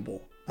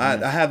capable. I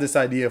have this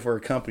idea for a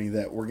company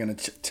that we're gonna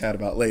chat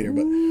about later,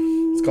 but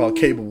it's called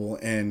Capable,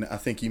 and I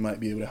think you might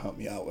be able to help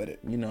me out with it.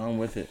 You know, I'm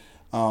with it.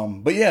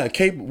 But yeah,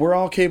 we're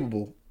all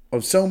capable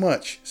of so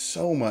much,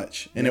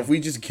 and if we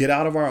just get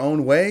out of our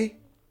own way,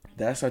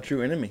 That's our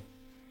true enemy.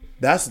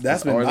 that's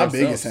been always my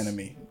biggest ourselves.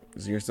 enemy.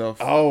 It's yourself.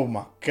 Oh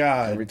my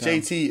God, Every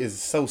time. JT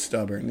is so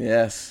stubborn.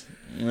 Yes.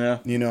 Yeah.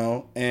 You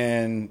know,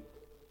 and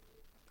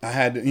I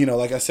had to,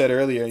 like I said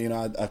earlier,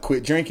 I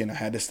quit drinking. I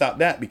had to stop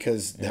that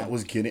because I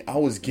was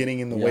getting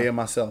in the way of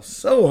myself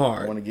so I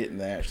hard. want to get in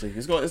that, actually.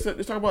 Let's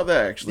talk about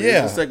that, actually.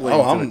 Yeah. It's a segue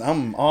Oh, into it.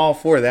 I'm all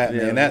for that,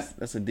 Yeah, man.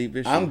 that's a deep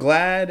issue. I'm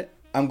glad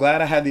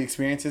I had the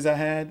experiences I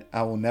had.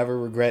 I will never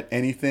regret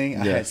anything. I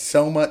had Yes.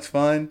 so much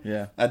fun.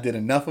 Yeah. I did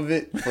enough of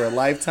it for a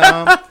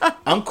lifetime.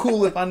 I'm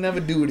cool if I never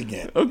do it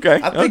again.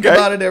 Okay, I think okay.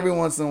 about it every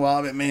once in a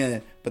while,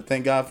 but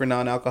thank God for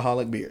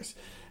non-alcoholic beers.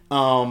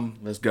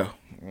 Let's go.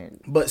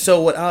 But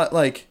so what I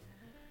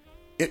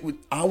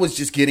was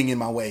just getting in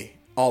my way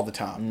all the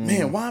time.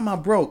 Man, why am I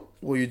broke?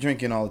 Well, you're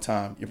drinking all the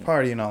time. You're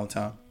partying all the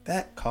time.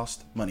 That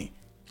costs money.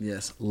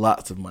 Yes,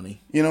 lots of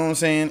money. You know what I'm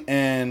saying?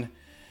 And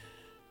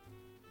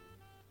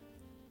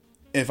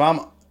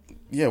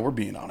we're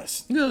being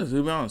honest. Yeah,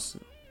 to be honest.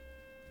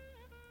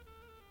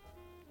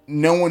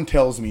 No one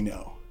tells me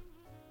no.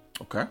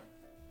 Okay.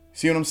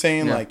 See what I'm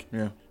saying? Yeah, Like,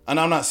 yeah. and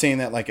I'm not saying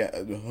that like,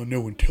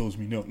 no one tells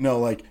me no. No,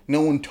 like,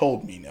 no one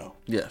told me no.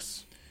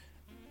 Yes.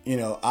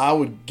 I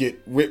would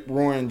get rip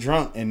roaring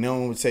drunk and no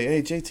one would say,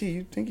 hey, JT,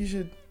 you think you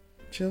should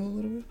chill a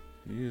little bit?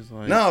 He was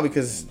like, No,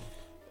 because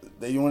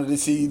they wanted to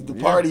see the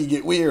party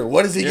get weird.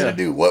 What is he Yeah. gonna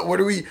do? What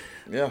are we?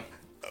 Yeah.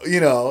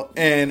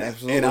 And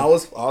Absolutely. and I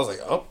was like,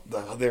 oh,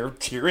 they're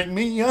cheering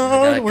me on.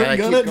 Gotta We're keep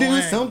gonna do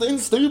going. something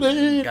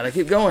stupid. Gotta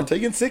keep going.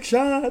 Taking 6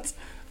 shots.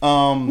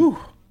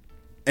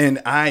 And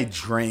I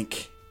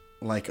drank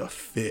like a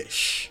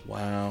fish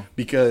Wow.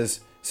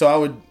 because I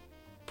would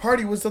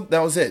party that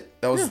was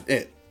it. That was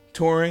it.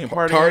 Touring and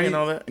partying Party, and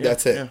all that. Yeah,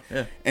 that's it. Yeah.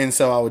 Yeah. And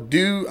so I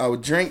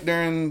would drink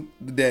during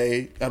the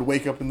day. I'd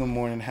wake up in the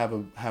morning, have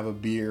a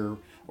beer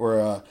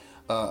or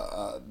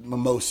a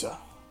mimosa.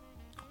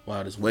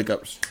 Wow, just wake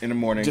up in the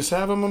morning. Just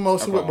have a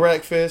mimosa with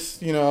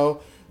breakfast,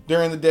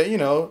 during the day,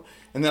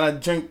 and then I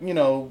drink,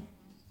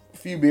 a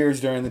few beers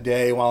during the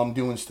day while I'm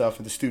doing stuff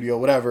at the studio,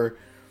 whatever.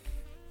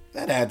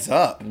 That adds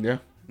up. Yeah.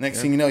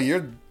 Next thing you know,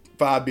 you're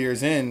 5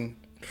 beers in.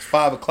 It's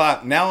 5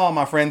 o'clock. Now all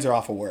my friends are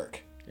off of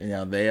work. And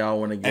now they all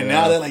want to get And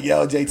now they're like,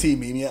 yo, JT,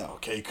 meet me up.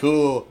 Okay,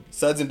 cool.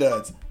 Suds and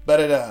duds.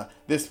 Ba-da-da.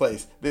 This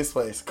place.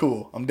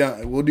 Cool. I'm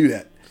done. We'll do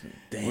that.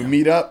 Damn. We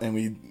meet up and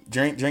we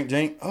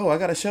drink. Oh, I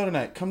got a show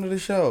tonight. Come to the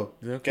show.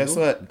 Yeah, guess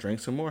what? Drink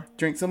some more.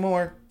 Drink some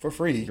more for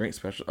free. Drink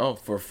special. Oh,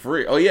 for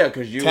free. Oh, yeah,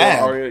 because you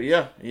tab. already,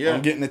 yeah.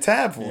 I'm getting a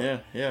tab for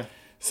it. Yeah.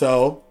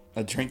 So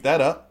I drink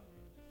that up.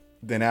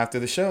 Then after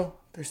the show,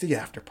 there's the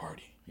after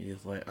party.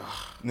 He's like, ugh.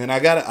 And then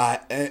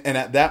and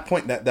at that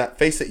point, that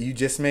face that you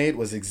just made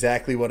was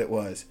exactly what it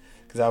was.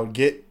 Because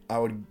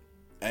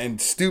and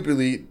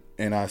stupidly,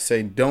 and I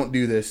say, don't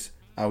do this.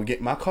 I would get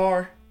in my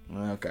car,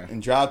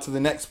 and drive to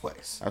the next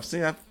place. I've seen.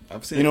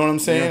 You know what I'm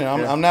saying? Yeah,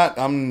 I'm not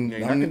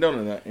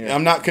condoning that. Yeah.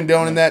 I'm not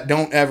condoning that.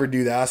 Don't ever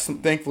do that.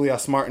 Thankfully, I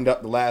smartened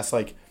up the last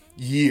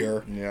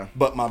year. Yeah.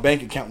 But my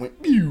bank account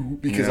went pew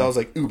because I was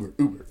like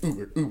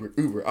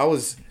Uber. I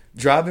was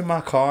driving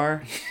my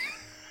car.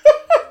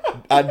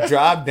 I'd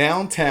drive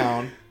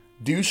downtown,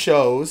 do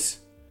shows,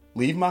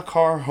 leave my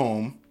car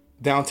home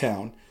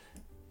downtown,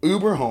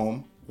 Uber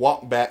home,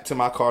 walk back to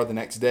my car the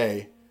next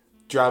day,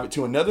 drive it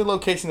to another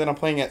location that I'm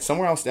playing at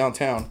somewhere else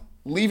downtown,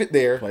 leave it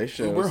there,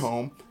 Uber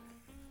home,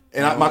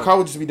 and my car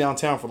would just be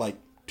downtown for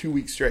 2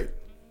 weeks straight.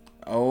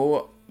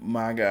 Oh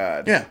my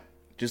God. Yeah.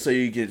 Just so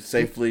you could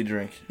safely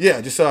drink.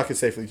 Yeah, just so I could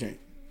safely drink.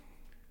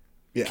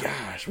 Yeah.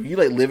 Gosh, were you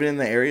living in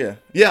the area?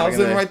 Yeah, I was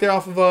living right there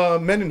off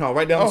of Mendenhall,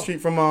 right down the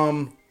street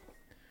from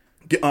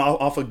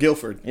off of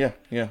Guilford. Yeah.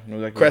 No,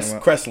 exactly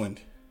Crestland.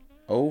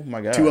 Oh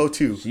my God.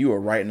 202. So you were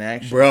right in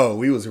action. Bro,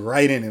 we was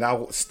right in it. I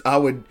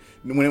would,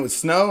 when it would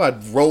snow,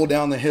 I'd roll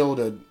down the hill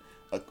to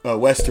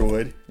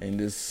Westerwood.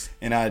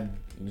 And I'd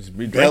just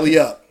be belly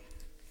up.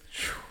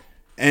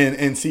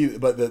 And see,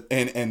 but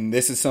and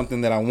this is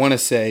something that I want to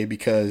say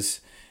because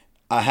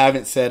I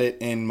haven't said it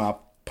in my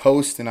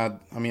post, and I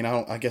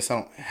guess I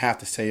don't have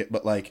to say it,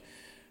 but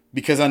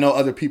because I know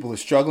other people are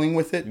struggling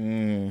with it,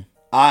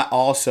 I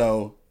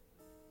also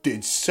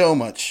did so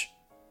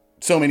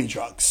many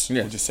drugs.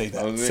 Yeah. We'll just say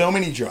that. So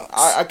many drugs.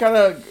 I kind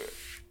of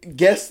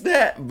guessed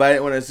that, but I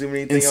didn't want to assume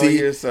anything on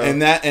here. So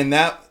and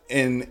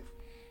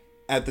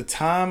at the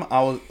time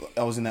I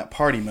was in that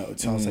party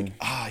mode. So I was like,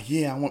 I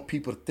want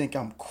people to think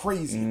I'm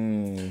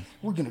crazy.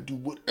 We're gonna do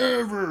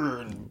whatever,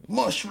 and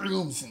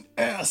mushrooms and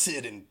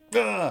acid and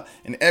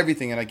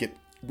everything, and I get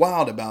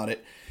wild about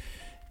it.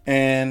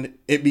 And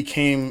that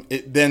became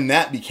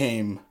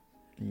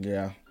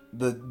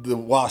the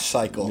wash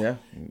cycle. Yeah.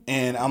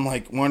 And I'm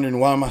wondering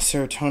why my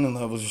serotonin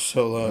levels are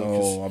so low.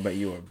 Oh, I bet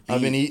you were beat.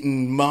 I've been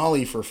eating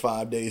Molly for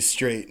 5 days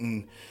straight,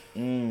 and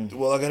I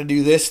got to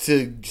do this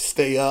to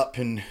stay up,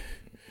 and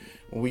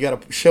we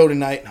got a show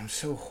tonight, and I'm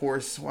so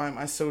hoarse. Why am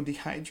I so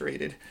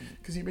dehydrated?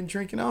 Because you've been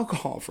drinking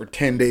alcohol for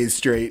 10 days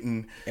straight,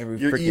 and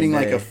you're eating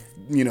day. A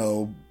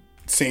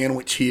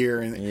sandwich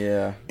here, and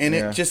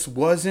it just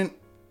wasn't.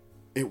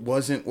 It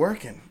wasn't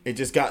working. It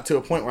just got to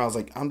a point where I was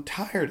like, I'm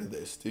tired of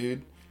this,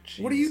 dude.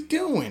 Jeez. What are you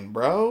doing,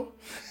 bro?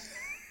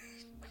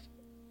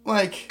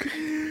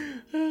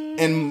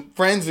 And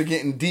friends are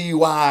getting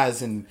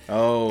DUIs, and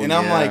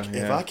I'm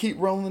if I keep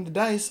rolling the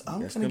dice,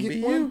 I'm gonna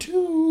get one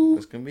too.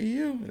 That's gonna be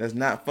you. That's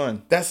not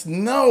fun. That's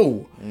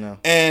no.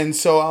 And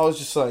so I was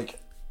just like,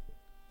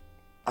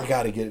 I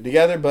gotta get it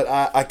together. But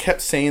I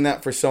kept saying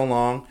that for so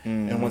long,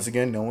 and once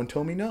again, no one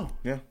told me no.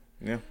 Yeah.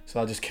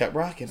 So I just kept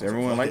rocking. So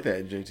everyone like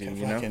that, JT.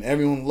 You know,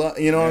 everyone what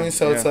I mean.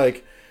 So it's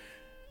I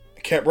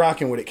kept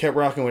rocking with it,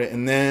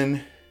 and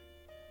then,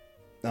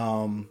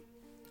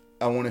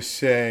 I want to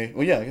say,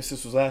 I guess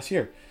this was last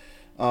year,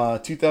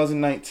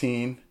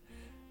 2019,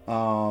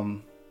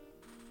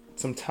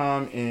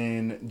 sometime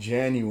in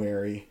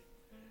January.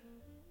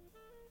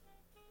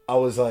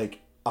 I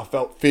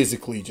felt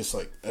physically just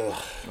ugh.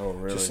 Oh,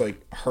 really? Just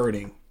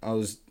hurting. I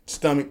was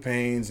stomach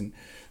pains and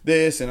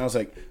this, and I was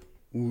like,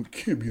 well, it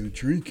can't be the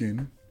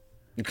drinking.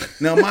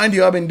 Now, mind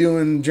you, I've been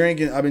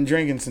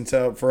drinking since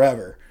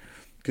forever.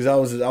 Because I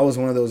was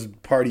one of those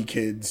party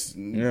kids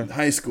in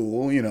high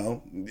school,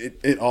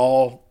 it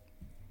all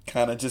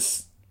kind of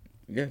just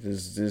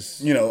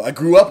I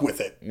grew up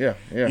with it. Yeah.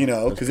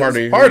 Because it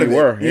was part of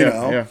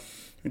it.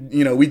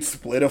 We'd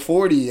split a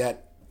 40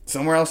 at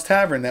somewhere else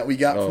tavern that we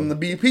got from the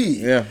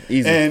BP. Yeah,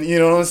 easy. And you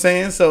know what I'm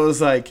saying? So it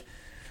was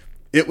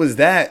it was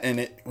that,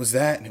 and it was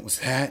that, and it was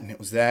that, and it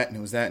was that, and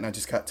it was that, and I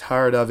just got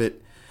tired of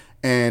it.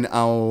 And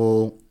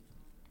I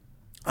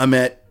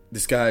met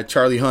this guy,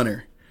 Charlie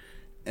Hunter.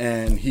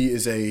 And he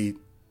is a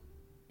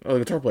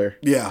guitar player.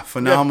 Yeah,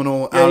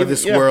 phenomenal, out of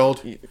this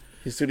world.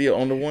 His studio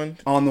on the one?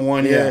 On the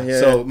one, yeah.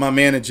 So my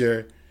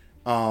manager,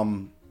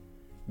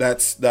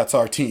 that's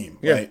our team,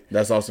 right?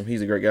 That's awesome.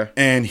 He's a great guy.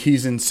 And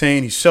he's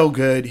insane. He's so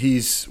good.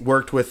 He's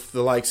worked with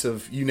the likes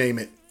of, you name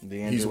it.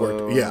 D'Angelo. He's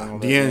worked,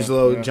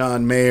 D'Angelo,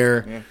 John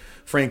Mayer,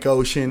 Frank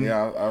Ocean.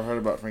 Yeah, I've heard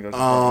about Frank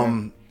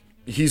Ocean.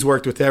 He's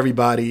worked with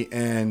everybody,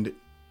 and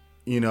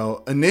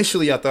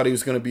initially I thought he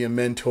was going to be a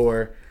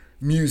mentor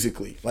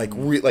musically,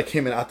 like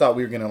him, and I thought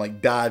we were going to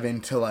like dive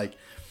into like,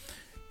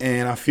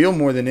 and I feel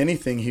more than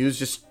anything he was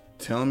just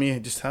telling me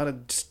just how to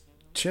just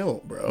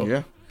chill, bro.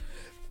 Yeah,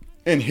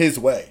 in his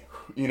way.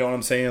 You know what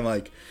I'm saying?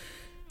 Like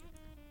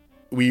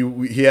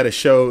he had a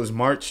show. It was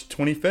March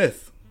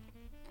 25th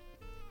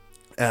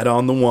at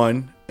On the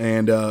One,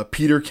 and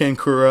Peter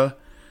Kankura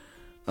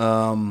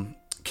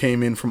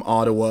came in from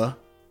Ottawa.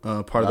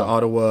 Part of the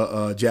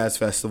Ottawa Jazz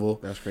Festival.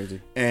 That's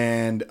crazy.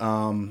 And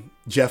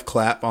Jeff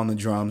Clapp on the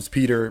drums.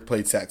 Peter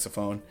played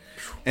saxophone.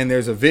 And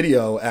there's a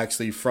video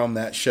actually from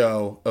that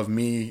show of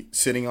me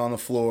sitting on the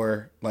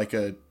floor like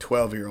a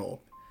 12-year-old.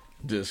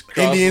 Just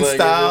Indian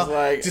style.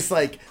 Just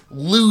like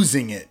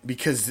losing it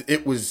because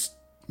it was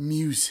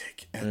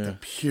music at the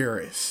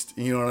purest.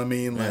 You know what I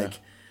mean? Like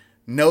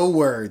no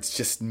words,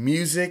 just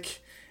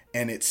music,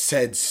 and it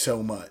said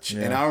so much.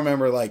 Yeah. And I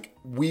remember like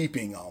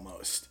weeping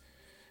almost.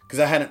 Because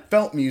I hadn't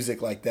felt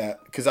music like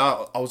that. Because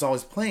I was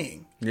always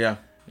playing. Yeah.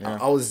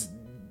 I was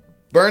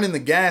burning the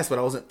gas, but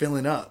I wasn't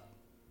filling up.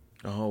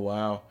 Oh,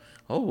 wow.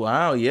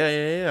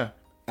 Yeah.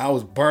 I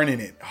was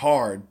burning it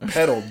hard,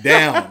 pedal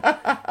down.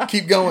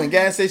 Keep going.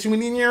 Gas station, we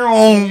need your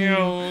own. You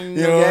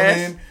know what I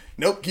mean?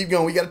 Nope, keep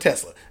going. We got a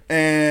Tesla.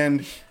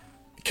 And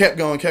kept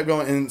going.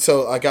 And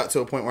so I got to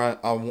a point where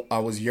I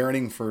was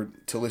yearning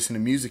to listen to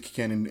music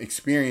again and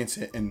experience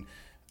it. And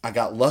I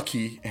got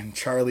lucky, and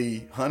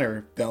Charlie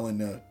Hunter fell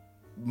into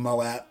my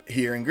lap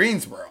here in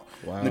Greensboro.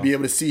 Wow. And to be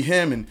able to see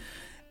him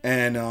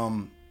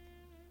and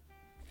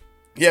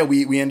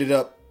we ended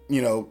up,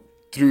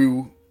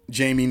 through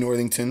Jamie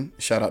Northington,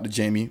 shout out to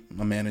Jamie,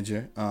 my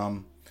manager.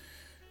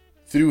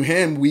 Through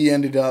him, we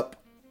ended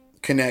up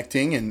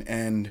connecting,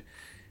 and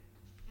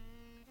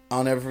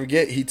I'll never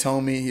forget, he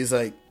told me, he's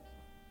like,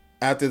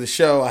 after the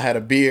show, I had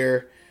a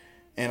beer,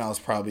 and I was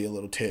probably a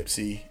little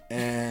tipsy,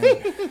 and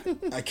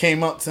I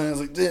came up to him, I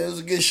was like, dude, it was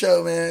a good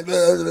show, man.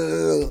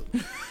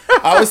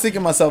 I was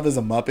thinking myself as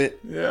a Muppet.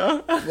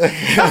 Yeah.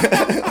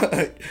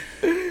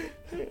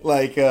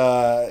 like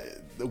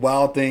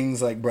Wild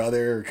Things, like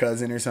brother or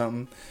cousin or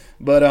something.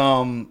 But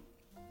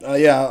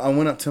I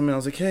went up to him and I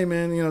was like, hey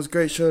man, it's a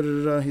great show. Da,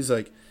 da, da. He's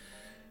like,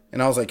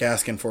 and I was like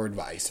asking for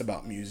advice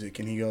about music,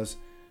 and he's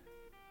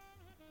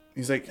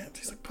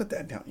like, put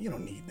that down. You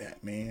don't need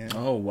that, man.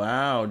 Oh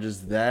wow,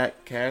 just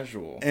that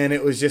casual. And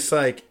it was just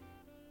like,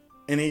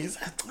 and he's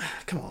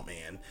come on,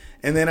 man.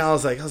 And then I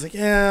was like,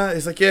 yeah.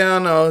 He's like, yeah, I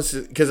know.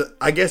 Because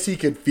I guess he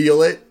could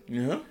feel it.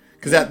 Yeah.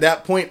 Because at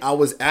that point, I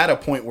was at a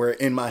point where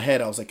in my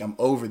head, I was like, I'm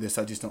over this.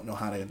 I just don't know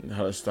how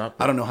to stop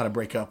it. I don't know how to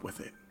break up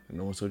with it.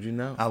 No one told you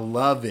no. I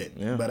love it.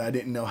 Yeah. But I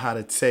didn't know how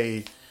to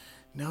say,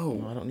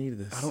 no, I don't need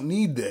this. I don't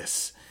need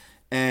this.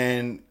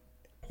 And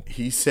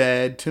he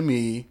said to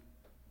me,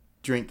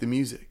 drink the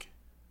music.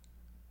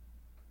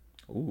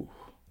 Ooh.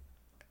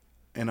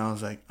 And I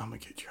was like, I'm going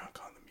to get drunk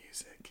on the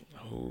music.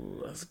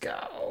 Oh, let's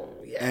go.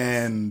 Yes.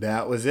 And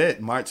that was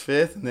it. March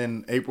 5th. And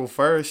then April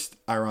 1st,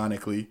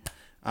 ironically,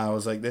 I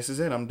was like, this is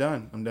it. I'm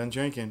done. I'm done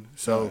drinking.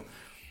 So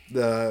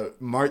the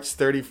March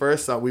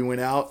 31st, we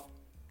went out.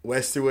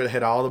 Westerwood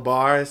had all the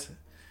bars.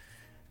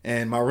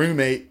 And my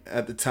roommate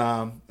at the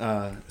time,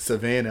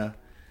 Savannah,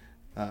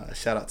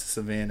 shout out to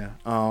Savannah.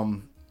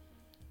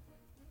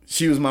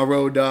 She was my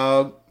road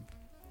dog.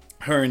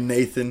 Her and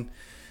Nathan,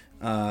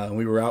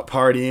 we were out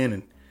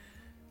partying,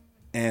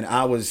 and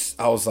I was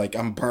like,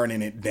 I'm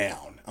burning it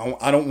down.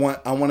 I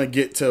want to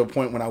get to a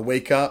point when I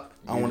wake up,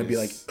 I want to be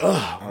like,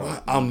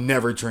 I'm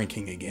never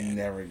drinking again.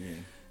 Never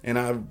again.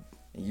 And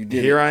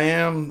here I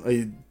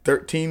am,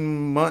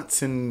 13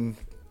 months and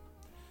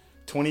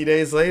 20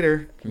 days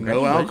later,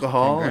 no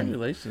alcohol.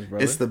 Congratulations,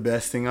 brother. It's the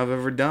best thing I've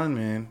ever done,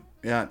 man.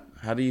 Yeah.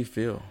 How do you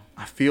feel?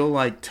 I feel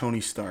like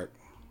Tony Stark.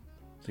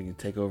 So you can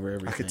take over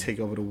everything. I could take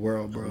over the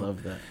world, bro. I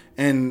love that.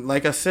 And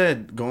like I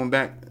said, going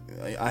back,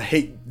 I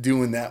hate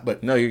doing that,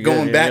 but no, you're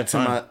going good. back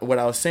to what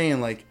I was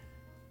saying, like,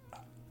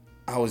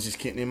 I was just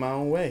getting in my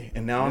own way,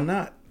 and now I'm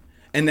not.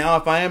 And now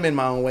if I am in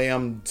my own way,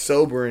 I'm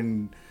sober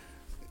and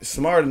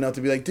smart enough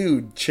to be like,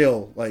 dude,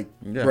 chill. Like,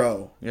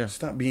 bro,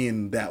 stop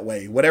being that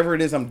way. Whatever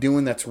it is I'm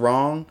doing that's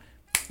wrong,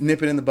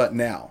 nip it in the butt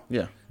now.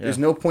 Yeah. There's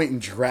no point in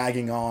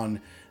dragging on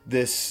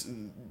this,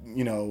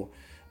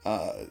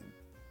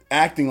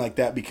 acting like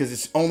that, because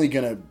it's only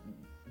going to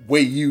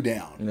weigh you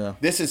down. Yeah.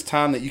 This is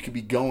time that you could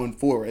be going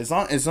forward. As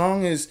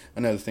long as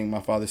another thing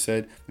my father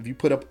said, if you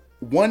put up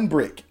one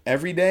brick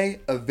every day,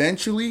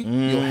 eventually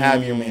you'll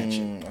have your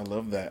mansion. I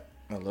love that.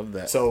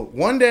 So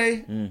one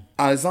day,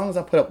 as long as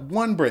I put up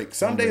one brick,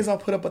 some days I'll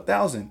put up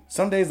 1,000.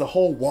 Some days the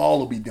whole wall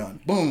will be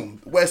done. Boom,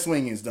 the West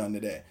Wing is done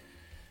today.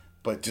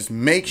 But just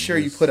make sure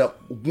you put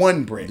up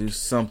one brick. Do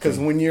something. Because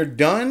when you're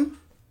done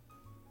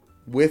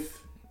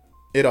with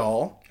it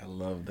all, I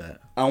love that.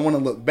 I want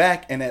to look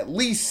back and at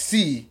least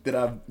see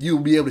that you'll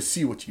be able to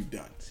see what you've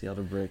done. See all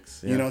the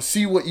bricks. Yeah.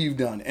 See what you've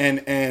done.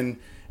 And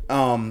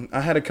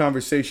I had a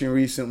conversation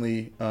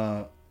recently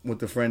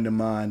with a friend of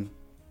mine.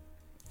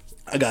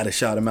 I gotta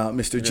shout him out,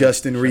 Mr.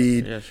 Justin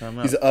Reed. Yeah, shout him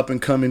out. He's an up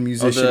and coming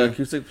musician. The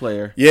acoustic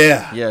player.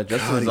 Yeah, Yeah,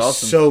 Justin is he's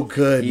awesome. so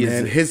good,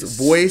 man. His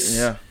voice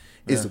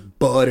is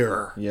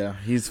butter. Yeah,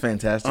 he's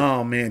fantastic.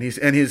 Oh man,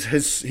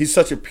 he's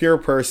such a pure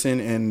person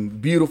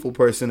and beautiful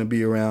person to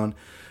be around.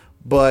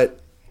 But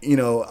you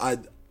know,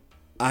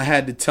 I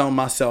had to tell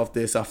myself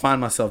this. I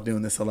find myself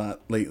doing this a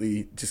lot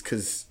lately, just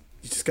because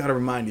you just got to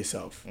remind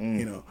yourself,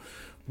 you know.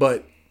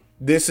 But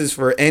this is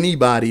for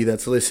anybody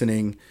that's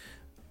listening,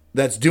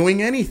 that's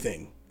doing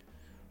anything.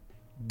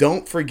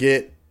 Don't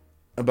forget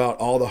about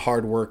all the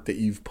hard work that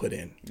you've put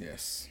in.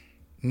 Yes.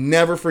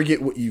 Never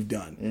forget what you've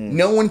done.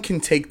 No one can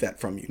take that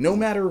from you, no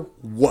matter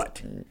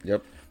what.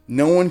 Yep.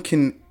 No one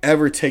can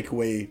ever take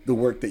away the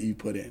work that you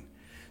put in.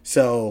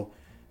 So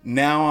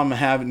now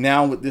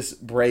now with this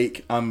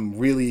break, I'm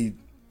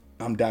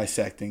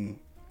dissecting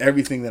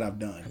everything that I've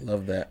done. I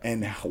love that.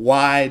 And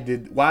why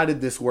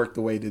did this work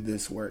the way did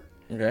this work?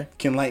 Okay.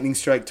 Can lightning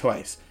strike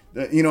twice?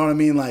 You know what I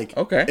mean? Like,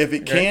 okay. If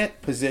it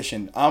can't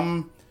position,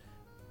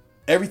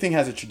 everything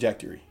has a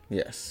trajectory.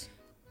 Yes.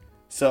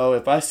 So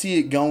if I see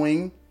it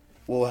going,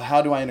 well,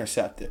 how do I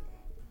intercept it?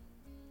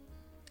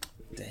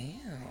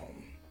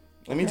 Damn.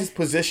 Let me just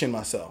position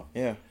myself.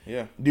 Yeah.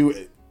 Yeah.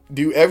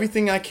 Do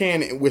everything I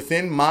can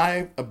within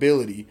my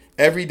ability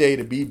every day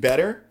to be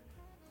better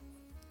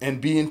and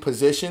be in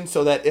position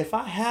so that if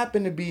I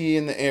happen to be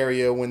in the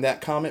area when that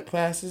comet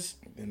passes,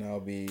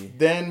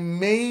 then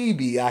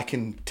maybe I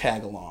can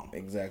tag along.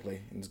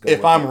 Exactly.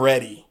 If I'm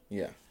ready.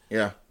 Yeah.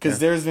 Yeah. Because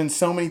there's been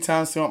so many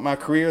times throughout my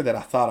career that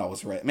I thought I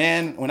was ready.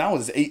 Man, when I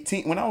was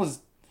 18, when I was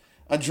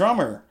a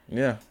drummer,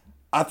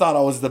 I thought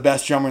I was the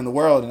best drummer in the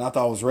world and I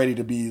thought I was ready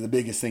to be the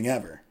biggest thing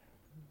ever.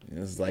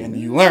 It's like, and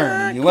you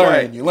learn and you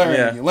learn and you learn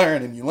and you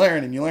learn and you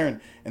learn and you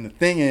learn. And the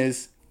thing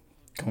is,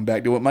 going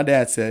back to what my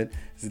dad said,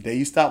 is the day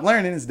you stop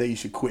learning is the day you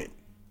should quit.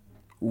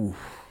 Ooh,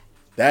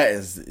 that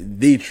is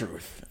the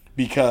truth.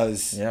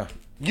 Because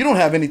you don't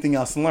have anything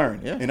else to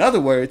learn. Yeah. In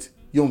other words,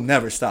 you'll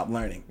never stop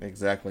learning.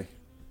 Exactly.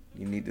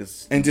 You need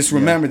this. And just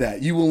remember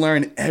that. You will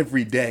learn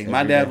every day.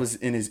 My dad was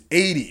in his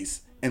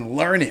 80s and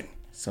learning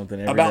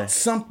something about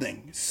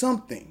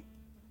something,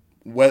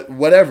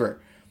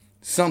 whatever,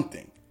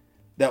 something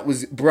that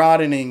was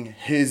broadening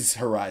his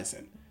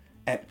horizon.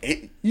 At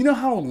 8, you know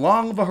how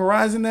long of a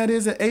horizon that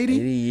is at 80?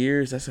 80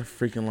 years, that's a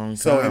freaking long time.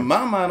 So in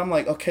my mind, I'm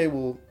like, okay,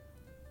 well,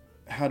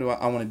 how do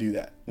I want to do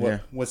that?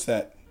 What's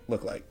that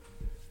look like?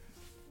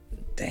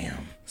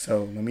 Damn.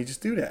 So let me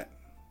just do that.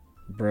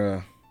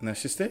 Bruh. And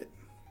that's just it.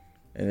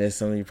 And it's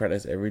something you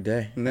practice every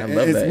day. I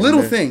love that.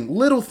 Little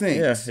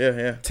things.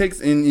 Yeah.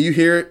 And you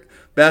hear it,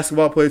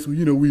 basketball players, well,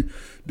 you know, we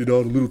did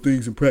all the little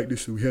things in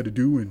practice that we had to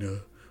do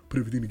and put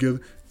everything together.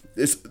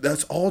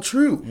 That's all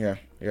true. Yeah.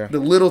 The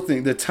little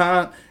thing, the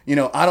time, you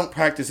know, I don't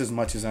practice as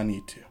much as I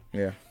need to.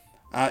 Yeah.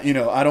 I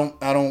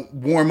don't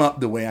warm up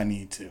the way I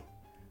need to.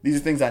 These are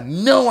things I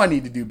know I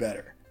need to do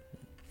better.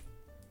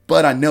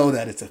 But I know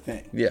that it's a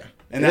thing. Yeah.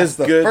 And that's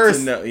the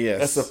first.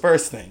 That's the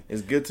first thing.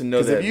 It's good to know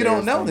that. Because if you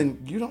don't know,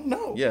 then you don't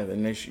know. Yeah,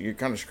 then you're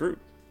kind of screwed.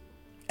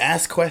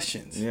 Ask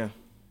questions. Yeah.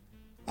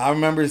 I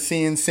remember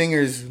seeing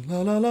singers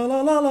la la la la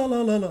la la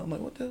la la. I'm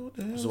like, what the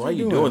hell? So why are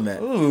you doing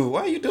that? Ooh,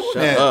 why are you doing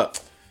that? Shut up.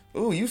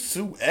 Ooh, you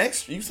so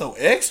extra. You so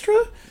extra.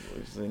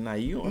 Nah,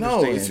 you don't no,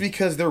 understand. it's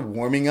because they're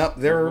warming up.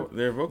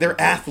 They're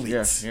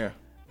athletes. Yeah.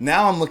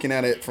 Now I'm looking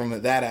at it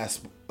from that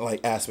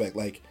aspect.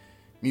 Like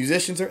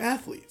musicians are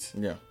athletes.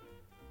 Yeah.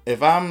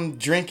 If I'm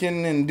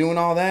drinking and doing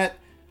all that,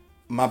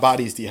 my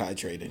body's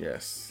dehydrated.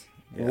 Yes.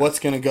 Yeah. What's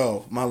gonna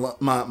go?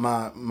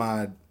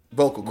 My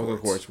vocal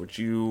cords, which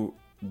you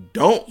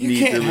don't. You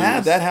can't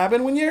have that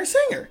happen when you're a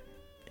singer.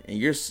 And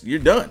you're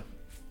done.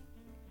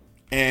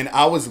 And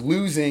I was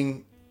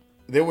losing.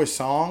 There were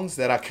songs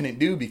that I couldn't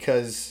do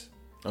because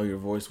your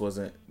voice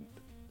wasn't.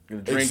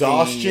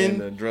 Exhaustion,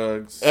 and the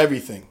drugs,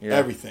 everything.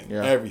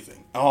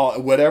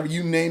 All whatever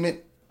you name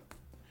it.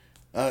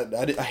 I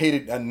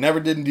hated. I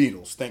never did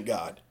needles, thank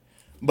God.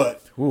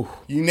 But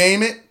you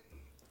name it.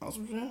 I was,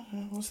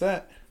 what's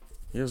that?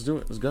 Yeah, let's do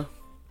it. Let's go.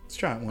 Let's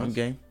try it once. I'm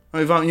game.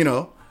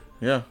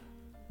 Yeah.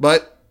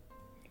 But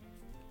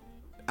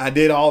I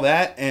did all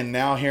that, and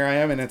now here I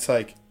am, and it's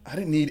like I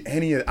didn't need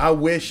any of it. I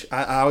wish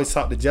I always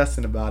talked to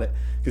Justin about it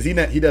because he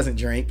doesn't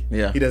drink.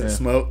 Yeah. He doesn't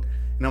smoke,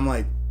 and I'm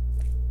like,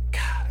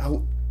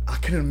 God, I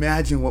can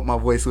imagine what my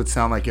voice would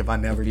sound like if I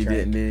never drank. You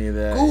didn't need any of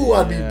that. Ooh,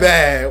 I'd be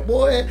bad,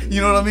 boy. You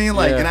know what I mean?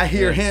 Like, and I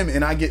hear him,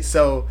 and I get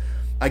so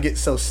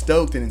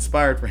stoked and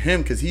inspired for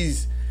him because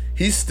he's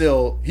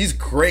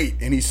great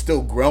and he's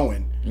still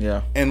growing.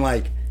 Yeah. And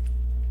like,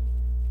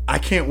 I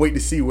can't wait to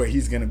see where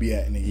he's gonna be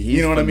at in a year.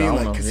 You know what I mean?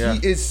 Like, because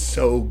he is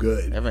so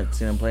good. I haven't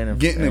seen him playing in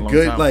getting a a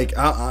good time. Like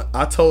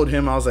I told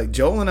him, I was like,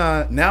 Joel and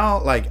I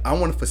now, like, I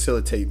want to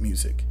facilitate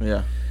music.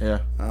 Yeah.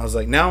 I was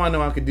like, now I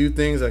know I could do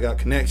things. I got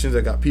connections.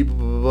 I got people.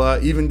 Blah, blah, blah.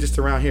 Even just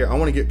around here, I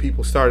want to get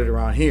people started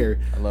around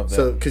here. I love that.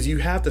 So because you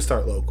have to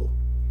start local.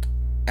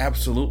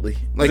 Absolutely.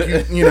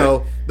 Like you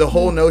know the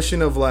whole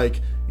notion of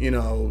like, you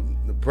know,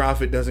 the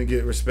prophet doesn't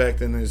get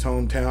respect in his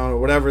hometown or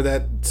whatever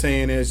that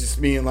saying is,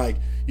 just being like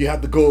you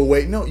have to go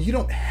away. No, you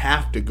don't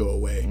have to go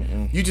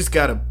away. You just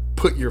gotta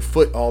put your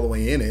foot all the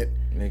way in it.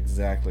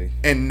 Exactly.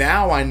 And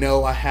now I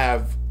know I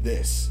have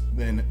this.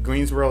 Then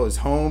Greensboro is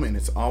home, and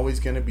it's always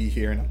going to be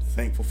here, and I'm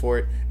thankful for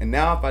it. And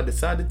now if I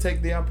decide to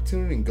take the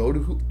opportunity and go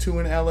to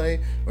an LA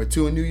or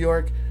to a New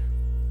York,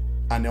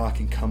 I know I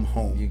can come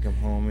home. You come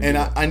home. And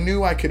I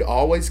knew I could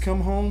always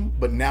come home,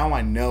 but now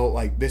I know,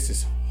 like, this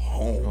is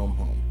home.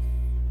 Home.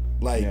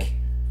 Like,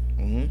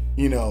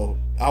 you know,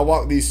 I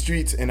walk these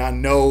streets and I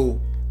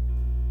know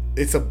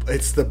it's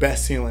the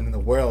best feeling in the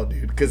world,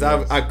 dude. Because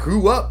I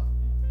grew up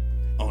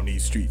on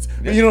these streets.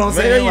 Yeah. You know what I'm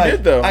saying? You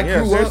did, though. I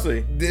grew seriously.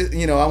 up,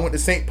 you know, I went to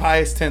St.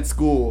 Pius X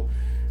school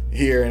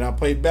here, and I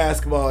played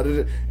basketball.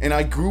 And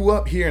I grew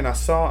up here, and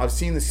I've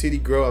seen the city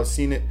grow. I've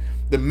seen it,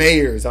 the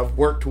mayors. I've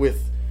worked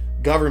with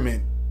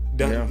government.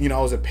 You know,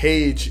 I was a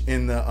page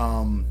in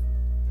the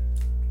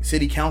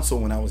city council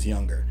when I was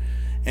younger.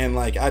 And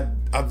like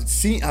I've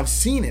seen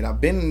it.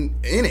 I've been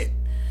in it,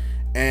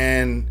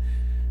 and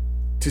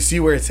to see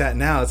where it's at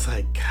now, it's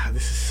like, God,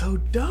 this is so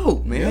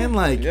dope, man.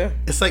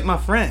 It's like my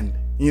friend,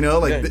 you know.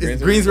 Like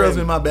Greensboro's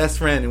been my best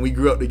friend, and we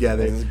grew up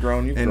together. It's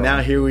grown, you've grown.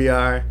 Now here we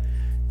are.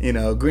 You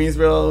know,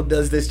 Greensboro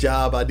does this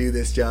job, I do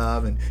this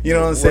job, and you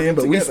know what I'm saying.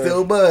 But we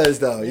still buzz,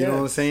 though. You know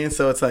what I'm saying.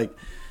 So it's like,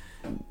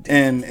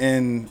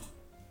 and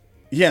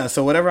yeah.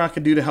 So whatever I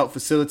could do to help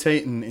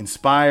facilitate and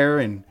inspire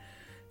and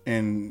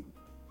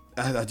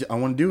I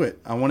want to do it.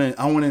 I want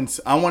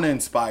to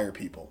inspire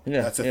people.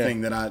 Yeah, that's a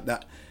thing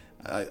that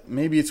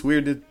maybe it's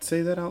weird to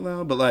say that out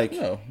loud, but like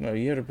no,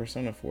 you had a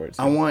persona for it.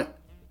 So.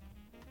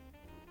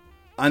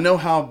 I know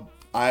how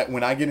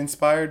when I get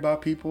inspired by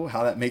people,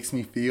 how that makes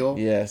me feel.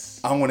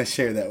 Yes, I want to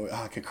share that.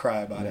 I could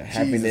cry about it.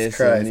 Happiness, Jesus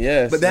Christ.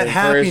 And but that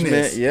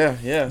happiness,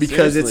 yeah,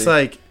 because seriously. it's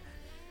like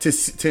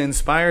to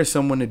inspire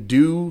someone to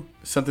do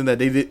something that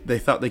they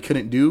thought they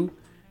couldn't do,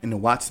 and to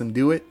watch them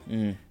do it.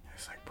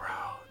 It's like, bro,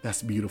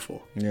 that's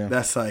beautiful. Yeah,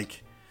 that's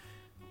like.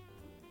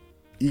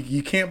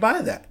 You can't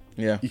buy that.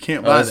 Yeah, you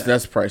can't buy that.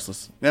 That's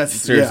priceless. That's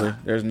seriously. Yeah.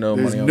 There's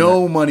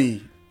no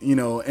money. You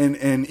know,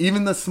 and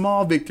even the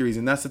small victories,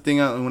 and that's the thing.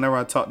 Whenever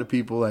I talk to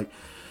people, like,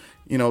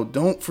 you know,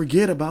 don't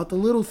forget about the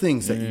little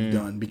things that you've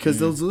done, because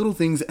those little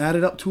things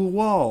added up to a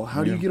wall.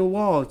 How do you get a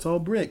wall? It's all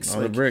bricks.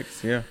 All the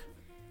bricks. Yeah.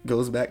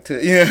 Goes back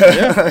to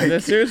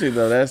seriously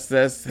though, that's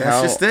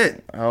how, just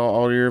it. How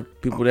all your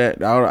people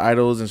our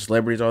idols and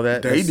celebrities, all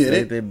that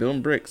they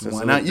build bricks.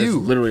 Why not you?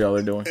 That's literally all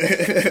they're doing.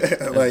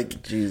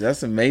 Like, geez,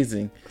 that's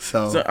amazing.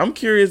 So I'm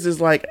curious,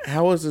 is like,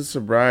 how has the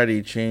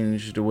sobriety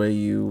changed the way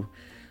you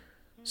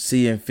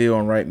see and feel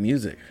and write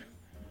music?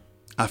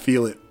 I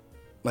feel it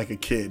like a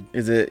kid.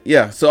 Is it?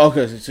 Yeah. So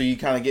okay. So you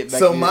kind of get back.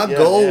 So my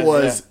goal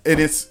was, and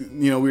it's,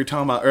 you know, we were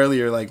talking about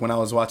earlier, like when I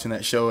was watching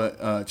that show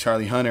at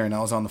Charlie Hunter, and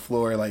I was on the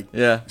floor like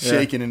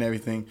shaking and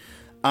everything.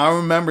 I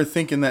remember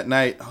thinking that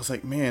night, I was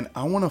like, man,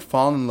 I want to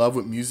fall in love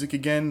with music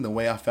again the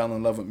way I fell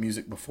in love with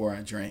music before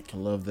I drank. I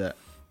love that.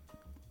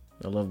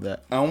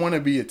 I want to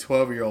be a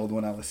 12-year-old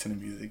when I listen to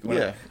music.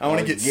 I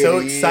want to get giddy, so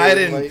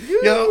excited. like,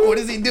 yo, what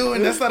is he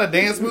doing? That's not a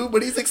dance move,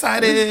 but he's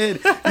excited.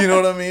 You know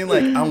what I mean?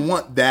 Like, I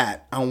want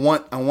that. I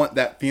want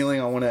that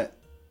feeling. I want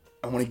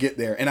to get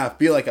there, and I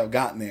feel like I've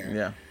gotten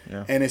there.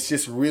 Yeah. And it's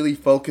just really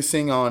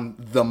focusing on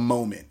the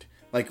moment.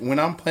 Like when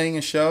I'm playing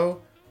a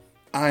show,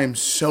 I am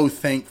so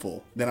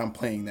thankful that I'm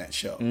playing that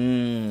show.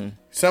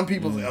 Some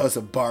people say, "Oh, it's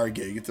a bar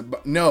gig." It's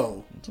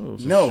no.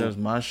 It's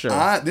my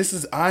show.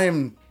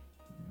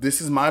 This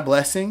is my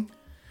blessing.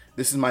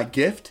 This is my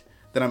gift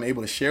that I'm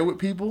able to share with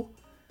people.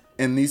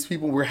 And these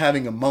people, we're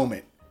having a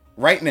moment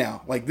right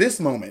now. Like this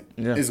moment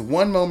is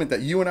one moment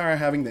that you and I are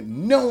having that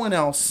no one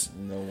else.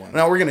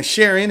 Now we're going to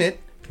share in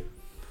it,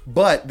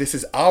 but this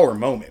is our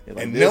moment.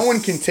 Like and no one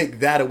can take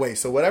that away.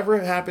 So whatever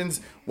happens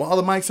while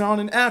the mic's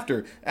on and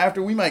after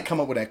we might come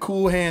up with that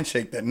cool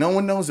handshake that no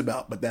one knows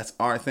about, but that's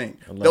our thing.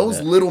 Those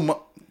little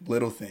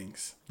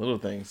things. Little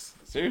things.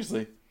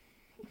 Seriously.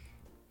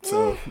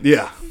 So,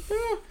 yeah.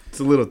 It's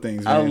the little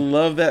things, man. I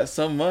love that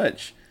so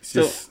much.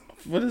 So,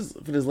 for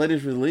this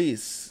latest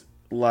release,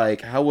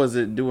 like, how was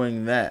it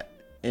doing that?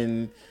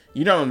 And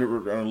you're not on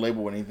a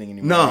label or anything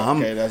anymore. No,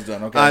 okay, that's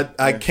done. Okay,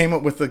 I came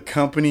up with a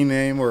company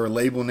name or a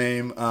label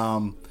name,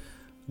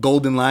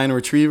 Golden Lion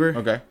Retriever.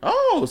 Okay.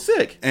 Oh,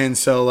 sick. And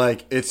so,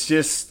 like, it's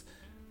just,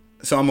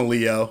 so I'm a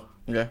Leo.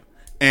 Okay.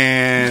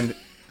 And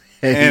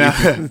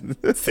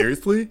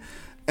seriously,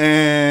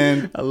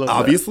 and I love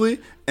obviously,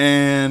 that.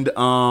 And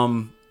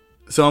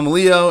so I'm a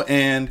Leo,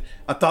 and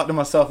I thought to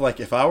myself, like,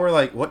 if I were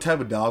like, what type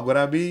of dog would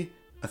I be?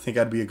 I think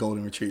I'd be a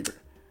golden retriever.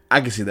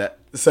 I can see that.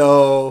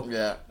 So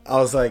yeah, I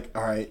was like,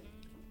 all right.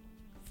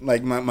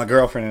 Like my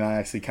girlfriend and I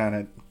actually kind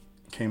of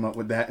came up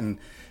with that, and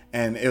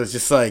it was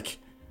just like,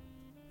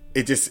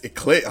 it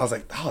clicked. I was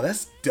like, oh,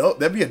 that's dope.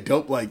 That'd be a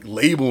dope like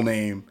label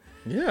name.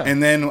 Yeah.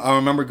 And then I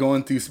remember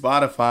going through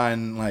Spotify,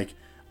 and like,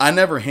 I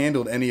never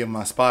handled any of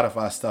my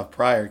Spotify stuff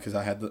prior because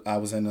I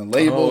was in a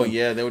label. Oh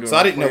yeah, they were doing. So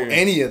I didn't know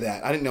any of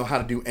that. I didn't know how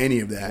to do any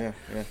of that.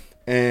 Yeah.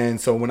 And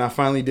so when I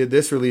finally did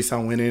this release, I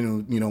went in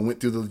and went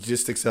through the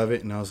logistics of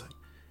it, and I was like,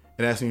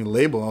 it asked me to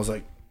label. I was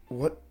like,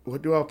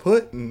 what do I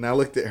put? And I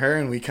looked at her,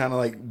 and we kind of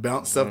like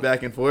bounced stuff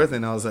back and forth,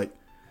 and I was like,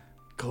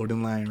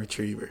 Golden Lion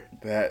Retriever.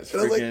 That's I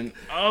was like, freaking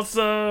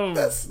awesome.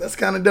 That's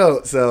kind of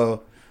dope.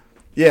 So,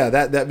 yeah,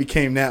 that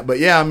became that. But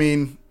yeah, I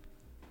mean,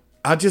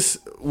 I just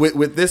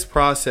with this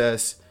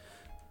process,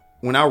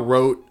 when I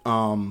wrote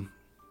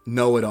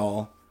Know It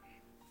All,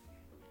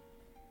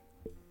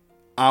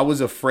 I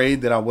was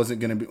afraid that I wasn't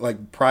gonna be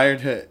like prior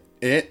to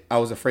it. I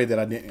was afraid that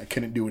I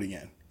couldn't do it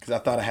again because I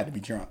thought I had to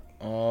be drunk.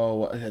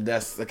 Oh,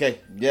 that's okay.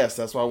 Yes,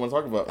 that's what I want to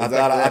talk about.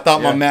 I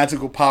thought my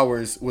magical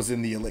powers was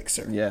in the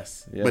elixir.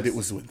 Yes, but it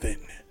was within.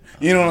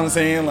 You know what I'm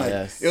saying? Like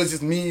yes. It was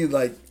just me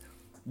like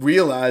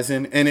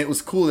realizing, and it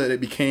was cool that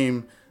it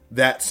became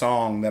that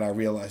song that I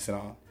realized it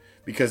on,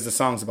 because the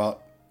song's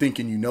about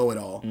thinking you know it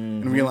all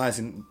and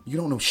realizing you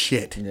don't know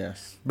shit.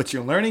 Yes, but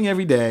you're learning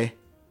every day,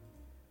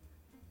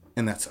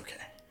 and that's okay.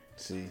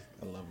 See,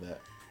 I love that.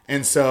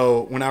 And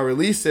so when I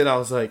released it, I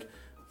was like,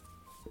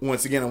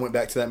 once again, I went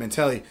back to that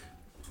mentality.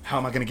 How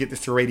am I going to get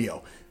this to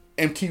radio?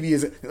 MTV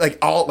is like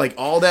all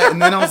that.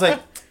 And then I was like,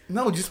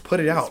 no, just put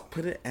it out. Just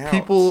put it out.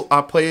 People,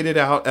 I played it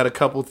out at a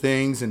couple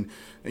things and,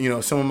 you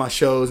know, some of my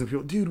shows, and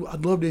people, dude,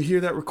 I'd love to hear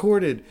that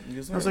recorded.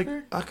 I was like,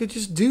 I could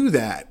just do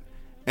that.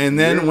 And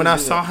then when I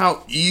saw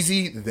how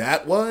easy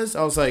that was,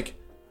 I was like,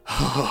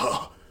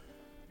 oh,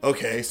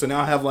 okay. So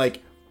now I have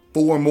like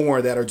 4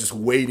 more that are just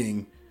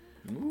waiting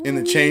in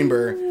the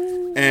chamber.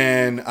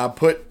 And I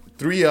put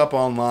 3 up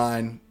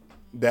online.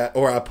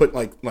 I put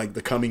like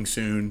the coming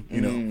soon,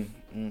 you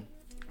know,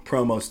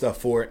 promo stuff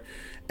for it.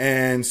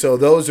 And so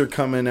those are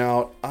coming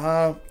out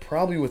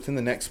probably within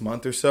the next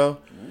month or so.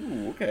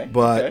 Ooh, okay.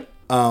 But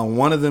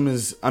one of them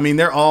is, I mean,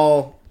 they're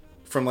all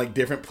from like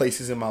different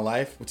places in my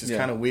life, which is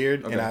kind of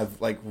weird. Okay. And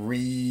I've like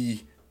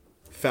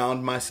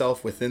found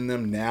myself within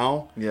them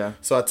now. Yeah.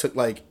 So I took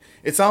like,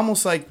 it's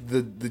almost like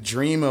the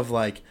dream of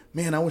like,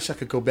 man, I wish I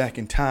could go back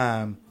in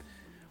time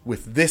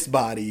with this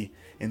body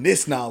and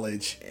this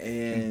knowledge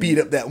and beat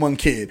up that one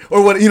kid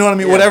or what, you know what I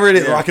mean? Whatever it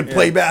is, or I could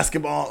play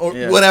basketball or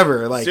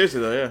whatever. Like,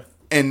 seriously though, yeah.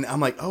 And I'm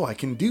like, oh, I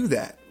can do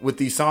that with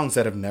these songs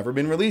that have never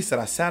been released that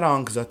I sat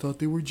on because I thought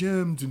they were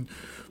gems, and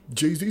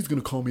Jay-Z's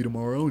going to call me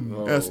tomorrow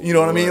and ask, you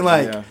know what I mean?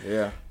 Like,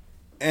 yeah.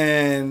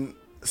 And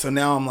so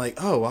now I'm like,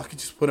 oh, I could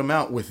just put them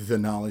out with the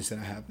knowledge that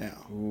I have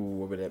now. Ooh,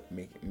 what would that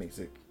makes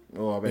it?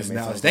 Oh, I bet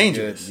now it's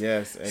dangerous. Good.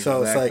 Yes, exactly.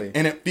 So it's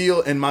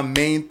like, and my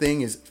main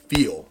thing is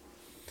feel.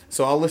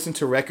 So I'll listen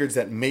to records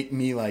that make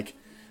me like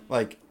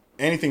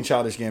anything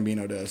Childish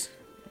Gambino does.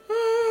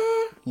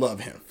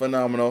 Love him.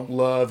 Phenomenal.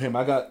 Love him.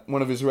 I got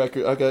one of his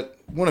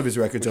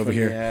records over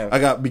here. I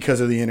got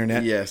Because of the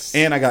Internet. Yes.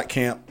 And I got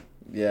Camp.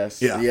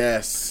 Yes. Yeah.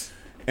 Yes.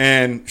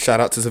 And shout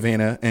out to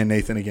Savannah and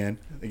Nathan again.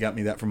 They got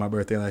me that for my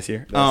birthday last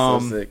year.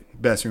 That's so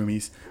sick. Best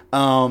roomies.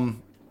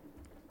 Damn,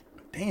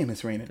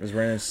 it's raining. It's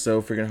raining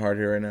so freaking hard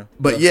here right now.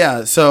 But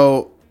yeah,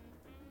 so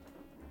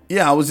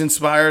I was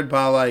inspired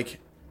by like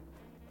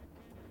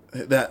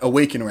that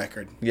Awaken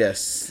record.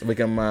 Yes.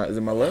 Awaken My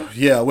Love?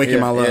 Yeah, Awaken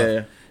My Love.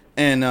 Yeah.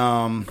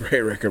 And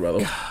great record, by the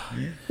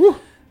way.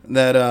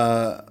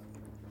 That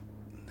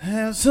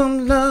have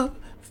some love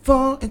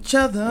for each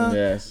other.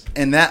 Yes.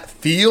 And that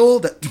feel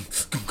that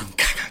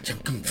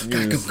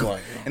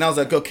and I was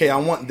like, okay, I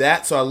want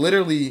that. So I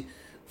literally,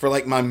 for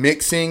like my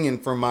mixing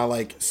and for my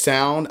like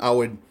sound, I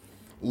would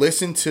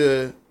listen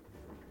to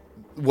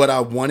what I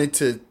wanted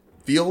to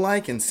feel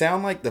like and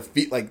sound like. The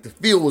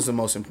feel was the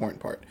most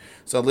important part.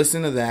 So I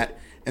listened to that,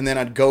 and then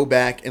I'd go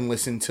back and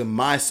listen to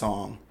my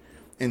song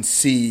and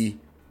see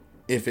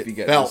if it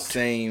felt the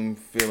same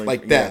feeling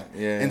like that.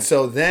 Yeah. And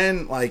so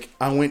then like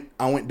I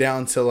went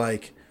down to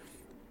like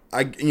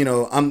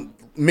I'm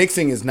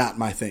mixing is not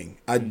my thing.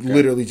 I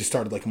literally just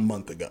started like a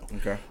month ago.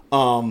 Okay.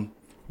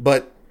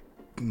 But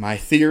my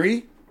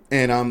theory,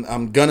 and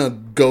I'm gonna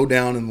go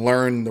down and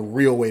learn the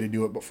real way to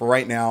do it. But for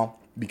right now,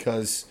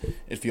 because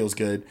it feels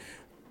good,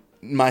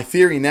 my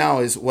theory now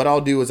is what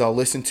I'll do is I'll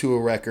listen to a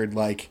record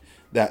like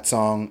that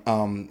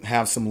song,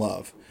 Have Some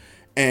Love.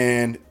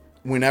 And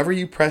whenever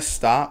you press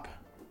stop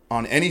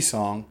on any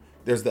song,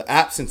 there's the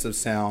absence of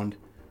sound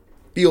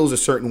feels a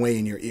certain way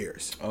in your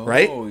ears,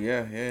 right? Oh,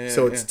 yeah.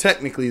 So it's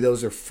technically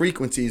those are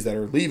frequencies that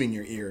are leaving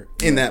your ear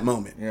in that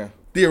moment. Yeah.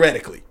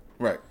 Theoretically.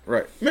 Right.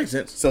 Makes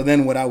sense. So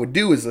then what I would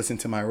do is listen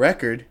to my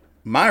record,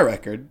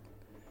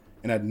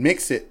 and I'd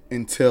mix it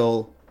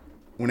until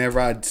whenever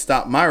I'd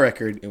stop my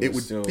record, it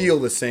would feel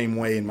the same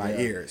way in my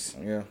ears.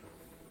 Yeah.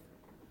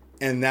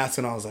 And that's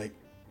when I was like,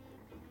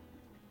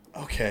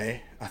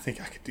 okay, I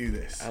think I could do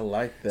this. I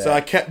like that. So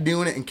I kept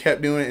doing it,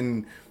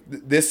 and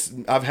this,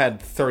 I've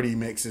had 30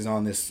 mixes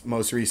on this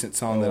most recent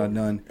song that I've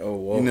done. Oh,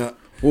 whoa. You know,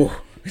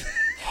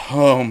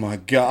 oh my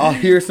God. I'll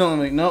hear something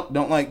like, nope,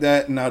 don't like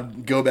that. And I'll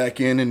go back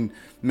in and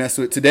mess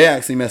with it. Today I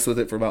actually messed with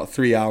it for about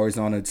 3 hours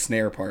on a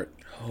snare part.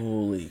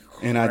 Holy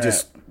crap. And I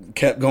just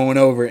kept going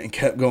over it and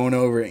kept going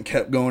over it and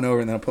kept going over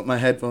it. And then I put my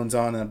headphones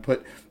on, and I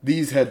put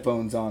these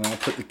headphones on, and I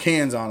put the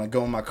cans on. I'd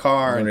go in my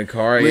car and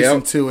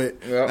listen to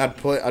it. Yep.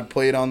 I'd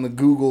play it on the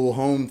Google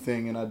Home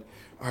thing, and all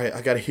right,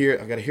 I gotta hear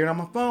it on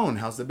my phone.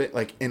 How's the bit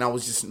like? And I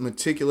was just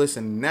meticulous,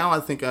 and now I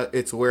think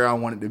it's where I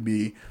want it to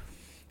be.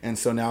 And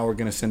so now we're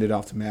gonna send it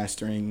off to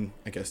mastering,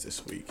 I guess,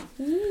 this week.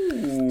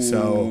 Ooh,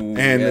 So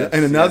and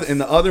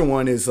the other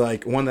one is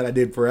like one that I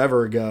did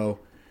forever ago,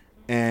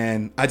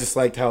 and I just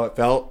liked how it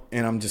felt,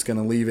 and I'm just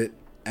gonna leave it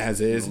as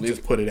is and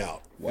just put it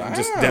out. Wow,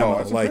 just demo.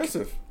 that's Like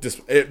impressive.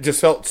 it just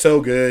felt so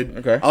good.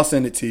 Okay. I'll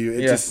send it to you.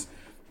 It just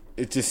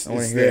it's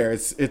there.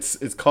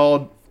 It's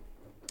called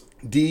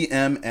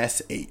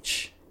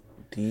DMSH.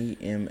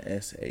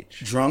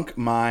 DMSH. Drunk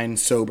Mind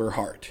Sober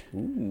Heart.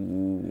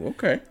 Ooh,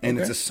 okay. And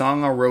it's a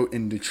song I wrote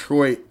in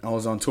Detroit. I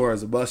was on tour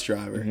as a bus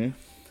driver.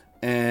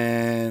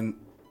 And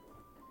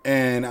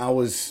I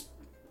was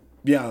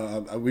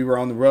we were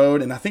on the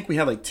road, and I think we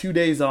had like 2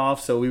 days off,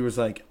 so we was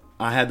like,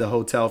 I had the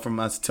hotel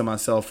to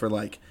myself for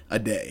like a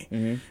day.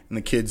 And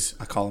the kids,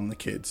 I call them the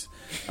kids,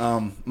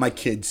 my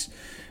kids,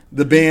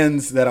 the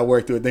bands that I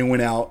worked with, they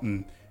went out,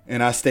 and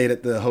I stayed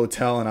at the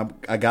hotel, and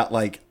I got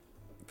like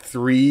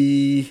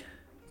 3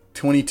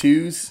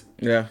 22s.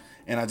 Yeah.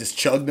 And I just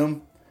chugged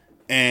them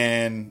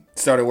and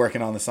started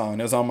working on the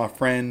song. It was on my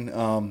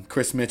friend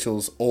Chris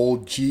Mitchell's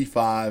old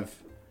G5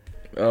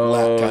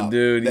 laptop.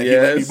 Dude, that he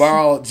let me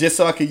borrow just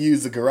so I could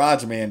use the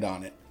GarageBand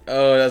on it.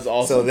 Oh, that's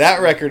awesome. So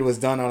that record was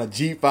done on a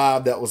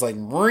G5 that was like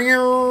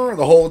the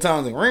whole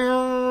time, like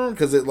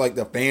because it like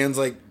the fans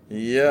like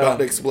about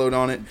to explode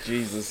on it.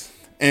 Jesus.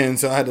 And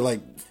so I had to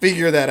like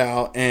figure that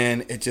out,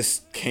 and it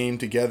just came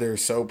together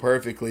so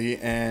perfectly,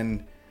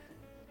 and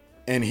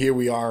here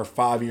we are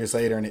 5 years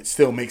later, and it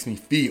still makes me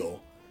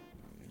feel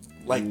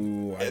like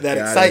that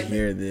excitement.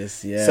 Hear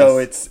this, yes. So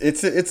it's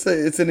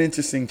an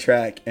interesting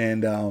track,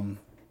 and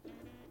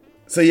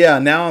so yeah,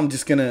 now I'm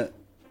just gonna,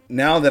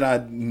 now that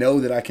I know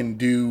that I can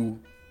do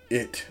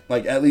it,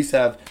 like at least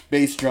have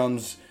bass,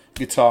 drums,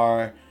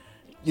 guitar,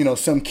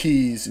 some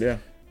keys. Yeah.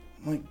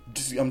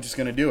 I'm just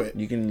gonna do it.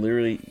 You can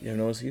literally, you have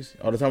no excuse.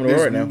 All the time in the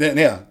world right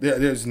now.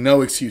 There's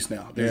no excuse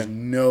now. There's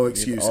no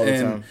excuse. All the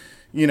time.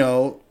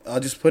 I'll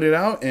just put it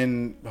out,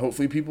 and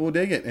hopefully people will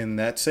dig it, and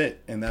that's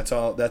it. And that's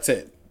all. That's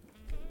it.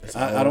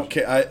 I don't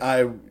care.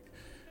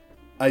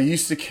 I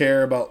used to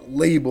care about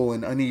label,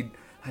 and I need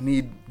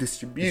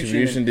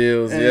distribution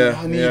deals.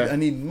 I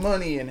need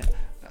money, and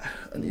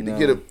I need to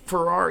get a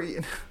Ferrari.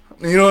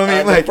 You know what I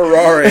mean? Like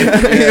Ferrari.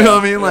 You know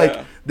what I mean?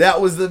 Like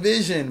that was the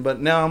vision, but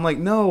now I'm like,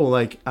 no,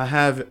 like I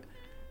have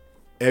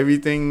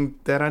everything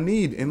that I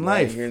need in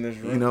life. Here in this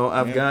room.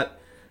 I've got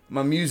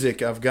my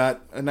music, I've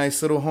got a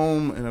nice little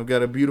home, and I've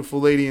got a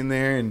beautiful lady in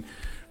there, and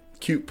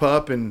cute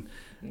pup, and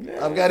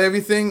I've got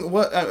everything.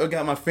 I've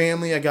got my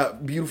family, I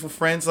got beautiful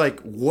friends. Like,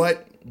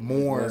 what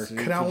more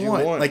could I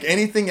want? Like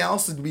anything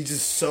else would be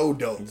just so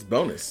dope. It's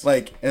bonus.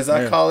 Like as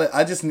I call it,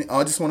 I just want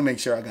to make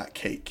sure I got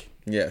cake.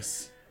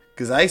 Yes.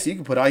 Because ice, you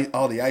can put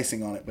all the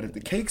icing on it, but if the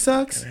cake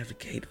sucks, gotta have the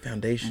cake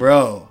foundation,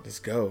 bro. Let's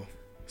go.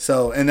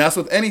 So, and that's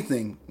with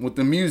anything. With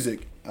the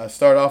music, I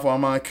start off on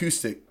my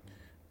acoustic.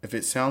 If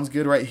it sounds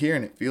good right here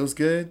and it feels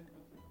good,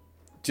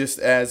 just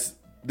as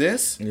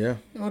this,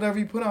 whatever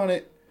you put on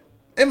it,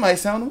 it might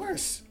sound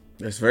worse.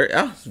 It's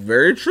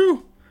very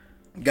true.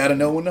 Got to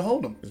know when to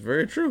hold them. It's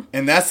very true.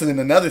 And that's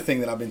another thing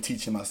that I've been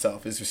teaching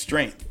myself is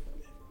restraint.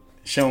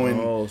 Showing,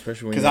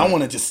 especially when because I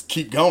want to just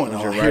keep going.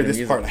 I hear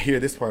this part. I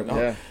hear this part.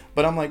 Yeah.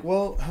 But I'm like,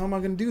 well, how am I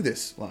going to do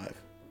this live?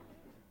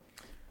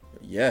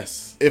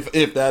 Yes.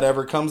 If that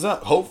ever comes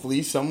up,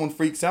 hopefully someone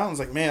freaks out and is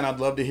like, man, I'd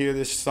love to hear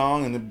this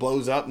song, and it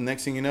blows up. And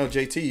next thing you know,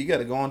 JT, you got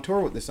to go on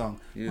tour with this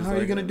song. Well, how are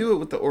you going to do it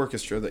with the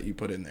orchestra that you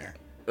put in there?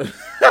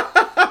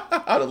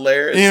 Out of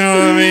layers. You know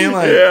what I mean?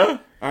 Like,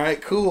 all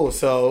right, cool.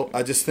 So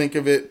I just think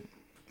of it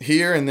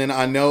here, and then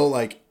I know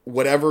like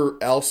whatever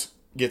else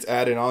gets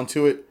added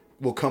onto it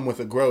will come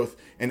with a growth,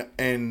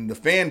 and the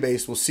fan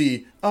base will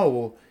see, oh,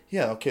 well,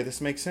 yeah, okay, this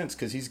makes sense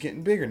because he's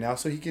getting bigger now,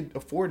 so he could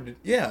afford it.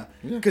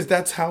 Because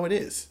that's how it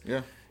is.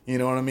 Yeah. You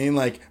know what I mean?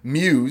 Like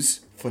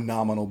Muse,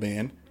 phenomenal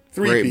band. 3-piece.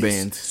 Great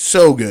band.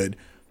 So good.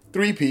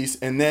 3-piece,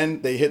 and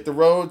then they hit the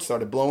road,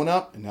 started blowing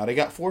up, and now they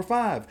got 4 or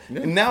 5.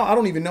 Yeah. And now I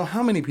don't even know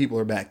how many people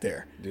are back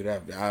there. Dude,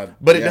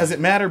 but it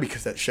doesn't matter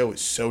because that show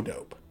is so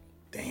dope.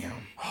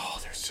 Damn. Oh,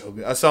 they're so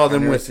good. I saw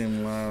them with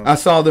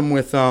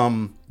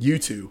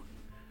U2.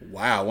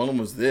 Wow, one of them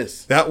was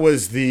this. That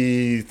was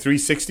the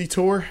 360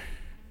 tour.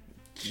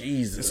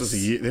 Jesus.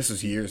 This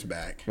was years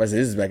back. This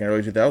is back in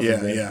early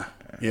 2000s.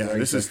 Yeah.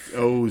 This is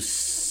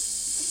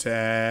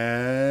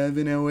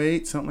 07,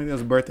 08, something like that. It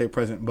was a birthday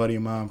present, buddy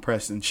of mine,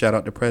 Preston. Shout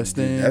out to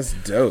Preston. Dude, that's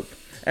dope.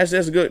 Actually,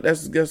 that's good.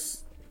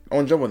 That's I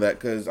want to jump on that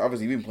because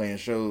obviously you've been playing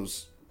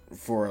shows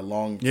for a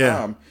long time.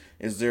 Yeah.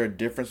 Is there a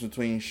difference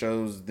between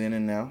shows then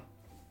and now,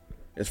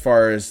 as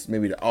far as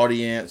maybe the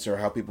audience or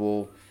how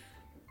people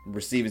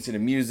receive into the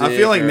music? I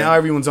feel like now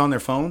everyone's on their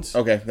phones.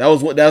 Okay,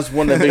 that's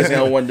one of the things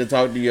I wanted to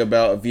talk to you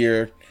about. If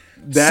you're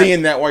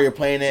seeing that while you're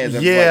playing it, is it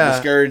like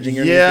discouraging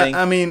or anything?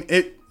 I mean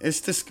it's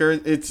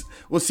discouraging. It's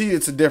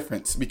a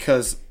difference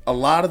because a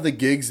lot of the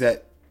gigs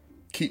that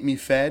keep me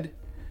fed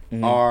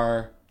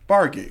are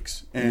bar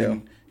gigs,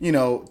 and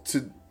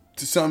to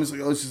some it's like,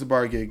 oh, it's just a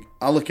bar gig.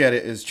 I look at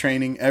it as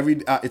training.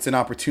 It's an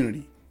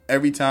opportunity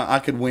every time I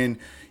could win.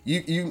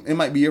 It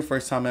might be your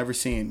first time ever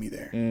seeing me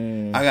there.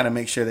 I got to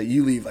make sure that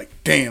you leave like,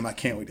 damn, I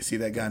can't wait to see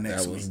that guy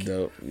next week. That was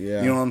dope.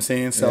 Yeah. You know what I'm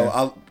saying? So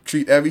I'll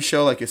treat every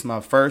show like it's my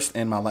first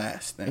and my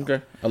last now.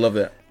 Okay. I love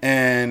that.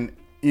 And,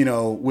 you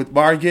know, with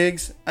bar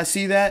gigs, I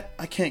see that.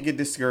 I can't get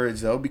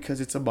discouraged, though, because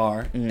it's a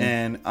bar.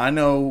 And I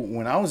know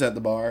when I was at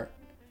the bar,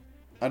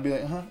 I'd be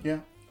like, yeah,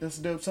 that's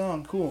a dope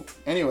song. Cool.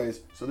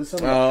 Anyways, so this song,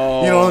 you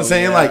know what I'm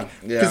saying?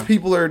 Because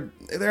people they're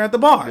at the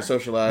bar. They're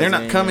socializing. They're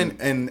not coming,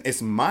 and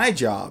it's my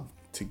job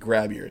to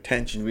grab your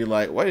attention. Be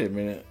like, wait a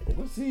minute,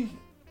 what's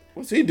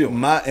he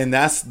doing? And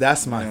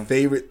that's my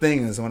favorite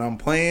thing is when I'm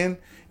playing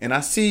and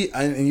I see,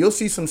 and you'll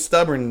see some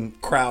stubborn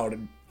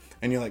crowd,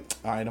 and you're like,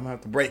 all right, I'm gonna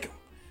have to break them,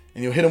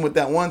 and you'll hit them with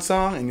that one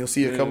song, and you'll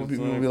see a couple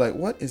people will be like,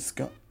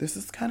 this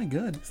is kind of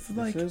good. This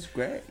is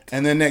great.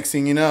 And then next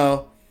thing you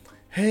know,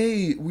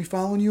 hey, we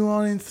following you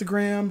on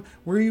Instagram.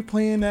 Where are you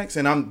playing next?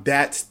 And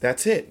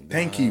that's it.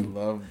 Thank you. I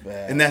love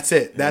that. And that's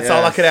it. That's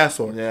all I could ask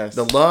for. Yes.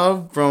 The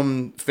love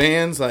from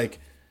fans, like,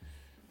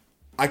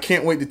 I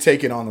can't wait to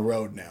take it on the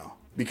road now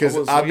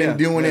because I've been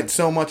doing it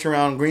so much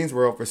around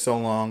Greensboro for so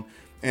long.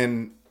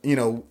 And, you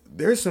know,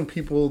 there's some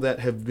people that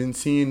have been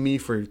seeing me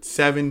for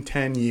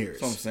 7-10 years.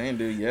 That's what I'm saying,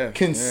 dude. Yeah.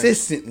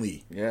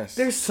 Consistently. Yes.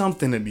 There's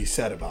something to be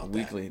said about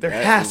weekly. That.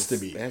 There has to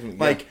be.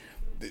 Like,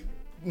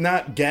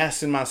 not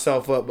gassing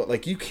myself up, but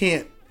like you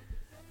can't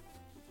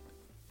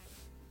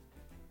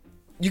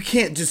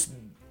just,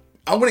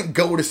 I wouldn't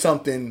go to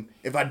something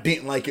if I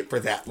didn't like it for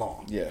that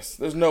long. Yes.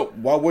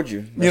 Why would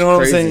you? You know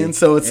what I'm saying?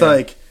 So it's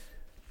like,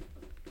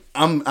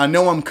 I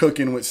know I'm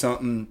cooking with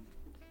something,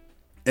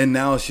 and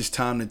now it's just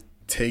time to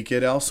take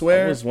it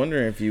elsewhere. I was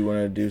wondering if you want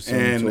to do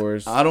some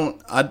tours.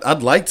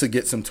 I'd like to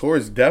get some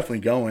tours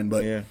definitely going,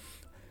 but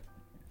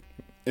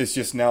it's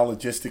just now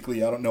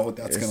logistically, I don't know what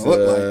that's going to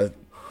look like.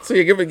 So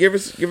yeah, give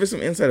us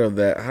some insight of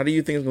that. How do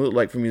you think it's gonna look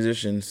like for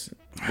musicians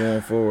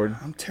going forward?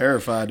 I'm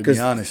terrified, to be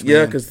honest.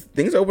 Yeah, because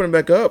things are opening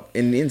back up,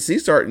 and NC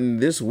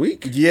starting this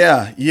week.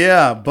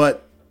 Yeah,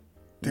 but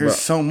there's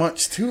so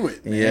much to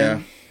it,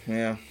 man.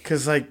 Yeah.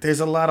 Because like,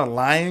 there's a lot of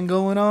lying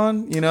going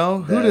on. You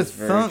know, who'd have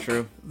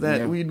thunk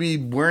that we'd be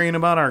worrying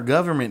about our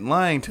government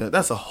lying to?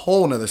 That's a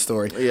whole nother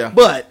story. Yeah,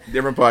 but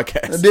different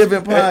podcast.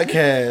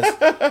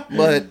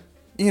 But.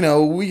 You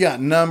know, we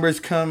got numbers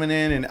coming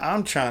in, and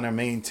I'm trying to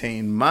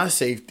maintain my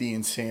safety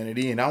and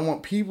sanity, and I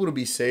want people to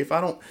be safe.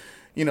 I don't,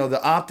 you know,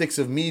 the optics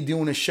of me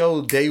doing a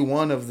show day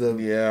one of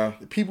the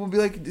people be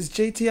like, is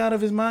JT out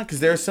of his mind?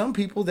 Because there are some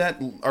people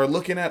that are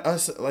looking at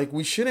us like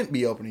we shouldn't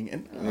be opening,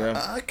 and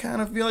I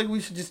kind of feel like we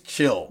should just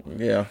chill.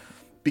 Yeah,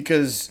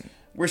 because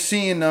we're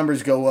seeing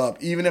numbers go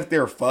up, even if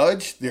they're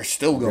fudge, they're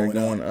still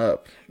going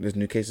up. There's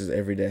new cases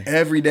every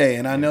day.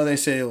 And I know they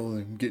say, "Oh,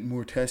 they're getting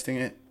more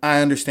testing."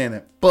 I understand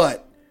that,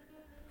 but.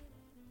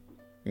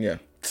 Yeah.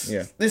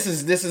 This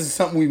is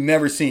something we've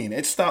never seen.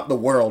 It stopped the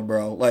world,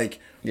 bro.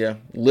 Like,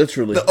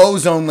 literally. The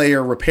ozone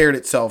layer repaired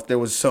itself. There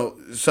was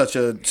such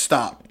a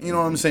stop. You know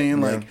what I'm saying?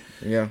 Like,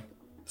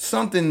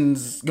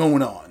 something's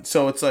going on.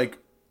 So it's like,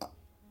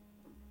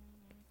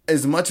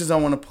 as much as I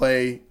want to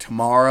play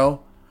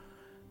tomorrow,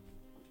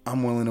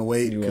 I'm willing to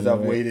wait because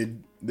I've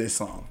waited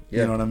this long.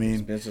 You know what I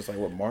mean? It's just like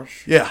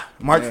March? Yeah,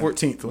 March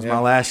 14th was my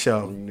last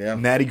show. Yeah.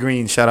 Natty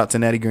Greens, shout out to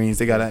Natty Greens.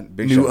 They got that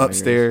big new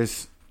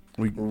upstairs.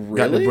 We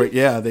got to break.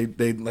 Yeah, they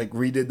like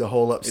redid the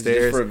whole upstairs.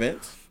 Is it for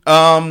events?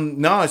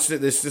 No, it's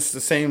just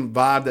the same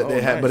vibe that they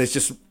had, but it's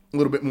just a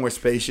little bit more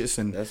spacious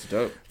and that's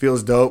dope.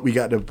 Feels dope. We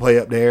got to play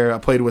up there. I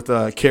played with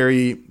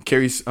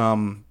Carrie's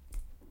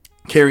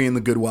Carrie and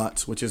the Good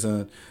Watts, which is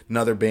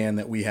another band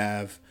that we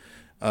have.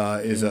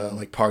 Is a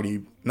like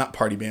not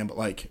party band, but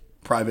like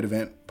private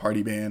event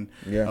party band.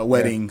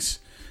 Weddings.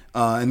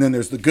 And then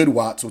there's the Good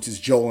Watts, which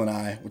is Joel and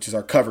I, which is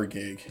our cover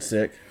gig.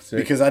 Sick.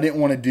 Because I didn't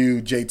want to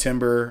do Jay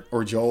Timber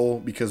or Joel,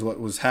 because what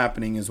was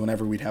happening is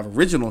whenever we'd have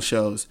original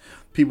shows,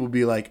 people would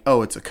be like,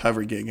 "Oh, it's a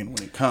cover gig," and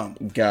when it come,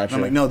 gotcha.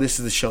 I'm like, "No, this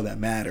is the show that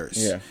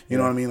matters." You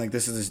know what I mean? Like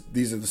these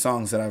are the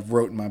songs that I've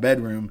wrote in my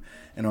bedroom,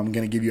 and I'm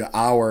gonna give you an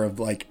hour of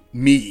like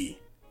me.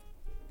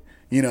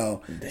 You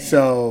know,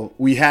 so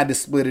we had to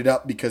split it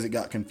up because it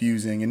got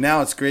confusing, and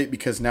now it's great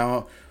because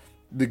now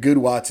the Good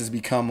Watts has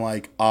become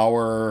like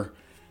our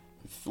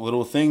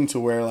little thing to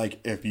where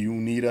like if you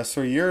need us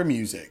for your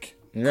music.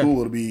 Cool,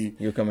 it'll be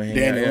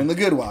Daniel and the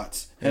Good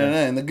Watts,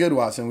 and the Good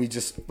Watts, and we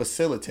just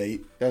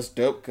facilitate. That's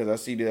dope because I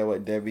see you do that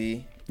with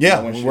Debbie.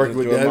 Yeah, we work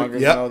with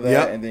Debbie.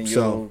 And then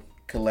you'll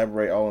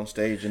collaborate all on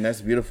stage, and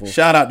that's beautiful.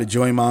 Shout out to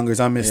Joymongers.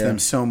 I miss them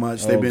so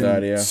much. They've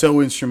been so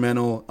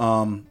instrumental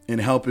in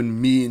helping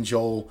me and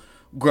Joel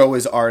grow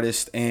as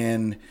artists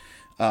and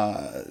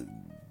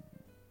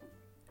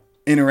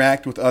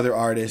interact with other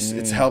artists.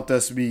 It's helped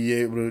us be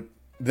able to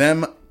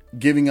them.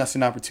 Giving us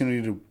an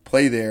opportunity to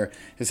play there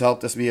has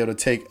helped us be able to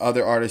take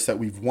other artists that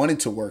we've wanted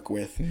to work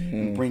with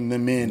and bring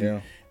them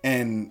in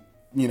and,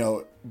 you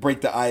know,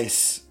 break the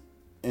ice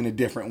in a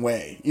different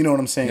way. You know what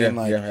I'm saying?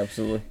 Yeah,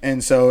 absolutely.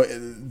 And so,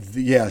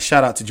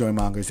 shout out to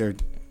Joymongers. They're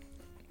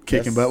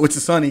kicking butt, which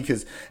is funny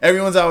because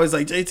everyone's always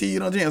like, JT, you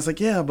know, James. It's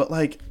like, yeah, but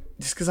like,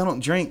 just because I don't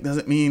drink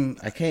doesn't mean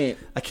I can't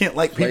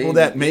like people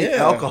that make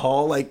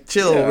alcohol. Like,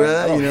 chill,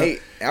 bro. I don't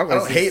hate alcohol.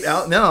 I don't hate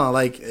out. No,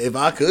 like if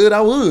I could,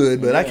 I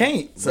would, but I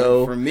can't.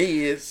 So for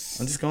me, it's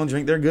I'm just gonna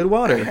drink their good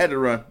water. I had to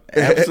run.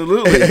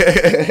 Absolutely,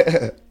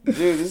 dude.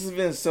 This has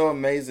been so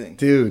amazing,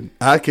 dude.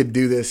 I could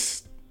do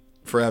this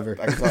forever.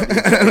 I could talk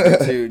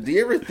to you too. Do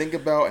you ever think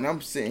about? And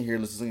I'm sitting here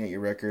listening at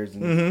your records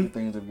and the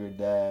things of your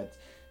dad's.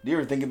 Do you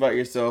ever think about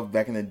yourself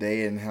back in the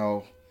day and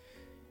how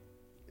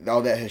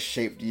all that has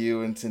shaped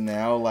you into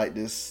now, like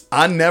this?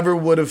 I never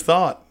would have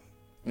thought.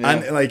 Yeah.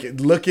 I like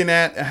looking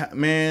at,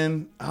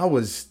 man, I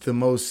was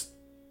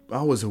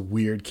a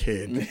weird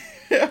kid.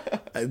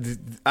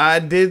 I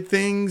did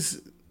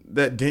things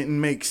that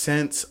didn't make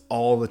sense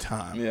all the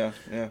time. Yeah,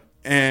 yeah.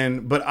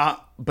 But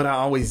I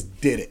always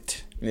did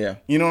it. Yeah.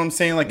 You know what I'm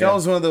saying? Like I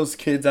was one of those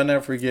kids, I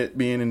never forget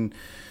being in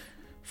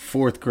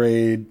 4th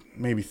grade,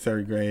 maybe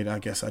 3rd grade. I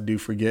guess I do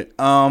forget.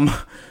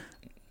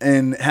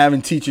 And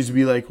having teachers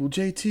be like, well,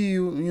 JT,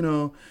 you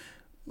know,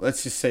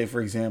 let's just say, for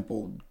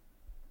example,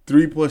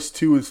 3 +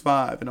 2 is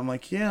 5. And I'm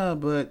like, yeah,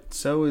 but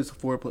so is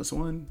 4 +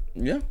 1.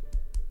 Yeah.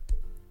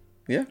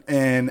 Yeah.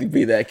 And you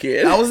be that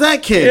kid. I was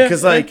that kid.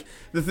 Because like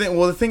the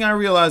thing I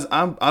realized,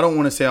 I don't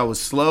want to say I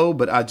was slow,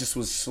 but I just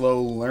was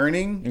slow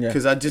learning.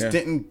 Because I just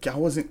didn't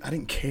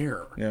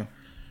care. Yeah.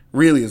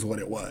 Really is what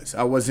it was.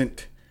 I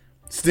wasn't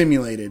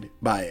stimulated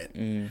by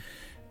it.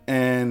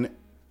 And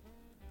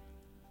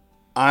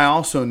I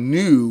also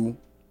knew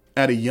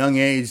at a young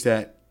age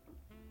that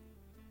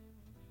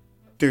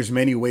there's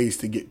many ways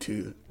to get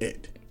to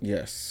it.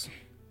 Yes.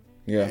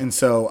 Yeah. And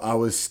so I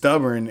was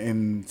stubborn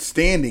and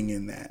standing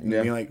in that. And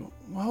being like,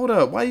 well, hold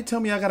up. Why you tell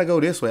me I got to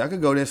go this way? I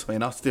could go this way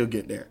and I'll still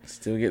get there.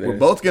 We're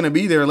both going to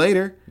be there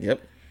later.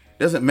 Yep.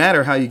 Doesn't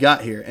matter how you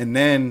got here. And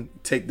then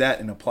take that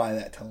and apply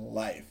that to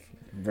life.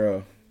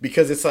 Bro.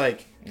 Because it's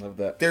like, love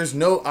that.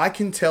 I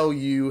can tell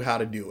you how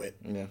to do it,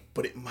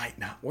 but it might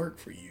not work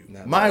for you.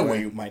 My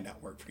way might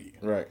not work for you.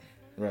 Right.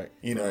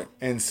 You know,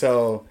 and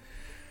so,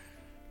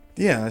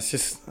 yeah, it's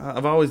just,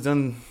 I'm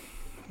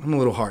a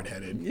little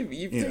hard-headed.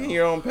 You've taken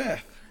your own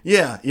path.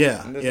 Yeah.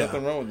 And there's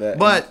nothing wrong with that.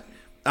 But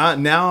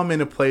now I'm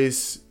in a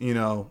place, you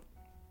know,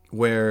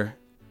 where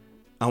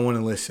I want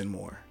to listen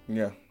more.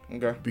 Yeah.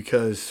 Okay.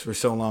 Because for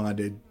so long I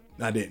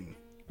didn't.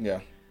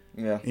 Yeah.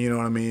 Yeah. You know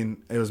what I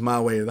mean? It was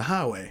my way or the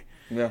highway.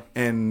 Yeah.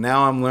 And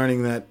now I'm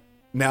learning that.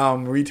 Now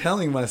I'm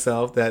retelling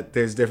myself that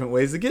there's different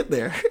ways to get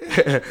there.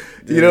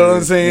 You know what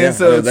I'm saying? Yeah,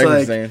 so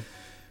it's like,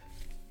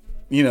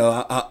 you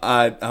know,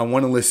 I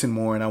want to listen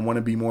more and I want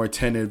to be more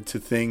attentive to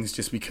things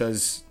just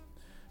because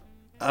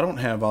I don't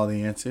have all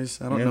the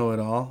answers. I don't know it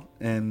all.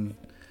 And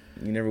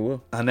you never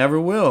will. I never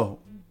will.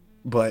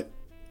 But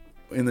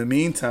in the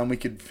meantime, we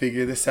could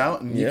figure this out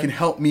and you can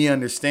help me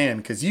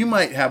understand because you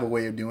might have a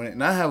way of doing it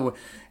and I have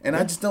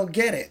I just don't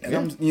get it.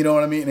 And you know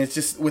what I mean? And it's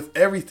just with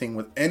everything,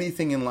 with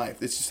anything in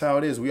life, it's just how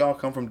it is. We all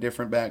come from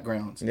different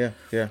backgrounds. Yeah,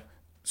 yeah.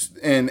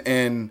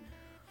 And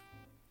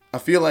I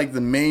feel like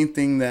the main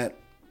thing that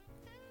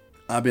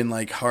I've been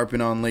like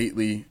harping on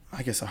lately,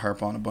 I guess I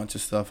harp on a bunch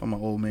of stuff. I'm an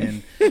old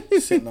man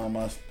sitting on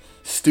my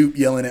stoop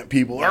yelling at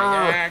people.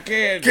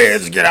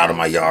 Kids, get out of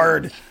my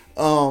yard.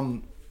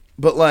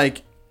 But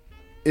like,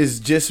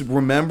 is just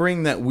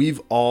remembering that we've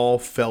all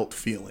felt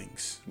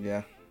feelings.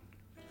 Yeah.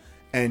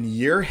 And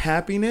your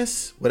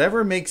happiness,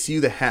 whatever makes you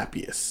the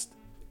happiest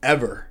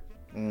ever,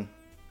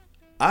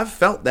 I've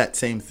felt that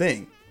same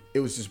thing.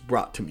 It was just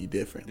brought to me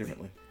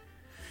differently.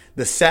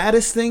 The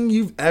saddest thing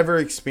you've ever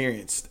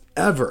experienced,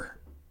 ever,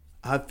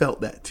 I've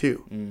felt that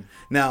too.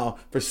 Now,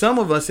 for some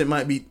of us, it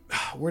might be,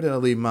 where did I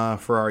leave my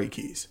Ferrari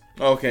keys?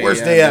 Okay.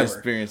 Worst day ever.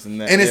 Experiencing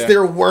that. And it's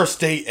their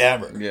worst day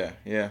ever. Yeah,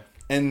 yeah.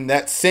 And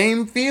that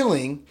same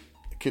feeling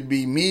could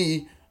be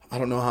me, I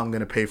don't know how I'm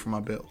going to pay for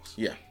my bills.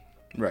 Yeah.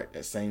 Right,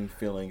 that same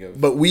feeling of...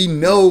 But we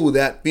know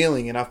that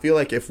feeling, and I feel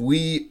like if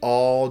we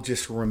all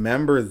just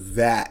remember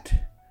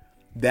that,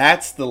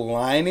 that's the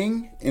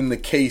lining in the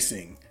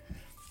casing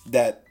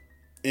that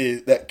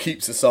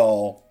keeps us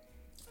all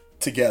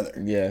together.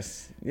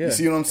 Yes. Yeah. You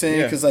see what I'm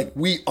saying? Because like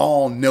we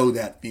all know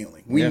that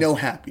feeling. We know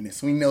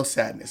happiness. We know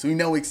sadness. We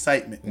know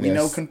excitement. We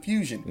know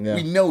confusion. Yeah.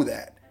 We know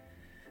that.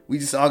 We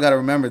just all got to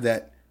remember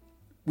that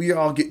we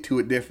all get to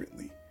it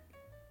differently.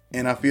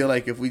 And I feel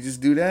like if we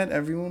just do that,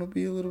 everyone will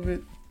be a little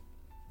bit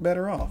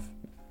better off.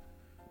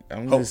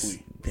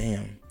 Hopefully.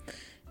 Damn.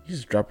 You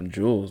just dropping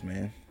jewels,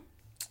 man.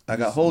 I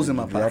got holes in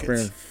my pockets.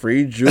 Dropping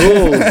free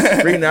jewels.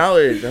 Free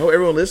knowledge. I hope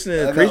everyone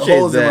listening appreciates that. I got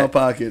holes in my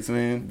pockets,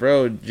 man.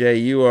 Bro, Jay,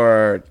 you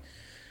are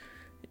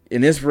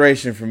an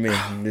inspiration for me.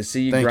 To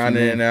see you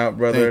grinding it out,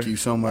 brother. Thank you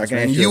so much,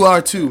 man. You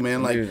are too,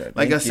 man.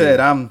 Like I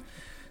said, I'm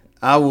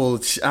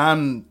the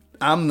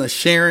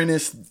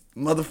sharingest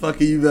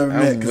motherfucker you've ever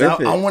met.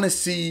 Because I want to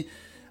see...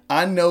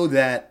 I know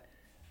that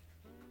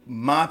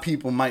my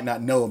people might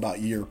not know about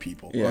your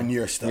people and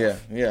your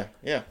stuff.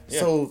 Yeah.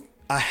 So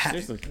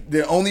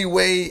the only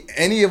way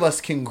any of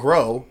us can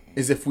grow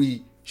is if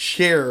we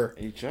share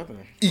each other.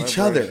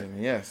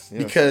 Yes.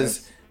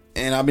 Because,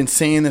 and I've been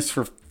saying this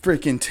for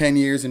freaking 10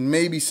 years, and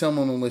maybe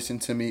someone will listen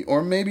to me,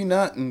 or maybe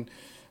not, and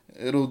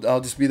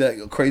I'll just be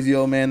that crazy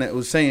old man that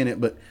was saying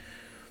it. But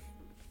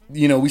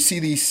you know, we see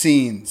these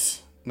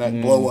scenes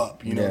that blow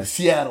up. You know, the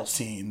Seattle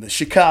scene, the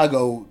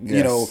Chicago.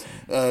 You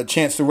know,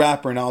 Chance the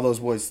Rapper and all those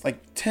boys.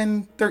 Like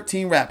 10,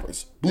 13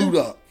 rappers blew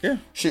up. Yeah.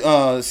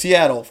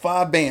 Seattle,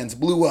 5 bands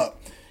blew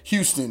up.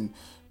 Houston,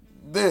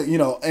 you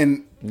know,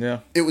 and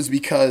it was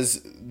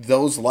because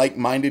those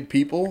like-minded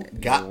people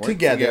got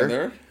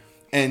together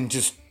and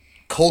just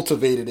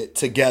cultivated it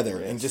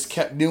together and just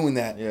kept doing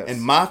that.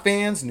 And my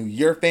fans knew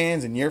your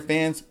fans and your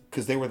fans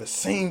because they were the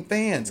same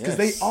fans because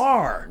they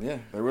are. Yeah,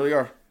 they really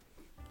are.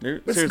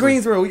 It's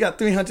Greensboro. We got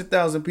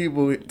 300,000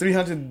 people,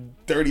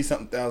 330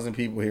 something thousand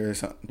people here or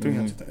something.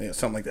 300,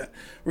 something like that.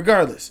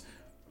 Regardless,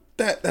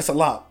 that's a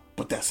lot,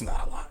 but that's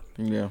not a lot.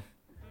 Yeah.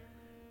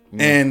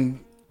 And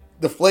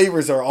the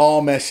flavors are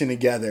all meshing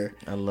together.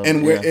 I love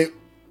and it.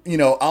 You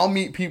know, I'll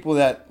meet people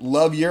that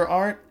love your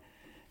art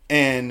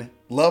and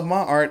love my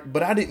art,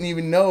 but I didn't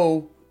even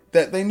know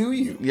that they knew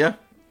you. Yeah.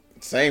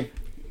 Same.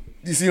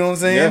 You see what I'm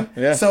saying?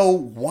 Yeah. So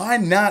why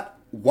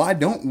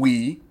don't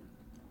we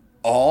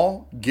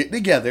all get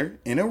together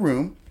in a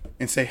room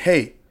and say,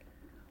 hey,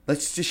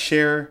 let's just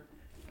share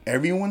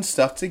everyone's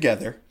stuff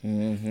together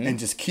and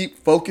just keep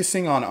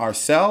focusing on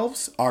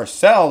ourselves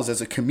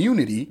as a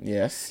community.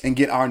 Yes. And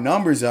get our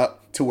numbers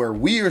up to where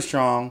we are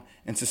strong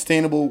and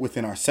sustainable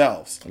within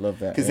ourselves. I love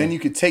that. Because then you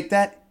could take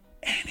that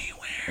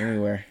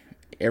anywhere.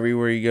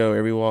 Everywhere you go,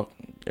 every walk,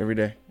 every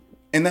day.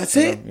 And that's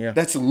it. Yeah.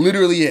 That's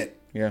literally it.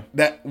 Yeah.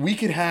 That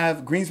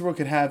Greensboro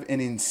could have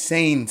an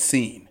insane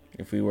scene.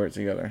 If we work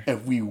together.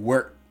 If we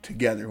work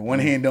together. One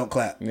hand don't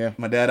clap. Yeah.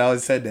 My dad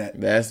always said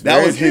that.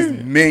 That was his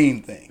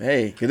main thing.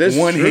 Hey, that's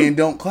one true. hand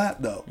don't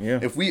clap though. Yeah.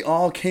 If we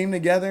all came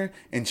together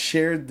and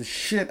shared the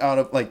shit out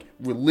of like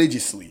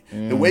religiously,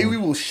 the way we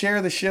will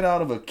share the shit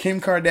out of a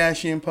Kim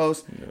Kardashian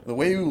post, the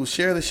way we will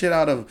share the shit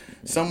out of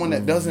someone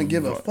that doesn't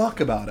give a fuck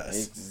about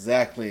us.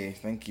 Exactly.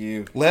 Thank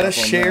you. Let us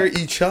share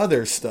each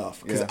other's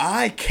stuff because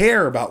I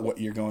care about what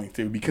you're going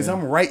through because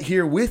I'm right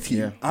here with you.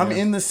 Yeah. I'm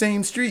in the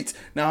same streets.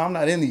 Now I'm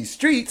not in these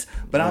streets,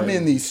 but I'm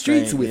in these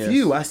streets with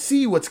you. I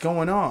see what's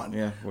going on.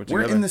 Yeah,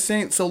 we're in the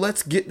same. So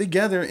let's get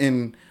together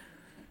and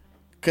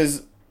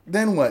because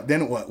then what?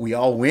 Then what? We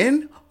all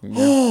win? Yeah.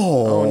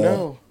 Oh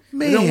no,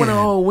 man, we don't want to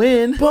all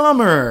win.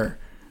 Bummer.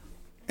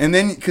 And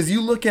then because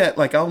you look at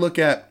I'll look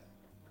at,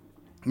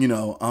 you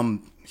know,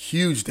 I'm a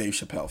huge Dave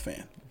Chappelle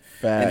fan.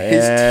 And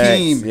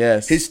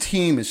his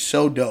team is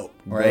so dope,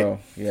 right? Bro,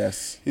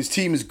 yes. His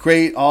team is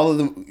great. All of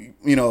the,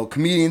 you know,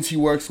 comedians he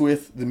works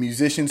with, the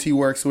musicians he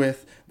works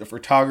with, the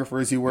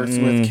photographers he works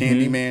with,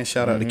 Candyman,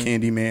 shout out to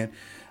Candyman.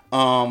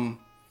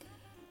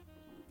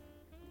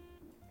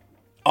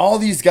 All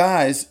these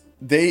guys,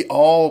 they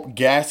all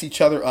gas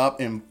each other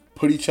up and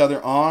put each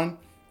other on,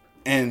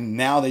 and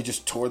now they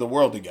just tour the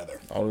world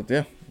together.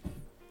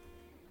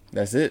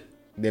 That's it.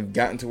 They've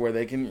gotten to where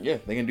they can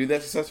do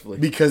that successfully.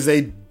 Because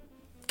they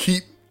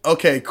keep,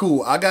 okay,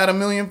 cool. I got 1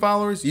 million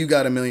followers. You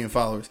got 1 million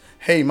followers.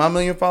 Hey, my 1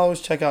 million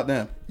followers, check out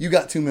them. You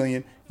got 2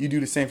 million. You do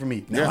the same for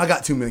me. Now I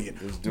got 2 million.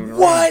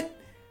 What?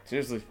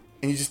 Seriously.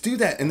 And you just do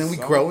that. And then we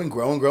grow and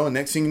grow and grow. And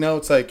next thing you know,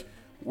 it's like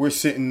we're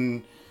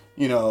sitting,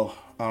 you know,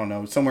 I don't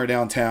know, somewhere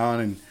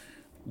downtown. And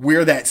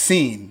we're that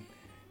scene.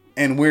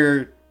 And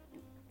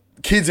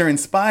kids are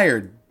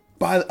inspired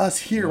by us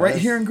here, right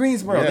here in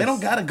Greensboro. Yes. They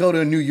don't got to go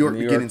to New York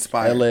to get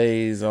inspired.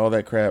 LA's, all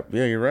that crap.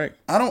 Yeah, you're right.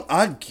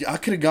 I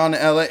could have gone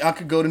to LA. I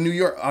could go to New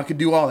York. I could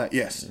do all that.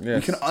 Yes.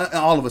 We can.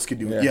 All of us could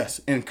do it.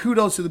 Yes. And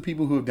kudos to the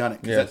people who have done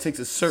it because that takes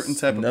a certain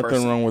type of person.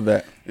 Nothing wrong with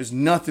that. There's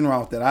nothing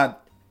wrong with that.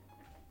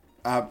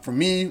 For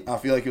me, I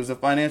feel like it was a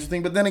financial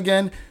thing. But then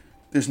again,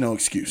 there's no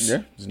excuse.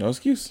 Yeah, there's no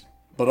excuse.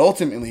 But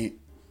ultimately,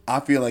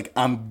 I feel like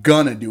I'm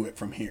going to do it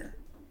from here.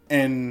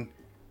 And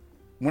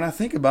when I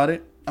think about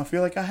it, I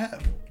feel like I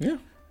have. Yeah.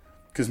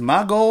 Because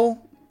my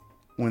goal,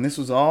 when this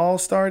was all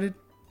started,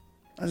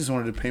 I just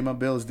wanted to pay my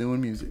bills doing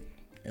music.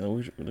 And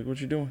look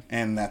what you're doing.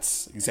 And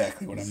that's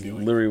exactly what I'm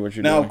doing. Literally what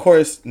you're doing. Now, of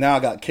course, I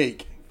got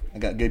cake. I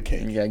got good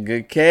cake. You got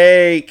good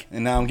cake.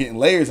 And now I'm getting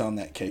layers on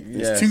that cake.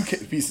 There's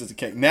 2 pieces of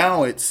cake.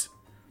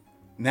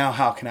 Now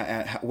how can I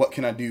add, what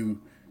can I do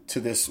to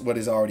this, what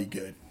is already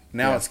good?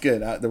 Now it's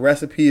good. The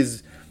recipe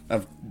is,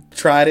 I've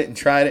tried it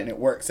and it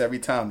works every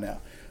time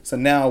now. So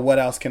now what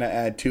else can I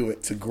add to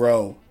it to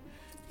grow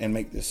and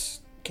make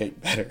this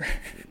cake better?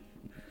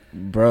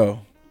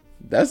 Bro,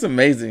 that's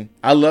amazing.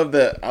 I love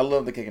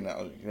the cake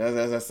analogy.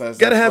 That's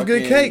gotta have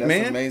good cake, man.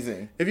 That's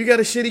amazing. If you got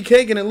a shitty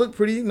cake and it look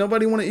pretty,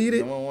 nobody want to eat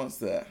it. No one wants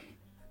that.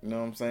 You know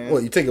what I'm saying?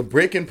 Well, you take a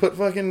brick and put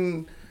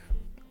fucking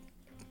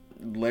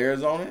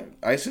layers on it,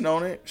 icing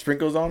on it,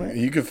 sprinkles on it.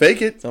 You can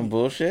fake it. Some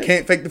bullshit.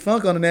 Can't fake the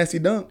funk on a nasty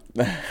dunk.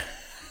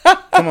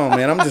 Come on,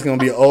 man. I'm just gonna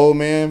be an old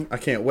man. I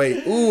can't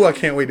wait. Ooh, I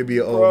can't wait to be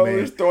an old man.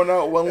 He's throwing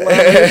out one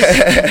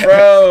layers,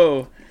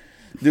 bro.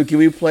 Dude, can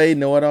we play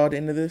Know It All at the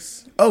end of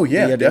this? Oh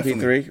yeah, You have the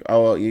definitely. MP3?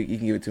 Oh, well, you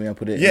can give it to me. I'll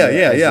put it. Yeah,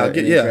 in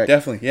the track.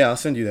 definitely. Yeah, I'll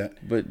send you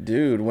that. But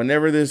dude,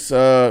 whenever this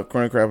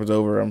Corner Crap is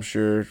over, I'm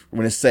sure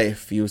when it's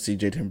safe, you'll see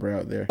J Timber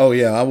out there. Oh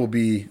yeah, I will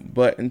be.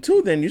 But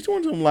until then, you're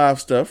still doing some live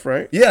stuff,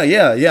 right? Yeah.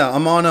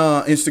 I'm on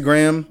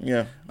Instagram,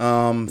 Yeah.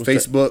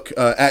 Facebook,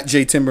 at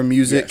J Timber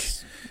Music.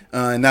 Yes.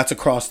 And that's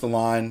across the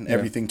line. Yeah.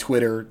 Everything,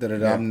 Twitter.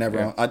 Yeah, I'm never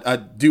yeah. on. I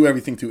do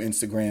everything through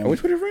Instagram. Are we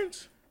Twitter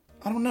friends?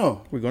 I don't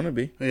know. We're gonna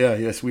be. Yeah,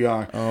 yes, we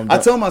are. I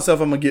told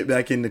myself I'm gonna get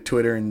back into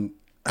Twitter, and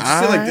I just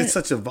feel like it's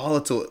such a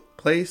volatile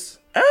place.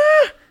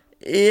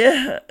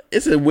 Yeah,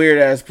 it's a weird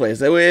ass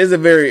place. It's a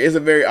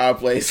very odd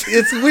place.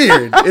 It's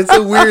weird. It's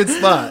a weird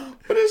spot.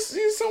 But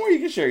it's somewhere you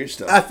can share your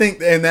stuff. I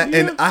think, and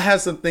I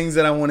have some things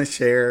that I want to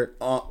share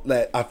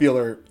that I feel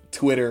are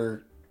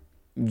Twitter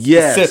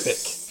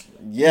specific.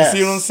 Yes. You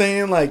see what I'm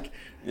saying? Like,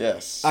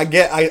 yes.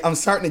 I'm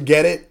starting to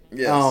get it.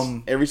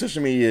 Yes. Every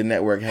social media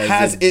network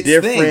has its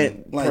different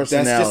thing. Like,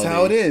 personality. that's just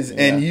how it is.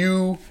 Yeah. And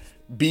you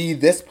be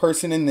this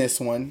person in this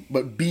one,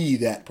 but be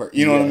that person.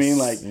 You know what I mean?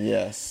 Like,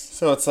 yes.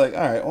 So it's like, all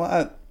right,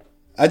 well,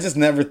 I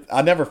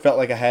never felt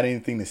like I had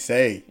anything to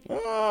say.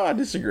 Oh, I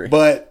disagree.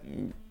 But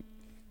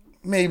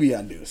maybe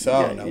I do. So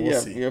I don't know.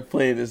 We'll see. You have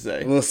plenty to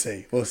say. We'll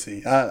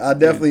see. I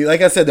definitely,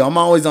 like I said, though, I'm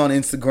always on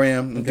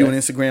Instagram. I'm doing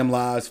Instagram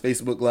lives,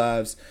 Facebook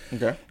lives.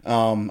 Okay.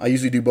 I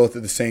usually do both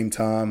at the same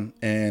time,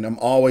 and I'm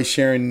always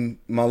sharing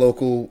my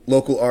local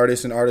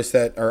artists and artists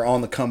that are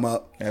on the come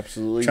up.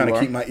 Absolutely. Trying to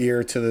keep my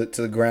ear to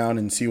the ground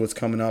and see what's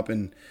coming up,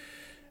 and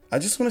I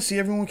just want to see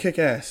everyone kick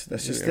ass.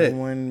 That's just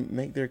Everyone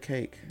make their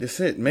cake. That's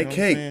it. Make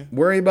cake.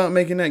 Worry about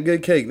making that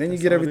good cake. Then you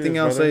get everything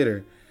else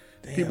later.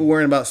 Damn. People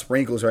worrying about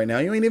sprinkles right now.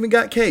 You ain't even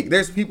got cake.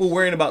 There's people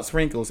worrying about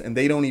sprinkles, and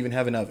they don't even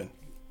have an oven.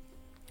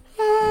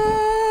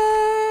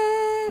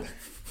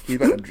 He's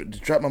about to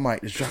drop my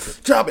mic.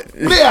 Just drop it.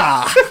 Drop it.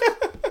 Yeah.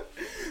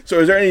 So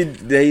is there any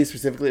days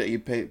specifically that you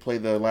play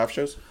the live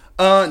shows?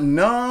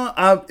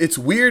 No. It's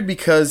weird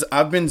because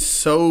I've been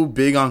so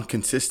big on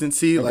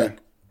consistency, like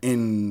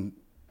in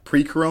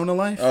pre-corona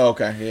life. Oh,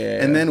 okay.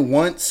 Yeah. And then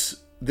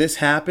once this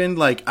happened,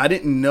 like I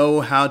didn't know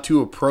how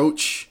to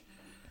approach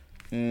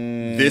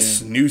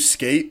this new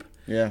scape.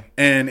 Yeah.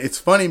 And it's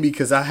funny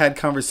because I had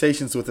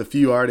conversations with a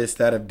few artists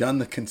that have done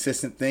the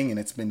consistent thing, and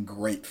it's been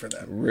great for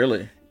them.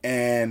 Really?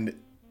 And,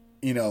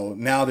 you know,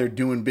 now they're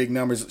doing big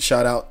numbers.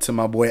 Shout out to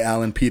my boy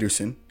Alan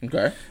Peterson.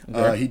 Okay.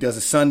 He does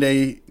a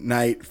Sunday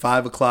night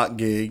 5 o'clock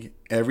gig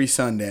every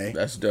Sunday.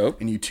 That's dope.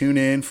 And you tune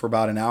in for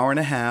about an hour and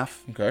a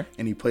half. Okay.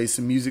 And he plays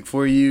some music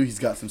for you. He's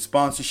got some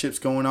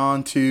sponsorships going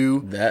on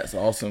too. That's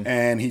awesome.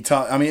 And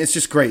it's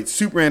just great.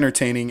 Super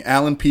entertaining.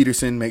 Alan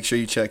Peterson, make sure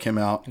you check him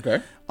out.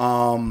 Okay.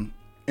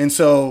 And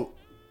so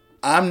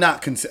I'm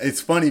not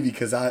it's funny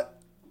because I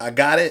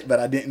got it, but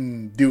I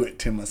didn't do it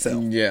to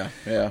myself. Yeah.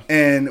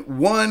 And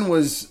one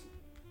was,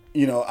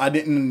 you know, I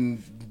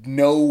didn't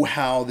know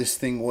how this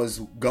thing was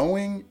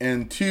going.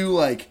 And two,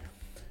 like,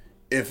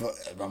 if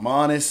I'm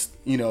honest,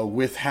 you know,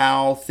 with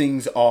how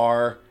things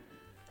are,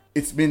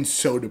 it's been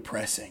so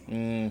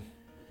depressing.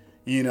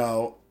 You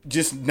know,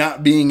 just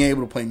not being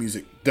able to play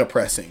music,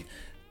 depressing.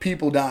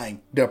 People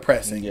dying,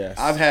 depressing. Yes.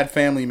 I've had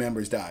family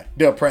members die,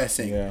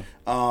 depressing. Yeah.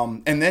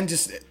 And then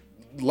just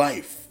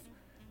life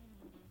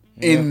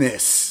in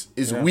this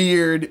is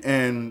weird,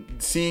 and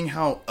seeing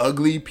how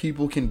ugly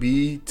people can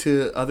be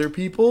to other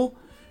people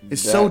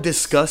is so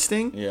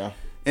disgusting. Yeah.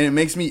 And it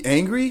makes me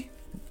angry.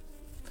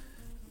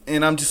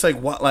 And I'm just like,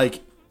 what?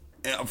 Like,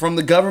 from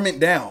the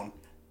government down,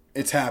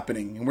 it's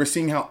happening. And we're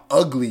seeing how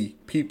ugly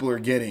people are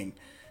getting.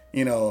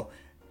 You know,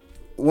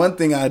 one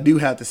thing I do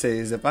have to say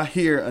is if I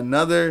hear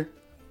another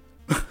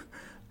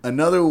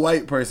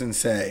white person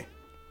say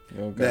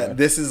that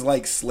this is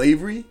like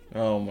slavery.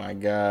 Oh my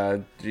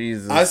God,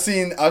 Jesus! I've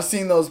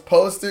seen those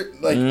posters.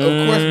 Like,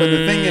 of course, but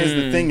the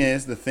thing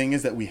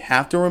is that we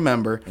have to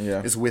remember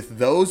is with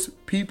those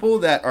people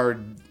that are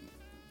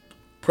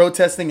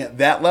protesting at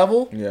that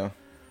level. Yeah.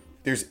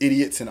 There's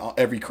idiots in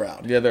every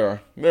crowd. Yeah,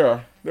 there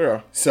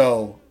are.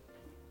 So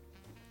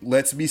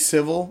let's be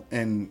civil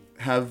and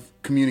have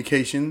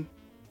communication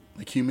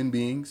like human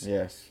beings.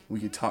 Yes. We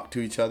could talk to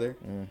each other.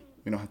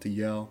 We don't have to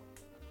yell.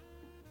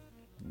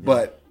 Yeah.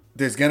 But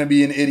there's going to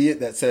be an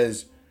idiot that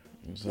says,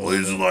 well,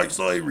 this is like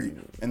slavery.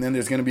 And then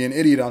there's going to be an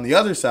idiot on the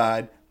other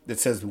side that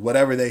says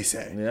whatever they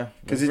say. Yeah.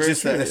 Because it's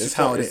just that's just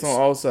how it is. It's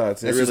on all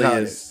sides. It really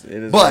is.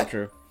 It is but,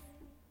 true.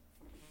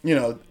 You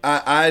know,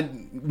 I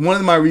one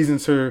of my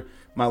reasons for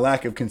my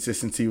lack of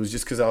consistency was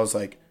just because I was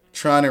like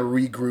trying to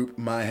regroup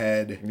my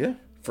head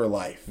for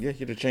life. Yeah,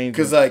 you have to change.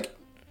 Because like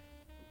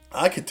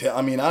I could tell.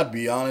 I mean, I'd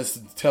be honest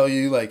to tell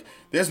you, like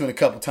there's been a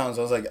couple times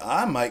I was like,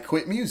 I might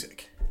quit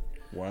music.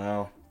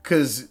 Wow.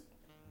 Because,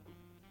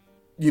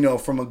 you know,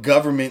 from a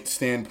government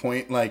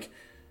standpoint, like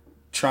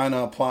trying to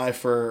apply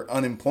for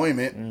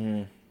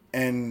unemployment,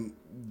 and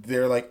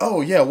they're like, oh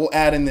yeah, we'll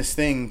add in this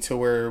thing to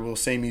where we'll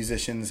say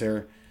musicians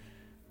are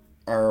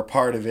a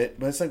part of it.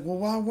 But it's like, well,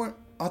 why weren't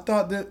I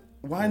thought that.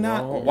 Why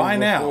not? Why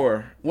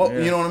now? Well,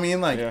 you know what I mean?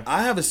 Like,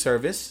 I have a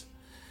service,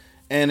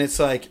 and it's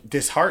like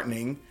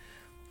disheartening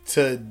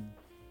to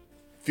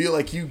feel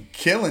like you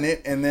killing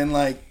it, and then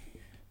like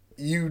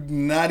you're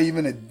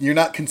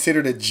not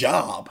considered a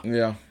job.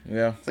 Yeah.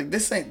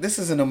 It's like this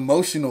is an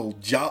emotional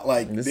job.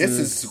 Like this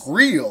is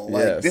real.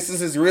 Like this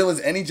is as real as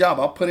any job.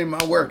 I'll put in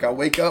my work. I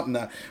wake up and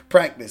I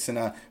practice and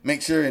I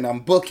make sure and I'm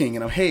booking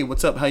and I'm, hey,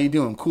 what's up? How you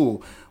doing?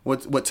 Cool.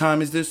 What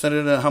time is this?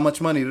 How much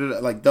money?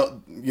 Like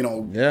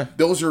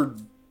those are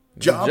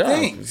job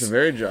things. It's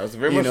very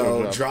much a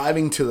job.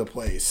 Driving to the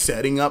place,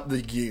 setting up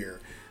the gear.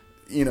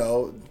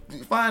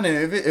 Fine.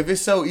 If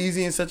it's so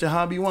easy and such a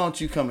hobby, why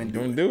don't you come and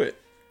do it?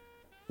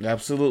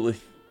 Absolutely.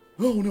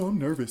 Oh no, I'm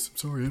nervous. I'm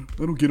sorry,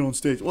 I don't get on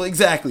stage. Well,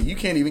 exactly. You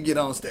can't even get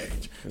on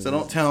stage, so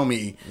don't tell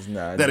me it's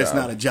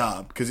not a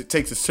job, because it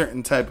takes a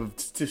certain type of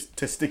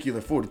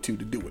testicular fortitude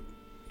to do it.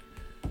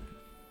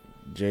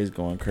 Jay's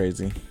going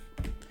crazy.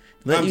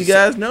 Let you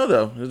guys know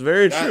though, it's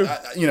very true.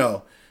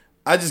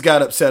 I just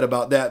got upset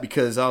about that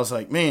because I was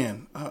like,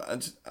 man, I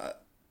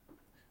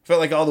felt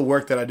like all the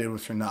work that I did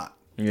was for naught.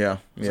 Yeah.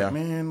 Like,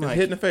 man, like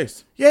hit in the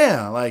face.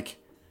 Yeah, like,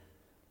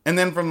 and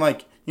then from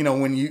like.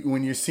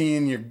 When you're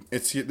seeing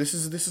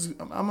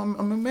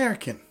I'm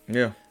American.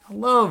 Yeah. I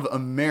love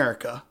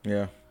America.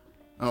 Yeah.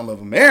 I don't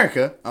love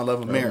America. I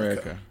love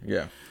America.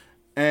 Yeah.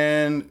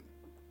 And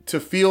to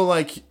feel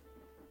like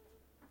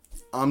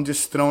I'm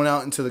just thrown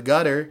out into the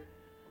gutter,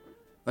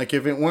 like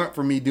if it weren't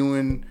for me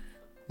doing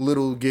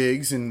little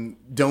gigs and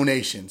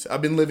donations,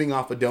 I've been living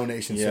off of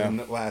donations for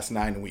the last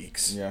 9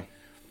 weeks. Yeah.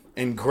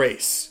 And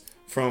grace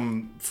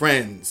from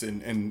friends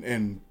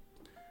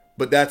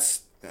but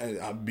that's.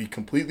 I'll be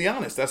completely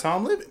honest. That's how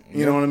I'm living.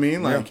 You know what I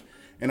mean? Like,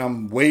 and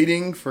I'm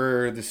waiting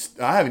for this.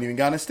 I haven't even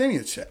gotten a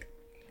stimulus check.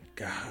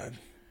 God.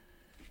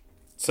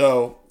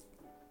 So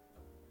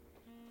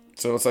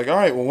it's like, all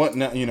right. Well, what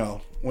now?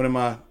 What am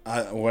I?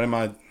 I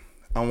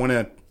want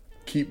to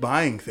keep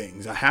buying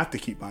things. I have to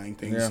keep buying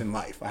things in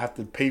life. I have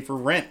to pay for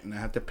rent, and I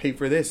have to pay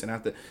for this, and I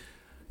have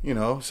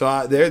to,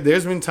 So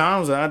there's been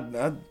times I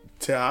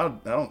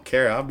don't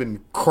care. I've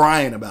been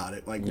crying about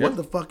it. Like, what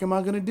the fuck am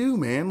I gonna do,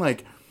 man?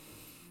 Like.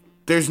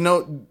 There's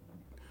no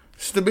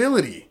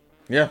stability.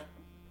 Yeah.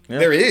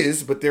 There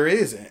is, but there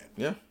isn't.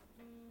 Yeah.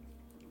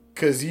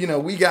 Because,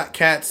 we got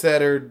cats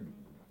that are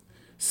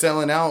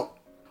selling out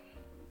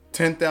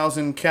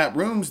 10,000 cap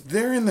rooms.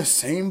 They're in the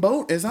same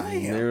boat as I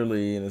am.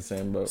 Literally in the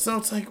same boat. So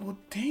it's like, well,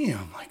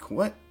 damn. Like,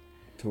 what?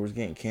 Tours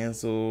getting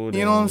canceled.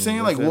 You know what I'm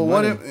saying? Like, well,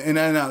 what if... And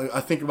I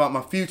think about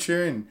my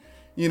future and,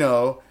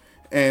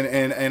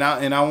 And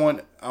I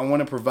want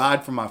to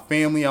provide for my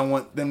family. I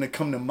want them to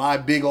come to my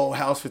big old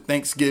house for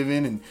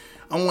Thanksgiving, and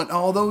I want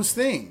all those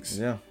things.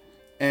 Yeah.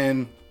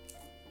 And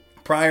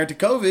prior to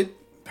COVID,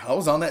 I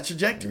was on that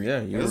trajectory.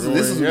 Yeah. This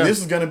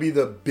is going to be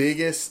the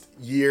biggest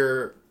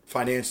year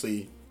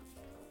financially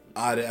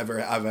I've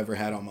ever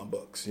had on my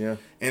books. Yeah.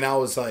 And I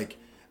was like,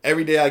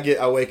 every day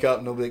I wake up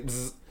and they'll be like,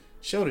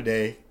 show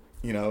today,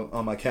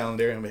 on my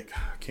calendar, and I'm like,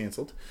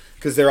 canceled.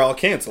 Because they're all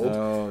canceled.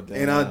 Oh,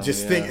 damn. And I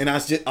just think, and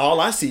all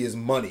I see is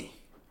money.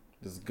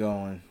 Just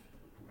going.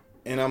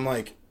 And I'm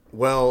like,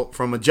 well,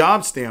 from a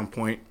job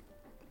standpoint,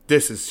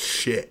 this is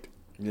shit.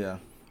 Yeah.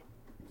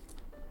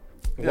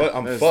 What?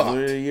 I'm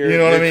fucked. You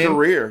know what I mean?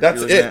 Career.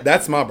 That's it.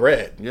 That's my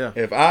bread. Yeah.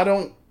 If I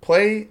don't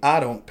play, I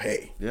don't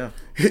pay. Yeah.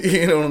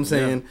 You know what I'm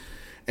saying?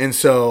 Yeah. And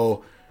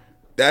so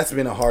that's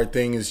been a hard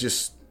thing, is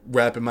just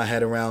wrapping my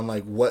head around,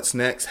 like, what's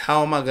next?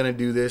 How am I going to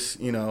do this?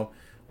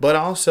 But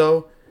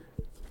also,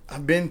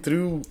 I've been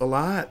through a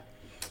lot.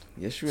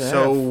 Yes, you have.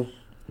 So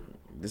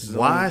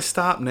why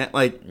stop now?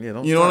 Like, you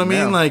know what I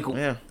mean? Now.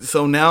 Like,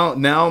 so now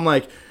I'm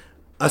like,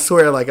 I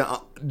swear, like,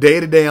 day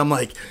to day, I'm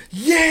like,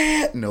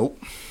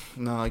 nope.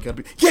 No, I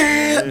gotta be,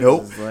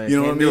 nope. Like, you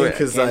know what I mean?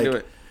 Because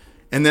like,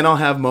 and then I'll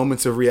have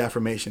moments of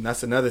reaffirmation.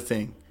 That's another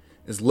thing,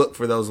 is look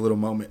for those little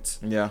moments.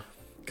 Yeah.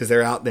 Because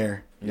they're out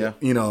there. Yeah.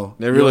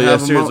 They really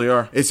seriously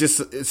are. It's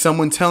just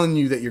someone telling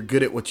you that you're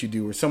good at what you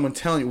do, or someone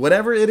telling you,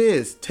 whatever it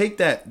is, take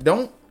that.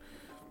 Don't,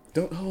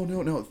 oh,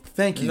 no,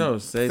 thank you. No,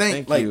 say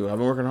thank you. I've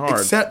been working hard.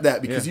 Accept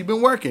that, because you've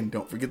been working.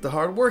 Don't forget the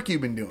hard work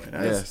you've been doing.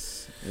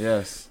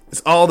 Yes.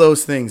 It's all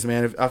those things,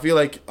 man. I feel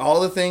like all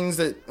the things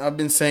that I've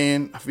been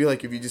saying, I feel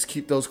like if you just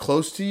keep those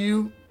close to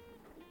you,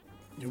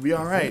 you'll be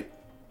all right.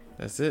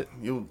 That's it.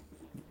 You'll,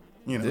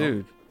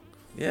 Dude.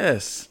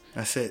 Yes.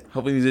 That's it.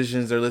 Hoping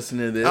musicians are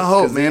listening to this. I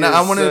hope, man. I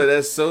want to.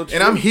 That's so true.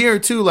 And I'm here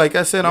too. Like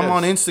I said, I'm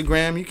on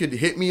Instagram. You could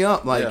hit me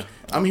up. Like,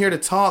 I'm here to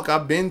talk.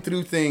 I've been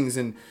through things,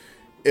 and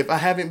if I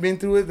haven't been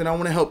through it, then I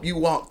want to help you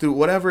walk through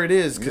whatever it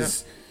is.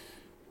 Because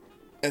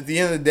at the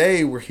end of the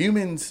day, we're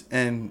humans,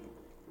 and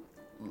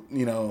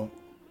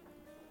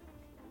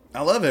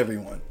I love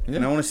everyone,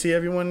 and I want to see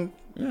everyone.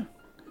 Yeah.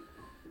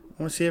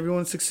 I want to see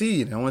everyone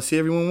succeed. I want to see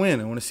everyone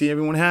win. I want to see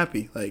everyone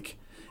happy. Like.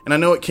 And I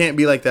know it can't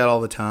be like that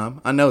all the time.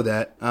 I know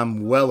that.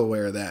 I'm well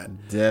aware of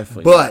that.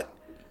 Definitely. But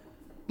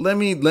let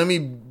me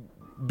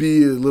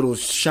be a little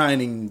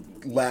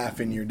shining laugh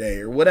in your day,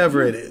 or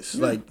whatever it is.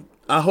 Yeah. Like,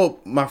 I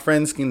hope my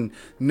friends can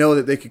know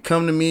that they could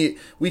come to me.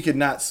 We could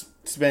not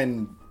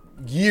spend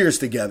years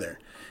together,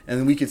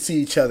 and we could see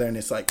each other, and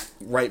it's like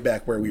right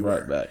back where we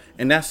were. Right back.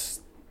 And that's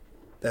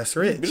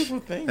rich.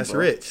 Beautiful thing. That's bro.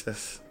 rich.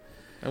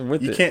 I'm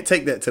with You it. can't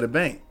take that to the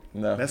bank.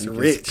 No, That's it's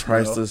rich,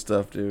 priceless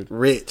stuff, dude.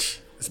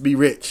 Rich. Let's be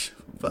rich.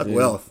 Fuck Dude.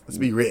 wealth. Let's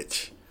be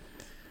rich.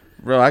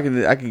 Bro, I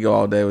can go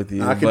all day with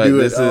you. I can do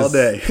it all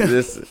day.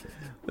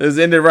 Let's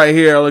end it right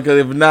here, because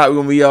if not, we're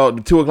gonna be out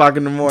at 2:00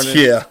 in the morning.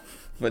 Yeah.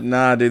 But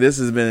nah, dude, this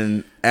has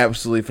been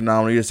absolutely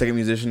phenomenal. You're the second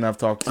musician I've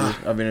talked to,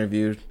 I've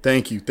interviewed.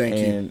 Thank you.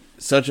 And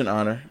such an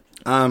honor.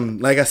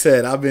 Like I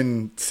said, I've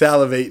been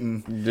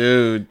salivating,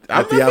 dude,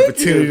 at the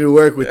opportunity to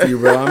work with you,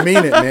 bro. I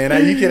mean it,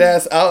 man. You could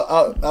ask.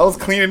 I was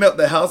cleaning up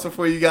the house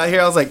before you got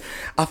here. I was like,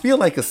 I feel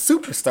like a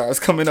superstar is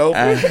coming over.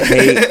 I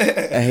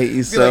hate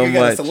you so like you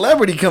got much. a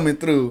celebrity coming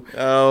through.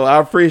 Oh, I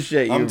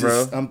appreciate you,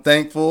 bro. I'm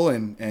thankful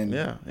and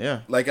yeah.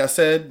 Like I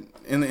said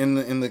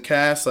in the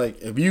cast, like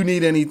if you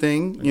need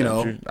anything, you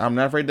know, I'm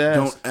not afraid to ask.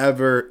 Don't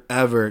ever,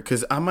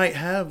 because I might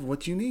have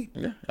what you need.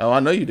 Yeah. Oh, I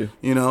know you do.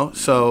 You know,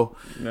 so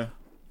Yeah.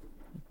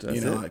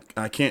 That's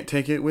I can't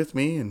take it with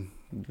me, and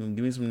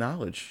give me some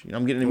knowledge.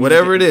 I'm getting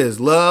whatever it is,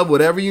 love,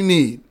 whatever you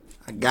need,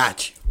 I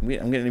got you.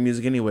 I'm getting the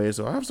music anyway,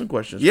 so I have some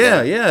questions.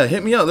 Yeah,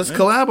 hit me up. Let's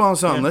collab on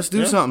something. Yeah. Let's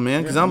do something,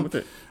 man. Because with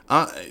it.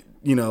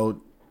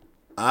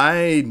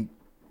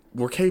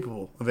 we're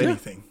capable of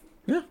anything.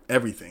 Yeah.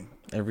 Everything.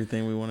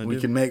 Everything we want to do. We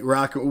can make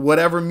rock,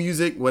 whatever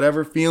music,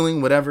 whatever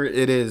feeling, whatever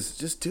it is.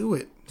 Just do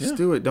it. Just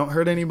do it. Don't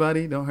hurt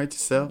anybody. Don't hurt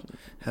yourself.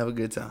 Have a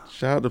good time.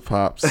 Shout out to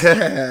Pops.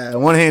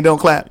 One hand, don't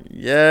clap.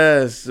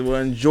 Yes. Well,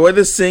 enjoy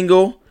the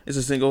single. It's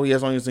a single. He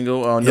has on your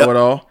single. Know It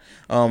All.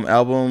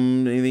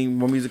 Album. Anything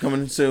more music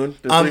coming soon?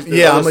 I'm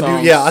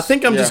gonna do. I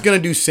think I'm just gonna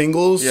do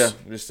singles. Yeah,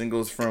 just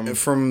singles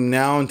from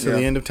now until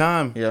the end of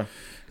time. Yeah,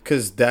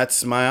 because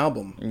that's my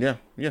album. Yeah.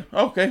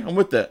 Okay, I'm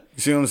with that.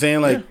 You see what I'm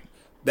saying? Like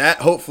that.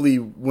 Hopefully,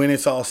 when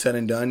it's all said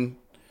and done,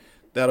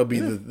 that'll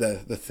be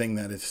the thing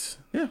that is.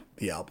 Yeah,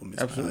 the album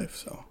is my life.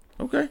 So.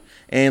 Okay,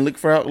 and look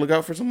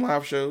out for some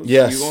live shows.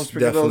 Yes, you gonna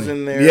sprinkle those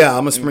in there? Yeah, I'm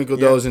gonna sprinkle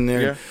those in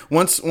there. Yeah.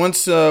 Once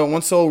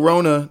old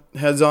Rona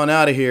heads on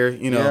out of here,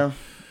 you know,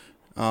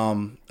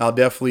 I'll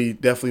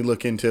definitely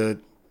look into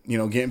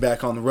getting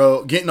on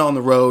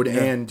the road,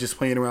 and just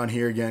playing around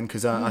here again,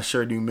 because I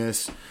sure do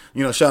miss.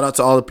 Shout out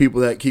to all the people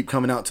that keep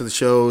coming out to the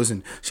shows,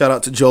 and shout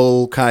out to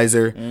Joel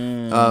Kaiser,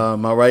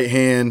 my right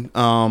hand.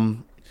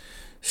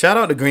 Shout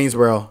out to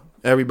Greensboro.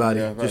 Everybody,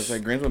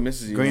 Greensboro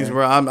misses you.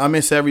 Greensboro, I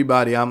miss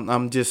everybody. I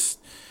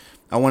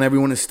want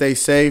everyone to stay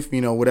safe.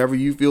 Whatever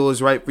you feel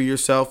is right for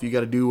yourself, you got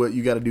to do what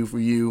you got to do for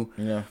you.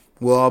 Yeah,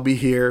 we'll all be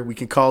here. We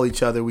can call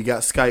each other. We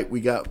got Skype. We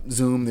got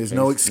Zoom. There's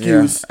no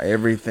excuse. Yeah,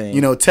 everything.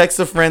 Text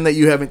a friend that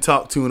you haven't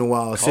talked to in a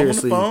while.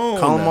 Seriously,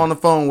 call them on the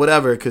phone.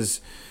 Whatever,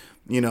 because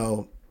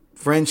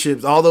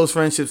friendships, all those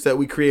friendships that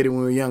we created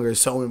when we were younger,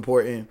 is so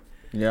important.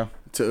 Yeah,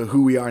 to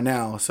who we are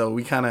now. So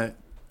we kind of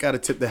got to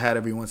tip the hat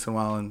every once in a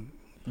while and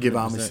give 100%.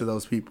 Homage to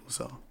those people.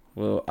 So,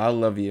 well, I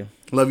love you.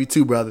 Love you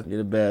too, brother. You're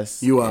the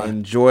best. You are.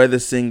 Enjoy the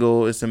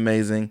single. It's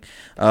amazing.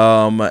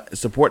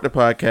 Support the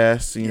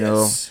podcast. I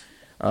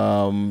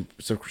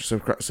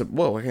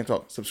can't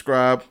talk.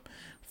 Subscribe.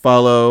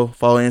 Follow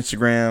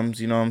Instagrams.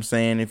 You know what I'm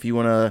saying? If you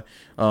want to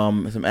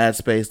some ad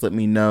space, let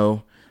me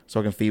know so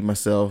I can feed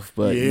myself.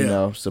 But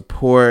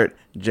support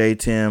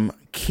J-Tim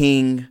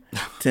King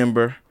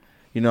Timber.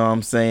 You know what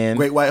I'm saying?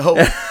 Great White Hope.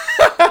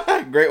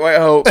 Great White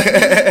Hope,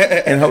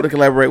 and hope to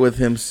collaborate with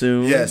him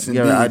soon. Yes,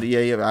 indeed. You have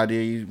an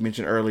idea you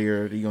mentioned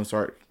earlier. You're gonna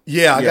start.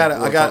 Yeah,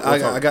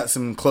 I got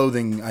some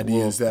clothing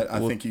ideas that I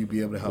think you'd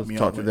be able to help me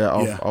out with. Talk to that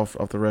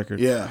off the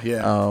record. Yeah.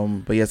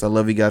 But yes, I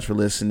love you guys for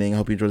listening. I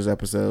hope you enjoyed this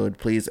episode.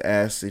 Please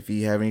ask if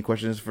you have any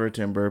questions for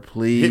Timber.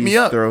 Please hit me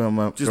up. Throw him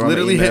up. Just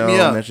literally hit me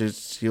up.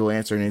 Message. He'll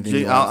answer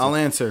anything. I'll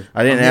answer.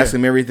 I didn't ask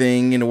him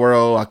everything in the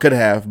world. I could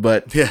have,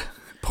 but yeah.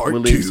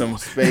 We'll leave some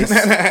space.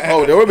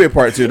 Oh, there will be a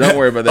part 2. Don't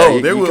worry about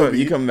that. There will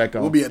be. You come back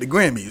on. We'll be at the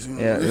Grammys.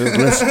 Yeah,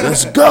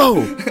 let's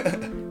go.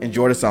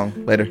 Enjoy the song.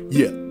 Later.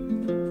 Yeah.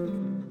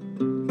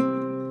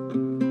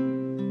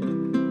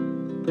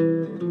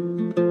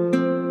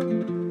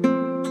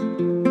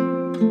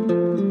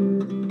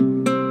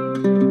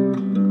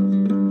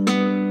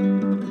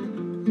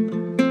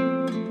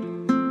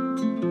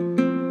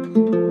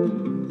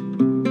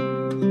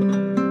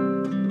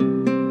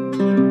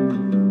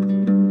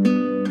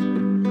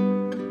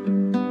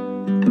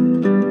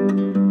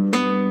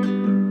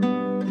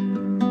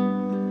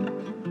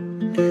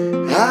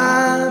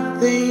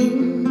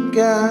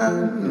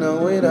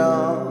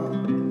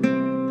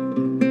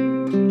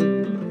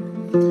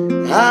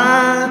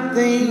 I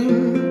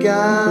think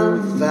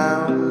I've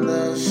found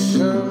the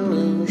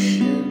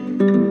solution.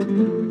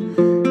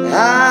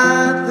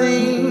 I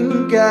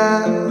think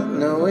I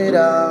know it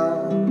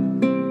all.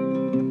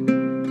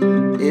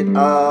 It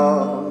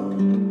all.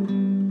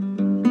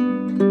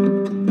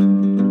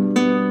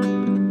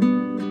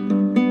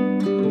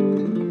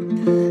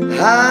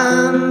 I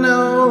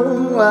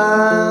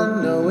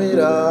know it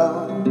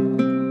all.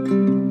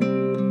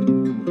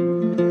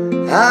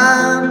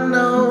 I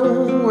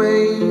know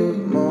way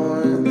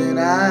more than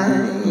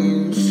I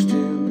used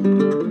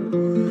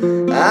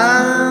to.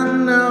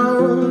 I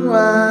know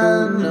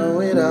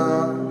it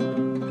all.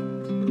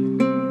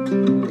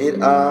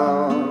 It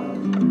all.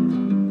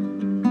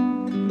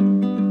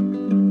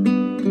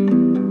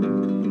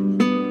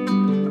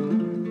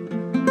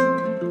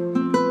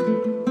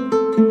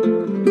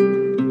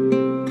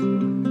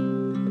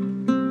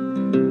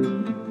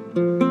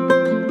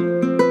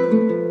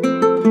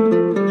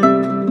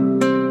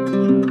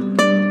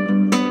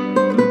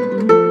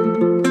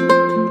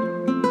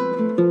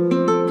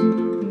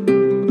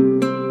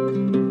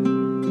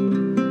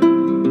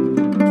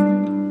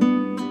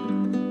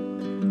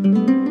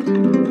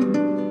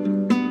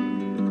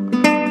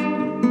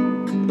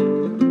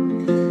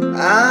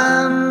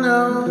 I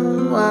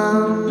know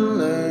I'm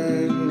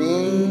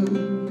learning.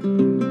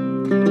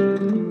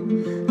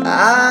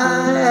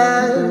 I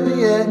have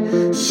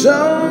yet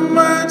so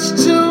much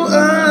to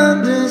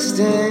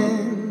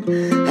understand.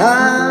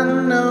 I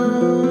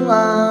know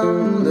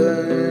I'm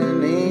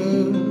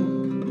learning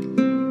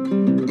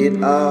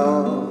it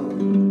all.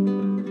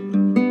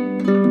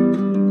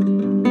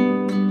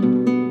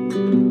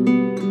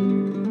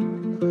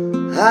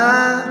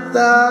 I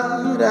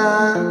thought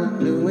I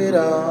knew it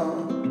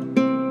all,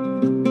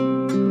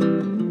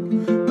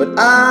 but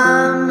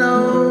I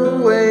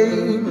know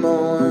way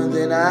more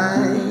than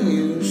I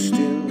used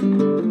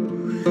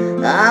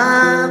to.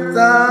 I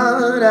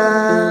thought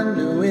I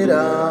knew it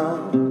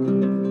all,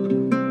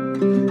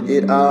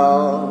 it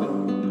all,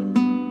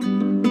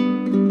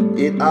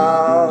 it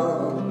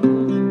all,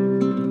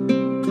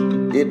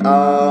 it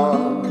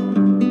all.